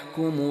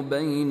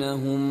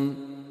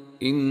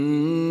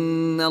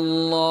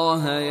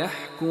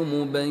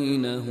يحكم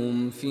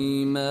بينهم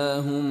فيما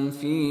هم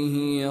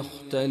فيه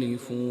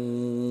يختلفون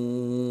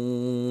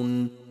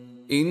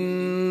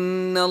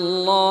إن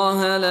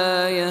الله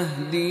لا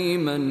يهدي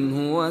من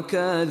هو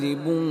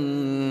كاذب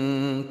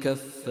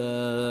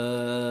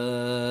كفار.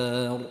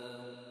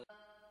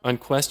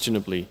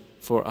 Unquestionably,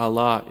 for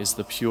Allah is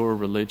the pure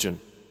religion.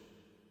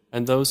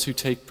 And those who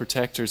take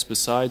protectors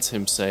besides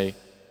Him say,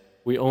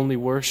 We only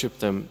worship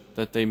them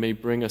that they may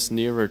bring us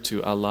nearer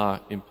to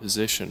Allah in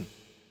position.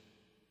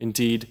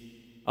 Indeed,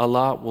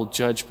 Allah will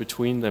judge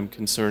between them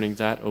concerning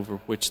that over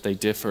which they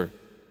differ.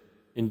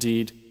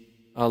 Indeed,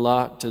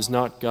 Allah does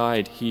not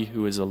guide he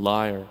who is a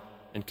liar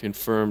and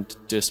confirmed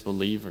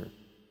disbeliever.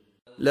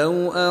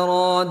 لو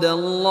أراد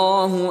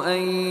الله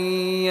أن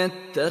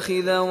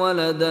يتخذ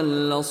ولدا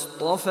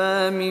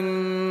لاصطفى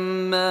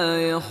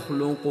مما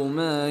يخلق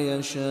ما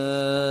يشاء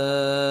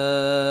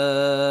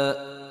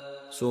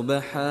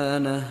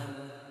سبحانه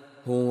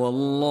هو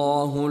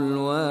الله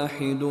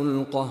الواحد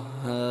القهار.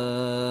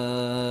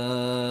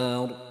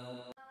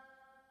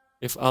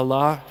 If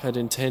Allah had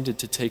intended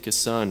to take a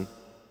son,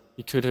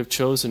 He could have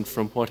chosen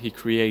from what He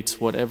creates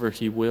whatever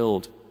He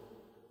willed.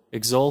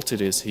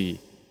 Exalted is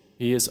He.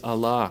 He is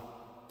Allah,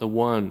 the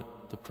One,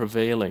 the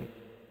Prevailing.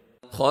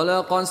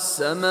 خلق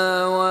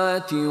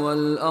السماوات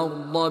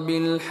والأرض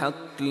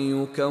بالحق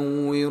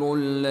يكور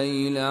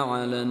الليل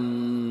على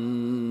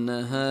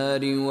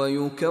النهار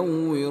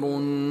ويكور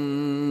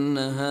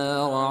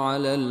النهار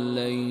على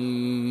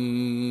الليل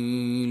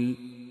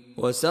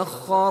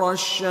وسخر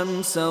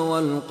الشمس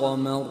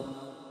والقمر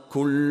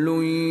كل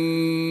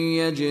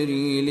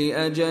يجري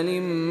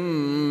لأجل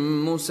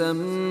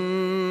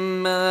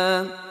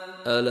مسمى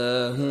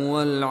ألا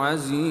هو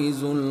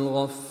العزيز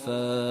الغفار.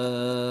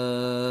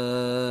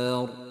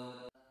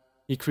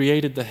 He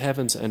created the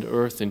heavens and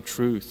earth in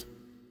truth.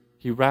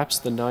 He wraps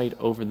the night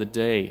over the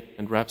day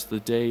and wraps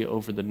the day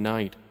over the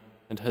night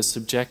and has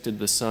subjected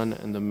the sun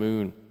and the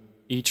moon,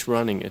 each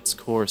running its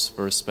course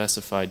for a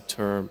specified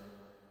term.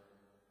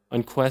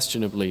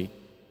 Unquestionably,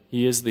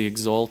 He is the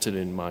exalted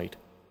in might,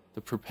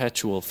 the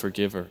perpetual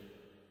forgiver.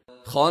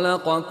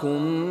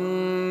 خلقكم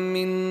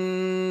من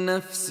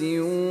نفس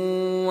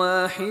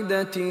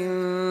واحدة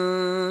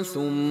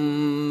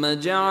ثم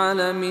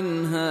جعل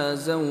منها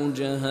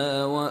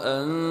زوجها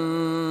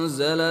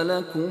وأنزل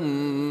لكم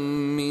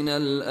من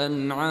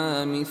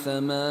الأنعام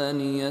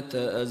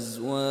 8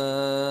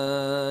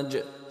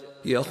 أزواج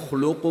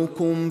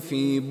يخلقكم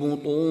في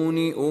بطون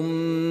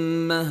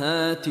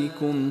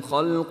أمهاتكم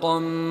خلقا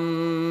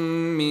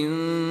من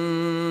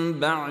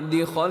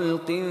بعد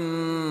خلق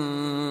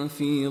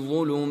في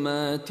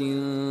ظلمات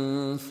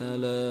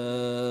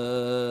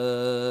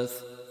 3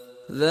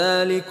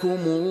 ذلكم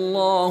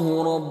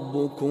الله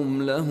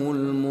ربكم له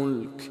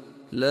الملك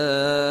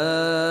لا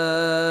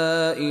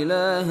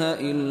إله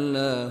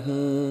إلا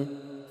هو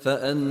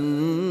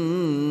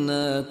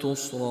فأنى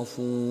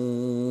تصرفون.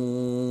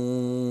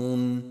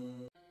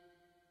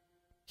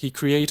 He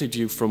created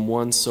you from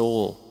one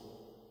soul,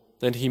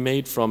 then He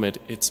made from it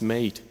its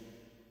mate,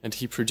 and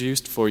He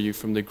produced for you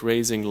from the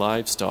grazing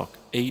livestock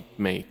 8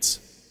 mates.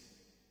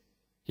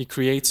 He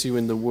creates you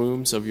in the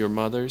wombs of your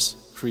mothers,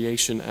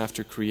 creation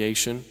after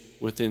creation,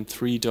 within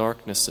 3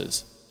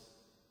 darknesses.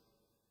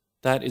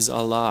 That is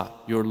Allah,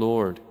 your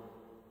Lord.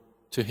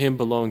 To Him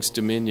belongs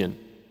dominion.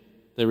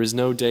 There is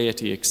no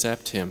deity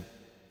except Him,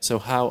 so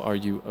how are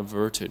you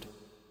averted?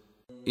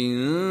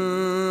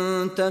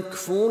 إن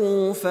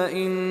تكفروا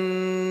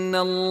فإن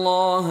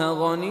الله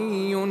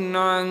غني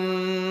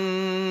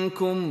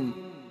عنكم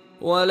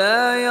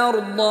ولا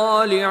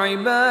يرضى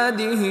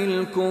لعباده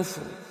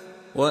الكفر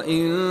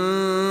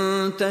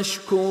وإن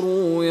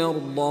تشكروا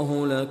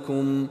يرضه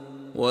لكم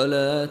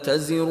ولا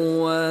تزر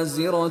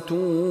وازرة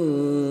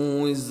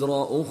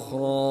وزر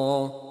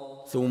أخرى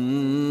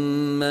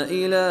ثم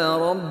إلى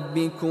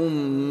ربكم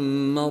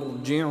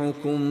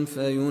مرجعكم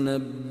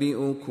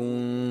فينبئكم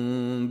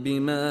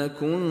بما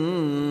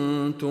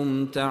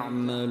كنتم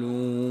تعملون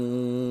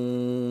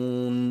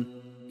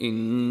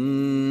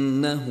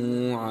إنه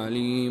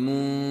عليم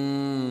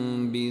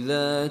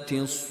بذات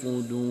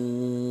الصدور.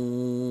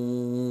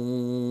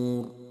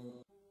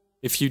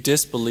 If you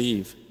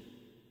disbelieve,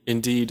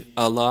 indeed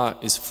Allah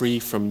is free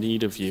from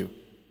need of you,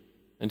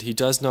 and He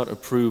does not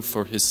approve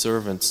for His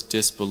servants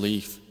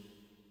disbelief.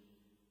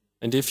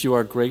 And if you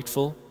are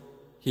grateful,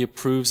 He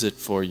approves it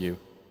for you,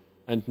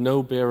 and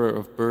no bearer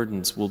of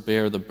burdens will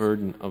bear the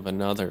burden of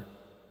another.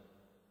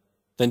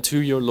 Then to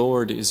your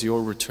Lord is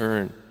your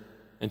return,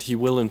 and He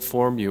will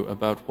inform you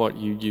about what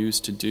you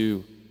used to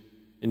do.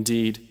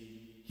 Indeed,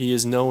 He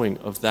is knowing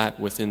of that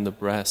within the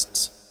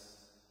breasts.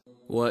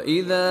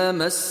 وَإِذَا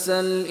مَسَّ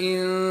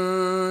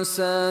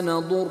الْإِنسَانَ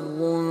ضُرٌّ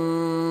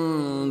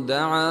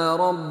دَعَا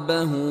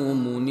رَبَّهُ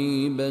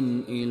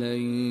منيبا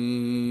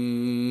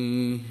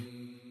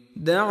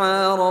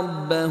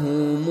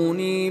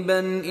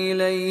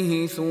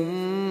إليه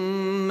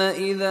ثم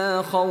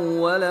إذا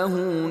خوله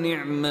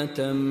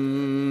نعمة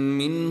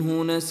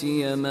منه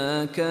نسي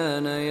ما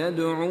كان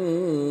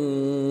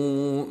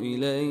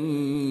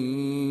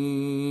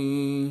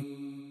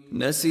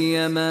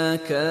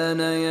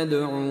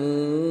يدعو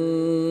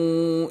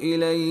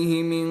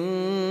إليه من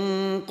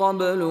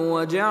قبل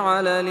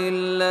وجعل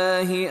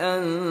لله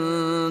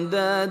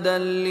أندادا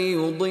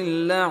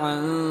ليضل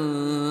عن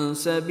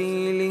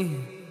سبيله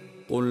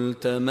قل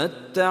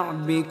تمتع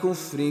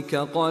بكفرك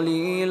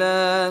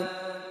قليلا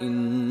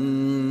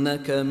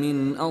إنك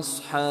من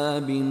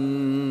أصحاب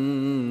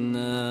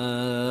النار.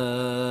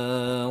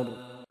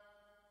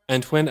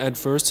 And when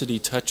adversity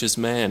touches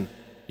man,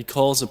 he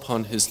calls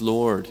upon his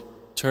Lord,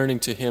 turning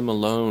to him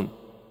alone.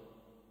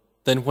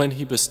 Then when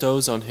he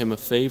bestows on him a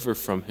favor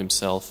from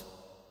himself,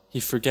 he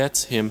forgets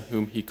him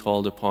whom he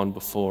called upon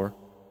before,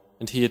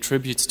 and he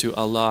attributes to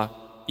Allah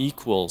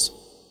equals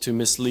to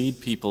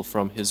mislead people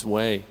from his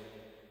way.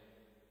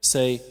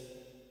 Say,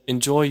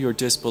 enjoy your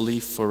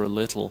disbelief for a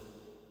little.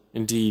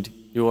 Indeed,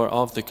 you are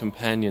of the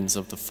companions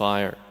of the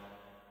fire.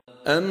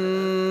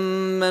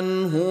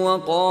 أَمَّنْ هُوَ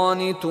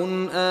قَانِتٌ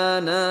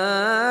آنَاءَ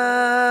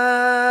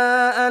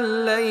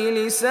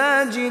اللَّيْلِ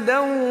سَاجِدًا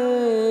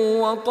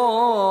وَقَائِمًا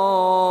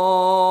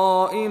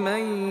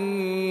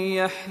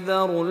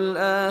يَحْذَرُ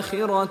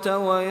الْآخِرَةَ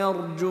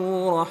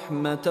وَيَرْجُو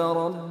رَحْمَةَ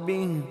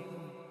رَبِّهِ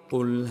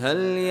قُلْ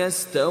هَلْ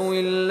يَسْتَوِي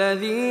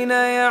الَّذِينَ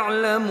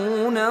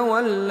يَعْلَمُونَ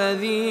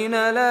وَالَّذِينَ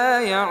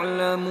لَا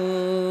يَعْلَمُونَ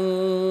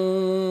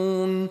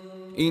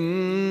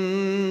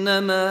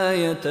إِنَّمَا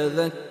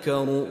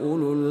يَتَذَكَّرُ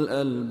أُولُو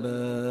الْأَلْبَابِ.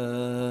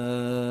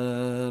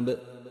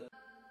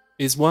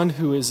 Is one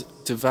who is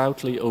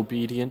devoutly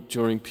obedient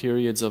during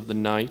periods of the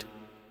night,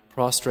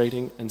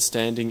 prostrating and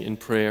standing in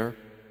prayer,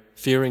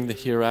 fearing the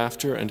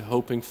hereafter and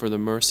hoping for the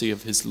mercy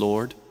of his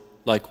Lord,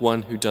 like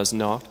one who does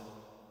not?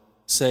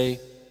 Say,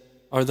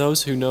 are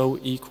those who know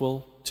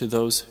equal to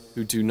those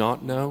who do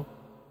not know?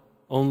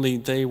 Only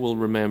they will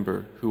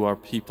remember who are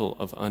people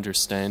of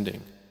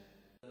understanding.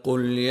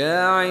 قُلْ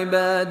يَا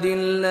عِبَادِي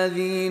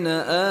الَّذِينَ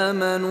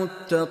آمَنُوا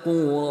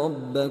اتَّقُوا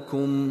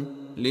رَبَّكُمْ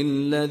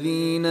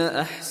لِلَّذِينَ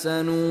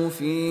أَحْسَنُوا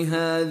فِي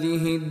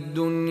هَذِهِ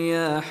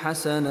الدُّنْيَا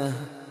حَسَنَةٌ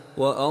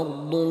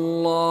وَأَرْضُ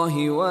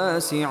اللَّهِ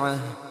وَاسِعَةٌ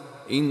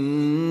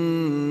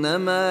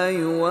إِنَّمَا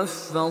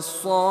يُوَفَّى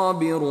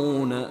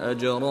الصَّابِرُونَ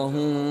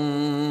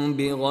أَجْرَهُم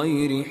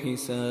بِغَيْرِ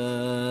حِسَابٍ.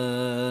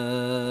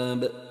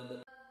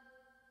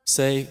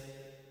 Say,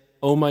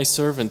 O my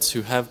servants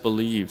who have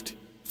believed,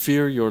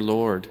 fear your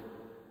Lord.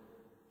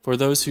 For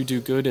those who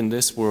do good in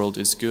this world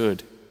is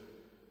good,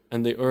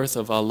 and the earth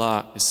of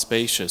Allah is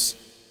spacious.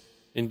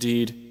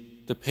 Indeed,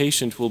 the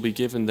patient will be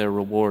given their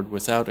reward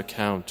without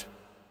account.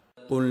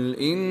 قُلْ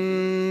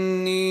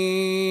إِنِّي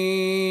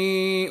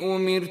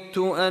أُمِرْتُ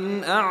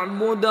أَنْ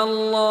أَعْبُدَ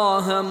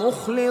اللَّهَ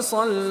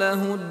مُخْلِصًا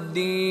لَهُ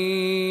الدِّينَ.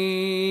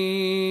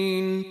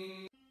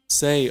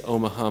 Say, O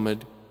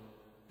Muhammad,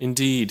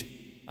 indeed,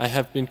 I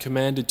have been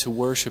commanded to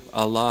worship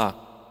Allah,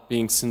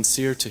 being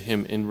sincere to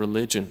Him in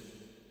religion.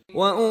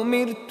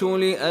 وَأُمِرْتُ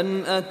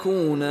لِأَنْ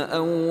أَكُونَ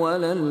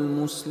أَوَّلَ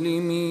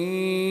الْمُسْلِمِينَ.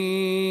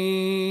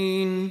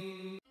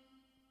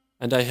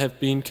 And I have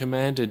been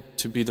commanded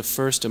to be the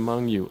first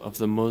among you of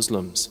the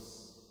Muslims.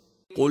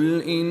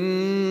 قُلْ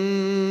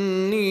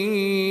إِنِّي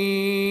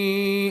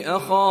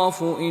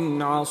أَخَافُ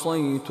إِنْ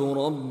عَصَيْتُ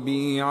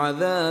رَبِّي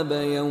عَذَابَ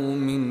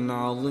يَوْمٍ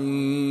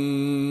عَظِيمٍ.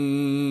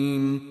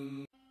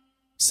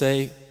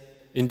 Say,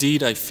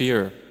 indeed I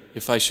fear,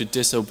 if I should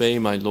disobey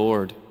my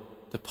Lord,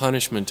 the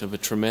punishment of a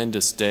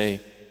tremendous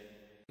day.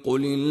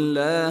 قُلِ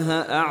اللَّهَ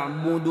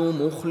أَعْبُدُ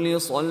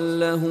مُخْلِصًا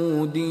لَهُ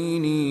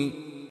دِينِي.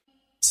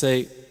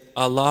 Say,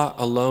 Allah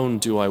alone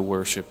do I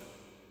worship,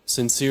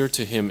 sincere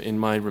to Him in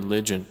my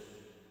religion.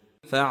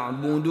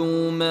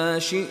 فَاعْبُدُوا مَا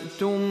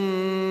شِئْتُم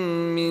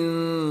مِّن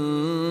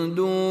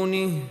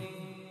دُونِهِ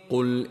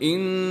قُلْ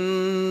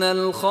إِنَّ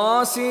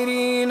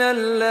الْخَاسِرِينَ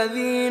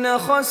الَّذِينَ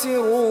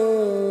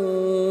خَسِرُوا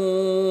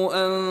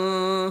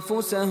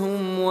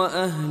أَنفُسَهُمْ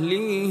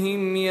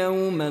وَأَهْلِيهِمْ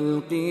يَوْمَ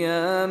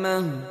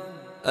الْقِيَامَةِ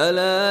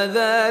أَلَا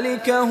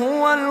ذَلِكَ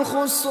هُوَ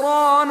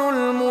الْخُسْرَانُ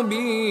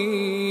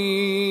الْمُبِينُ.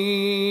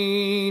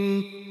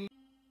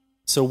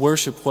 So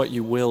worship what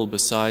you will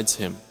besides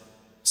Him.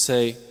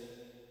 Say,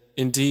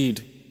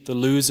 indeed, the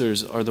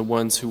losers are the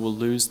ones who will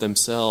lose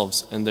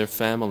themselves and their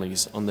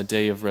families on the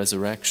day of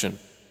resurrection.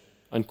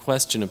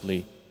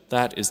 Unquestionably,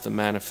 that is the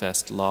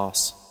manifest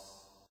loss.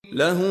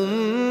 لهم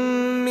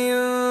من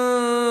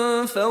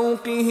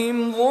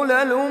فوقهم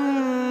ظلل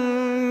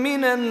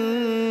من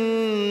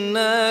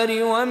النار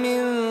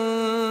ومن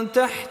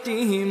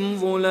تحتهم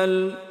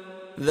ظلل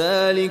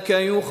ذلك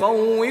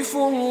يخوف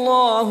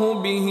الله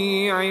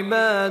به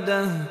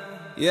عباده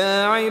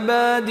يا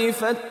عباد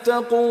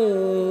فاتقون.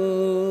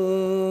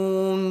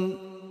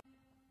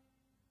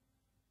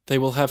 They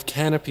will have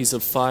canopies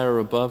of fire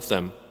above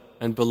them,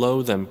 and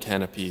below them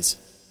canopies.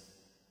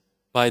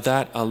 By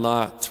that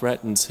Allah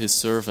threatens His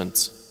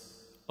servants.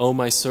 O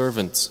my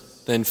servants,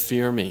 then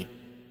fear me.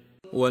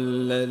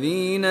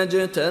 والذين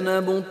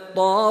اجتنبوا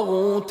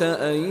الطاغوت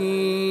أن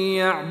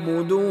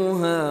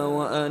يعبدوها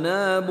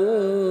وأنابوا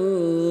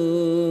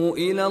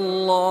إلى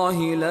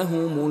الله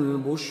لهم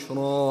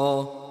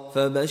البشرى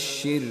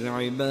فبشر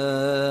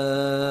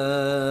عباد.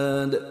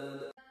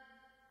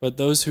 But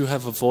those who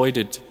have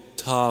avoided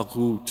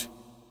Taghut,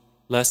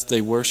 lest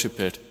they worship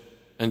it,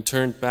 and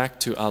turned back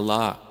to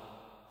Allah,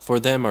 for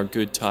them are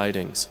good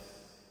tidings.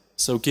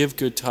 So give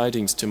good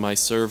tidings to my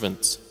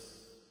servants.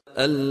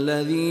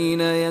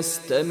 الذين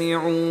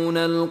يستمعون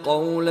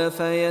القول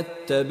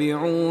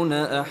فيتبعون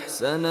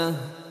أحسنه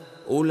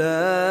أولئك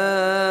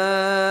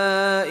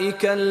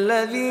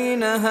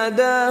الذين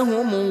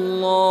هداهم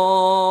الله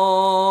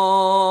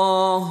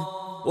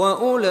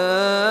وأولئك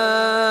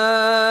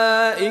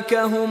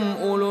هم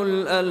أولو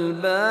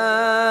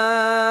الألباب.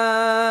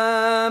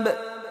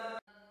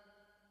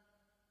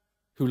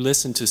 Who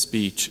listen to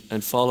speech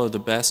and follow the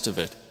best of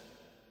it,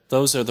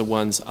 those are the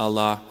ones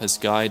Allah has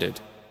guided,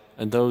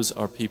 and those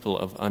are people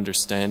of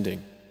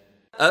understanding.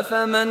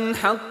 أفمن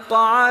حق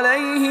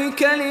عليه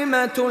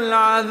كلمة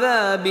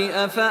العذاب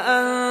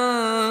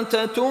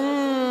أفأنت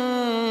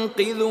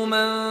تنقذ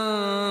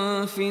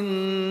من في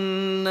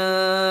النار.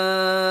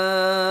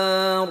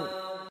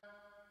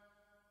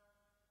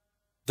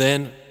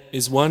 Then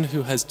is one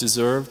who has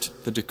deserved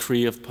the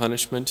decree of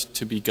punishment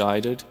to be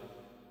guided?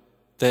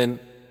 Then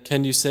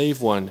can you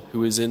save one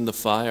who is in the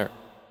fire?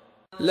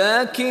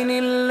 لكن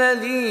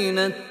الذين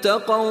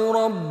اتقوا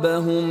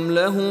ربهم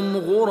لهم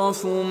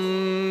غرف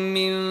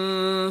من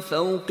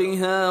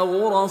فوقها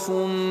غرف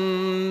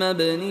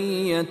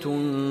مبنية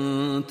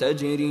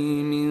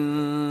تجري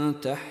من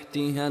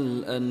تحتها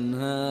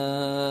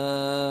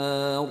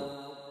الأنهار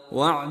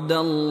وعد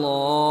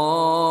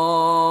الله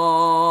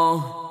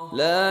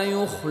لا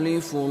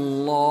يخلف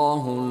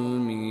الله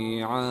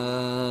الميعاد.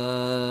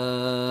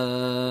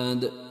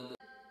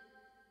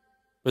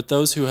 But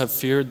those who have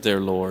feared their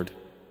Lord,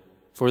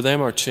 for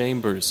them are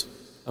chambers,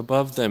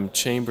 above them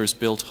chambers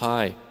built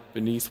high,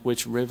 beneath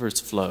which rivers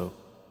flow.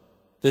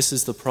 This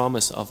is the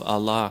promise of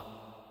Allah.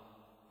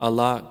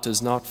 Allah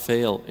does not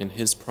fail in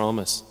His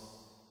promise.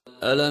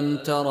 ألم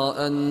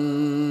تر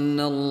أن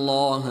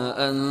الله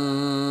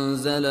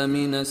أنزل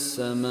من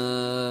السماء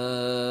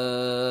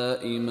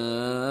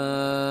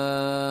ماء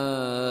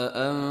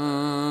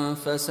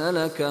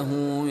فسلكه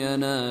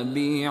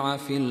ينابيع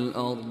في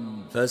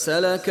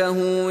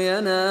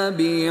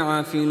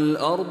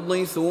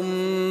الأرض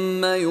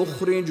ثم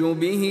يخرج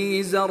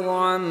به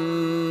زرعا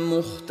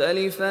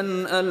مختلفا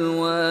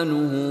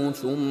ألوانه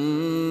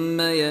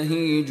ثم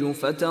يهيج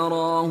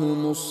فتراه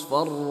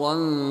مصفرا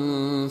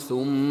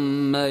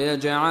ثم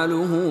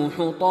يجعله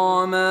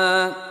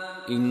حطاما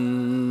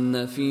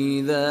إن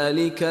في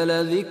ذلك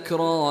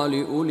لذكرى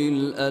لأولي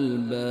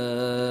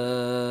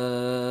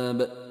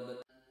الألباب.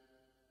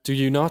 Do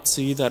you not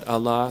see that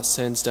Allah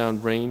sends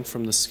down rain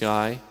from the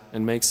sky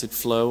and makes it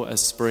flow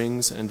as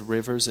springs and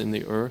rivers in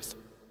the earth?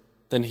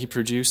 Then He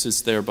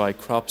produces thereby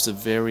crops of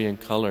varying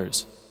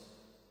colors.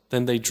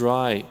 Then they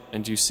dry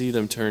and you see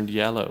them turned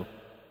yellow.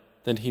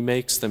 Then He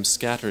makes them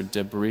scattered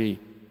debris.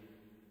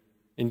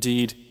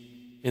 Indeed,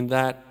 in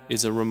that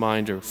is a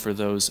reminder for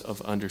those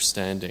of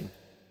understanding.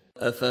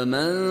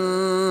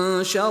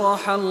 أفمن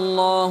شرح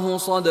الله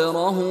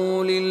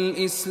صدره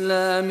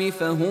للإسلام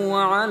فهو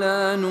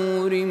على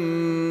نور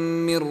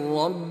من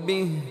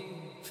ربه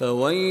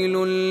فويل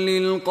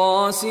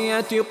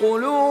للقاسية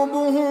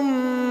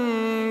قلوبهم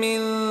من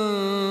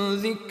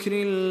ذكر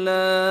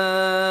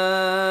الله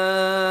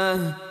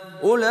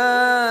أولئك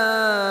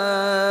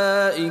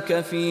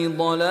في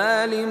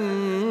ضلال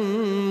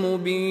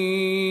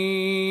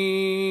مبين.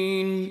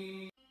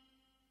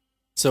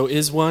 So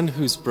is one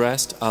whose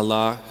breast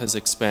Allah has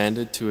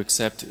expanded to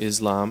accept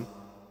Islam,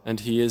 and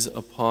he is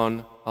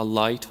upon a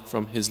light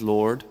from his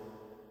Lord,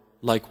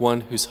 like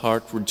one whose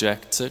heart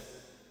rejects it?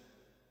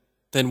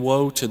 Then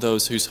woe to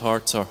those whose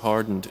hearts are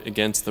hardened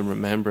against the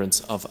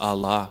remembrance of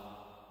Allah.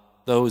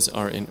 Those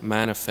are in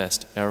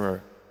manifest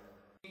error.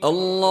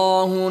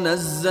 الله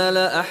نزل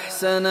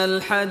أحسن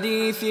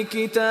الحديث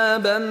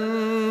كتابا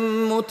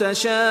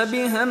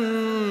متشابها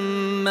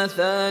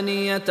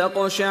مثانية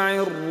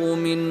تقشعر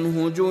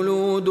منه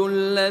جلود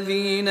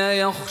الذين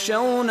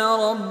يخشون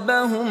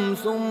ربهم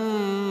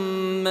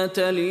ثم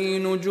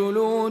تلين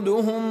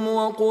جلودهم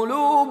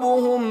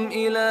وقلوبهم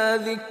إلى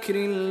ذكر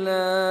الله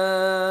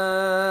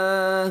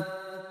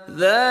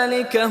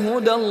ذلك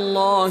هدى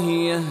الله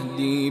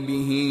يهدي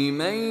به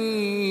من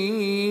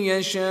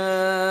يشاء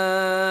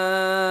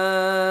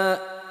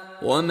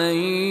ومن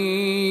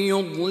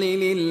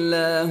يضلل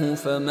الله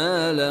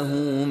فما له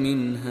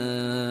من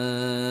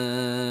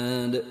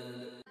هاد.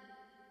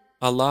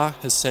 Allah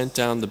has sent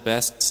down the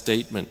best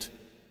statement,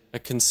 a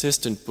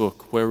consistent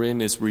book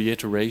wherein is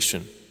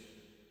reiteration.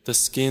 The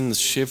skins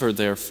shiver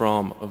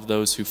therefrom of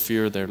those who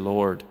fear their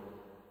Lord.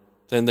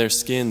 Then their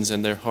skins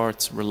and their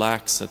hearts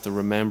relax at the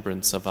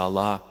remembrance of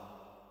Allah.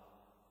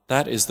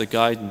 That is the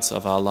guidance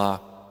of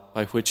Allah,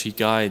 by which He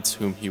guides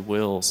whom He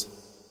wills.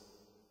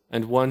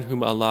 And one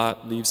whom Allah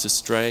leaves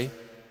astray,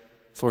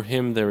 for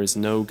him there is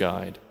no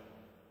guide.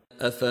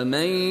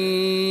 أفمن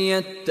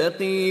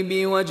يتقي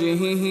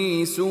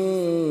بوجهه سوء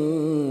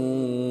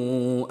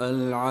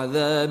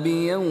العذاب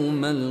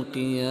يوم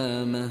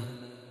القيامة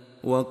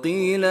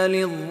وقيل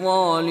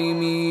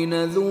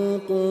للظالمين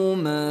ذوقوا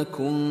ما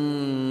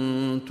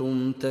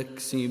كنتم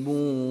تكسبون.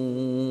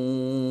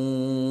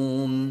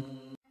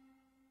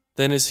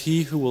 Then is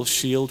he who will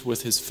shield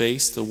with his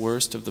face the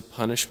worst of the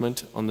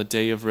punishment on the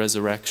day of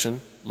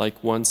resurrection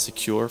like one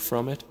secure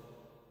from it?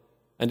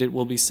 And it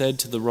will be said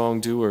to the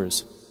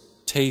wrongdoers,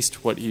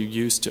 taste what you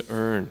used to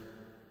earn.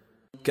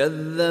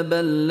 كذب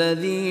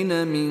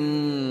الذين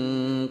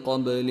من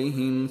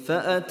قبلهم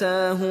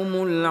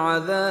فأتاهم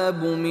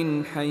العذاب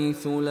من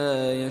حيث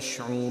لا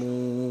يشعرون.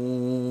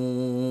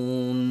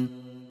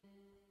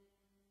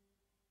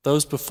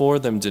 Those before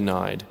them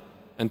denied,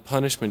 and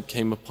punishment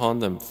came upon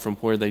them from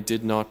where they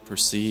did not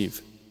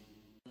perceive.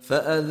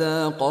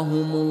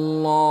 فأذاقهم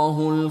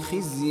الله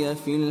الخزي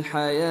في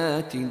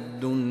الحياة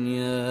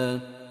الدنيا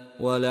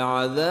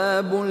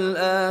ولعذاب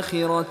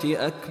الآخرة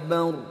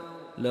أكبر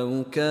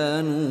لو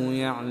كانوا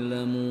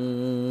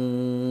يعلمون.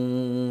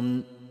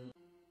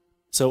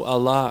 So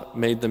Allah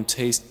made them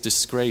taste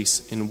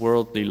disgrace in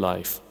worldly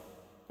life,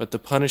 but the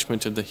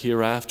punishment of the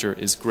hereafter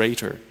is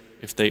greater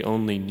if they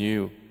only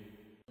knew.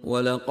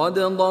 وَلَقَدْ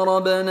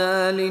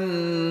ضَرَبْنَا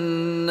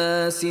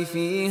لِلنَّاسِ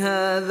فِي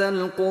هَذَا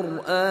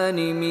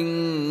الْقُرْآنِ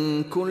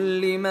مِنْ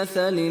كُلِّ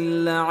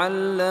مَثَلٍ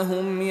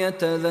لَعَلَّهُمْ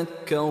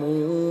يَتَذَكَّرُونَ.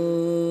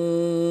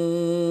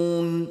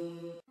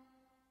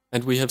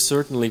 And we have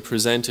certainly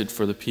presented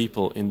for the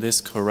people in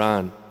this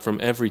Quran from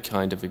every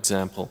kind of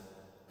example,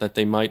 that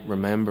they might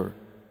remember.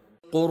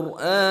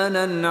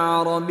 قُرْآنًا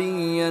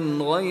عَرَبِيًّا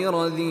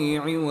غَيْرَ ذِي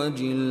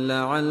عِوَجٍ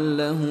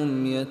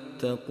لَعَلَّهُمْ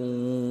يَتَّقُونَ.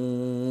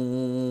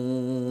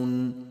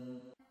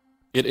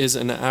 It is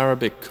an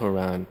Arabic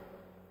Quran,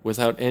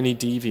 without any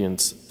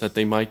deviance, that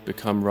they might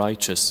become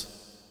righteous.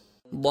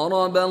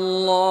 ضرب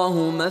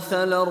الله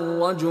مثلا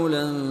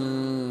رجلا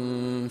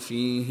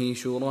فيه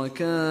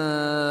شركاء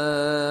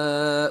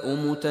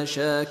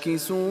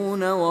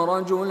متشاكسون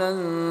ورجلا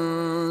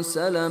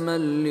سلما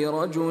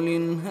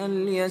لرجل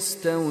هل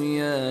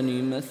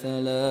يستويان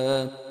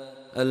مثلا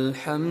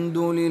الحمد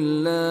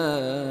لله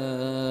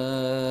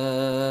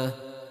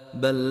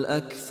بل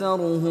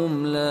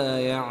أكثرهم لا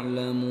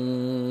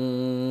يعلمون.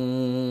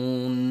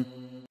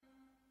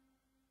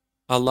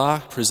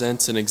 Allah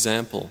presents an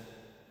example.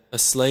 A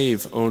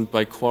slave owned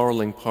by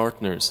quarreling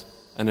partners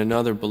and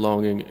another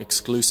belonging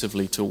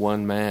exclusively to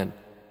one man.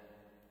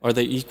 Are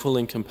they equal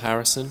in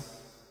comparison?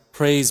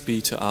 Praise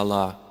be to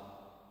Allah,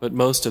 but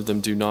most of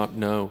them do not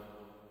know.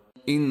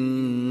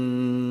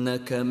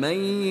 إنك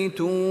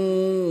ميت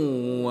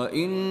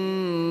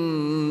وإنهم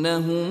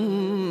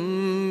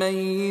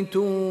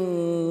ميتون.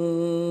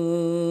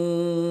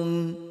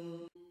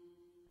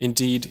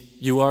 Indeed,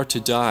 you are to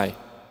die,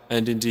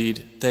 and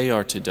indeed they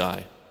are to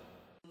die.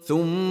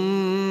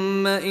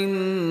 ثم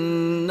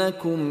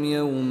إنكم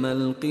يوم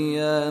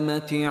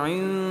القيامة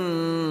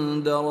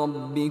عند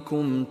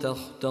ربكم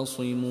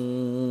تختصمون.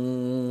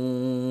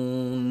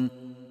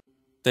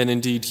 Then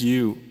indeed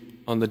you,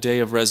 on the day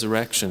of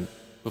resurrection,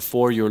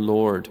 before your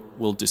Lord,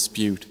 will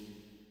dispute.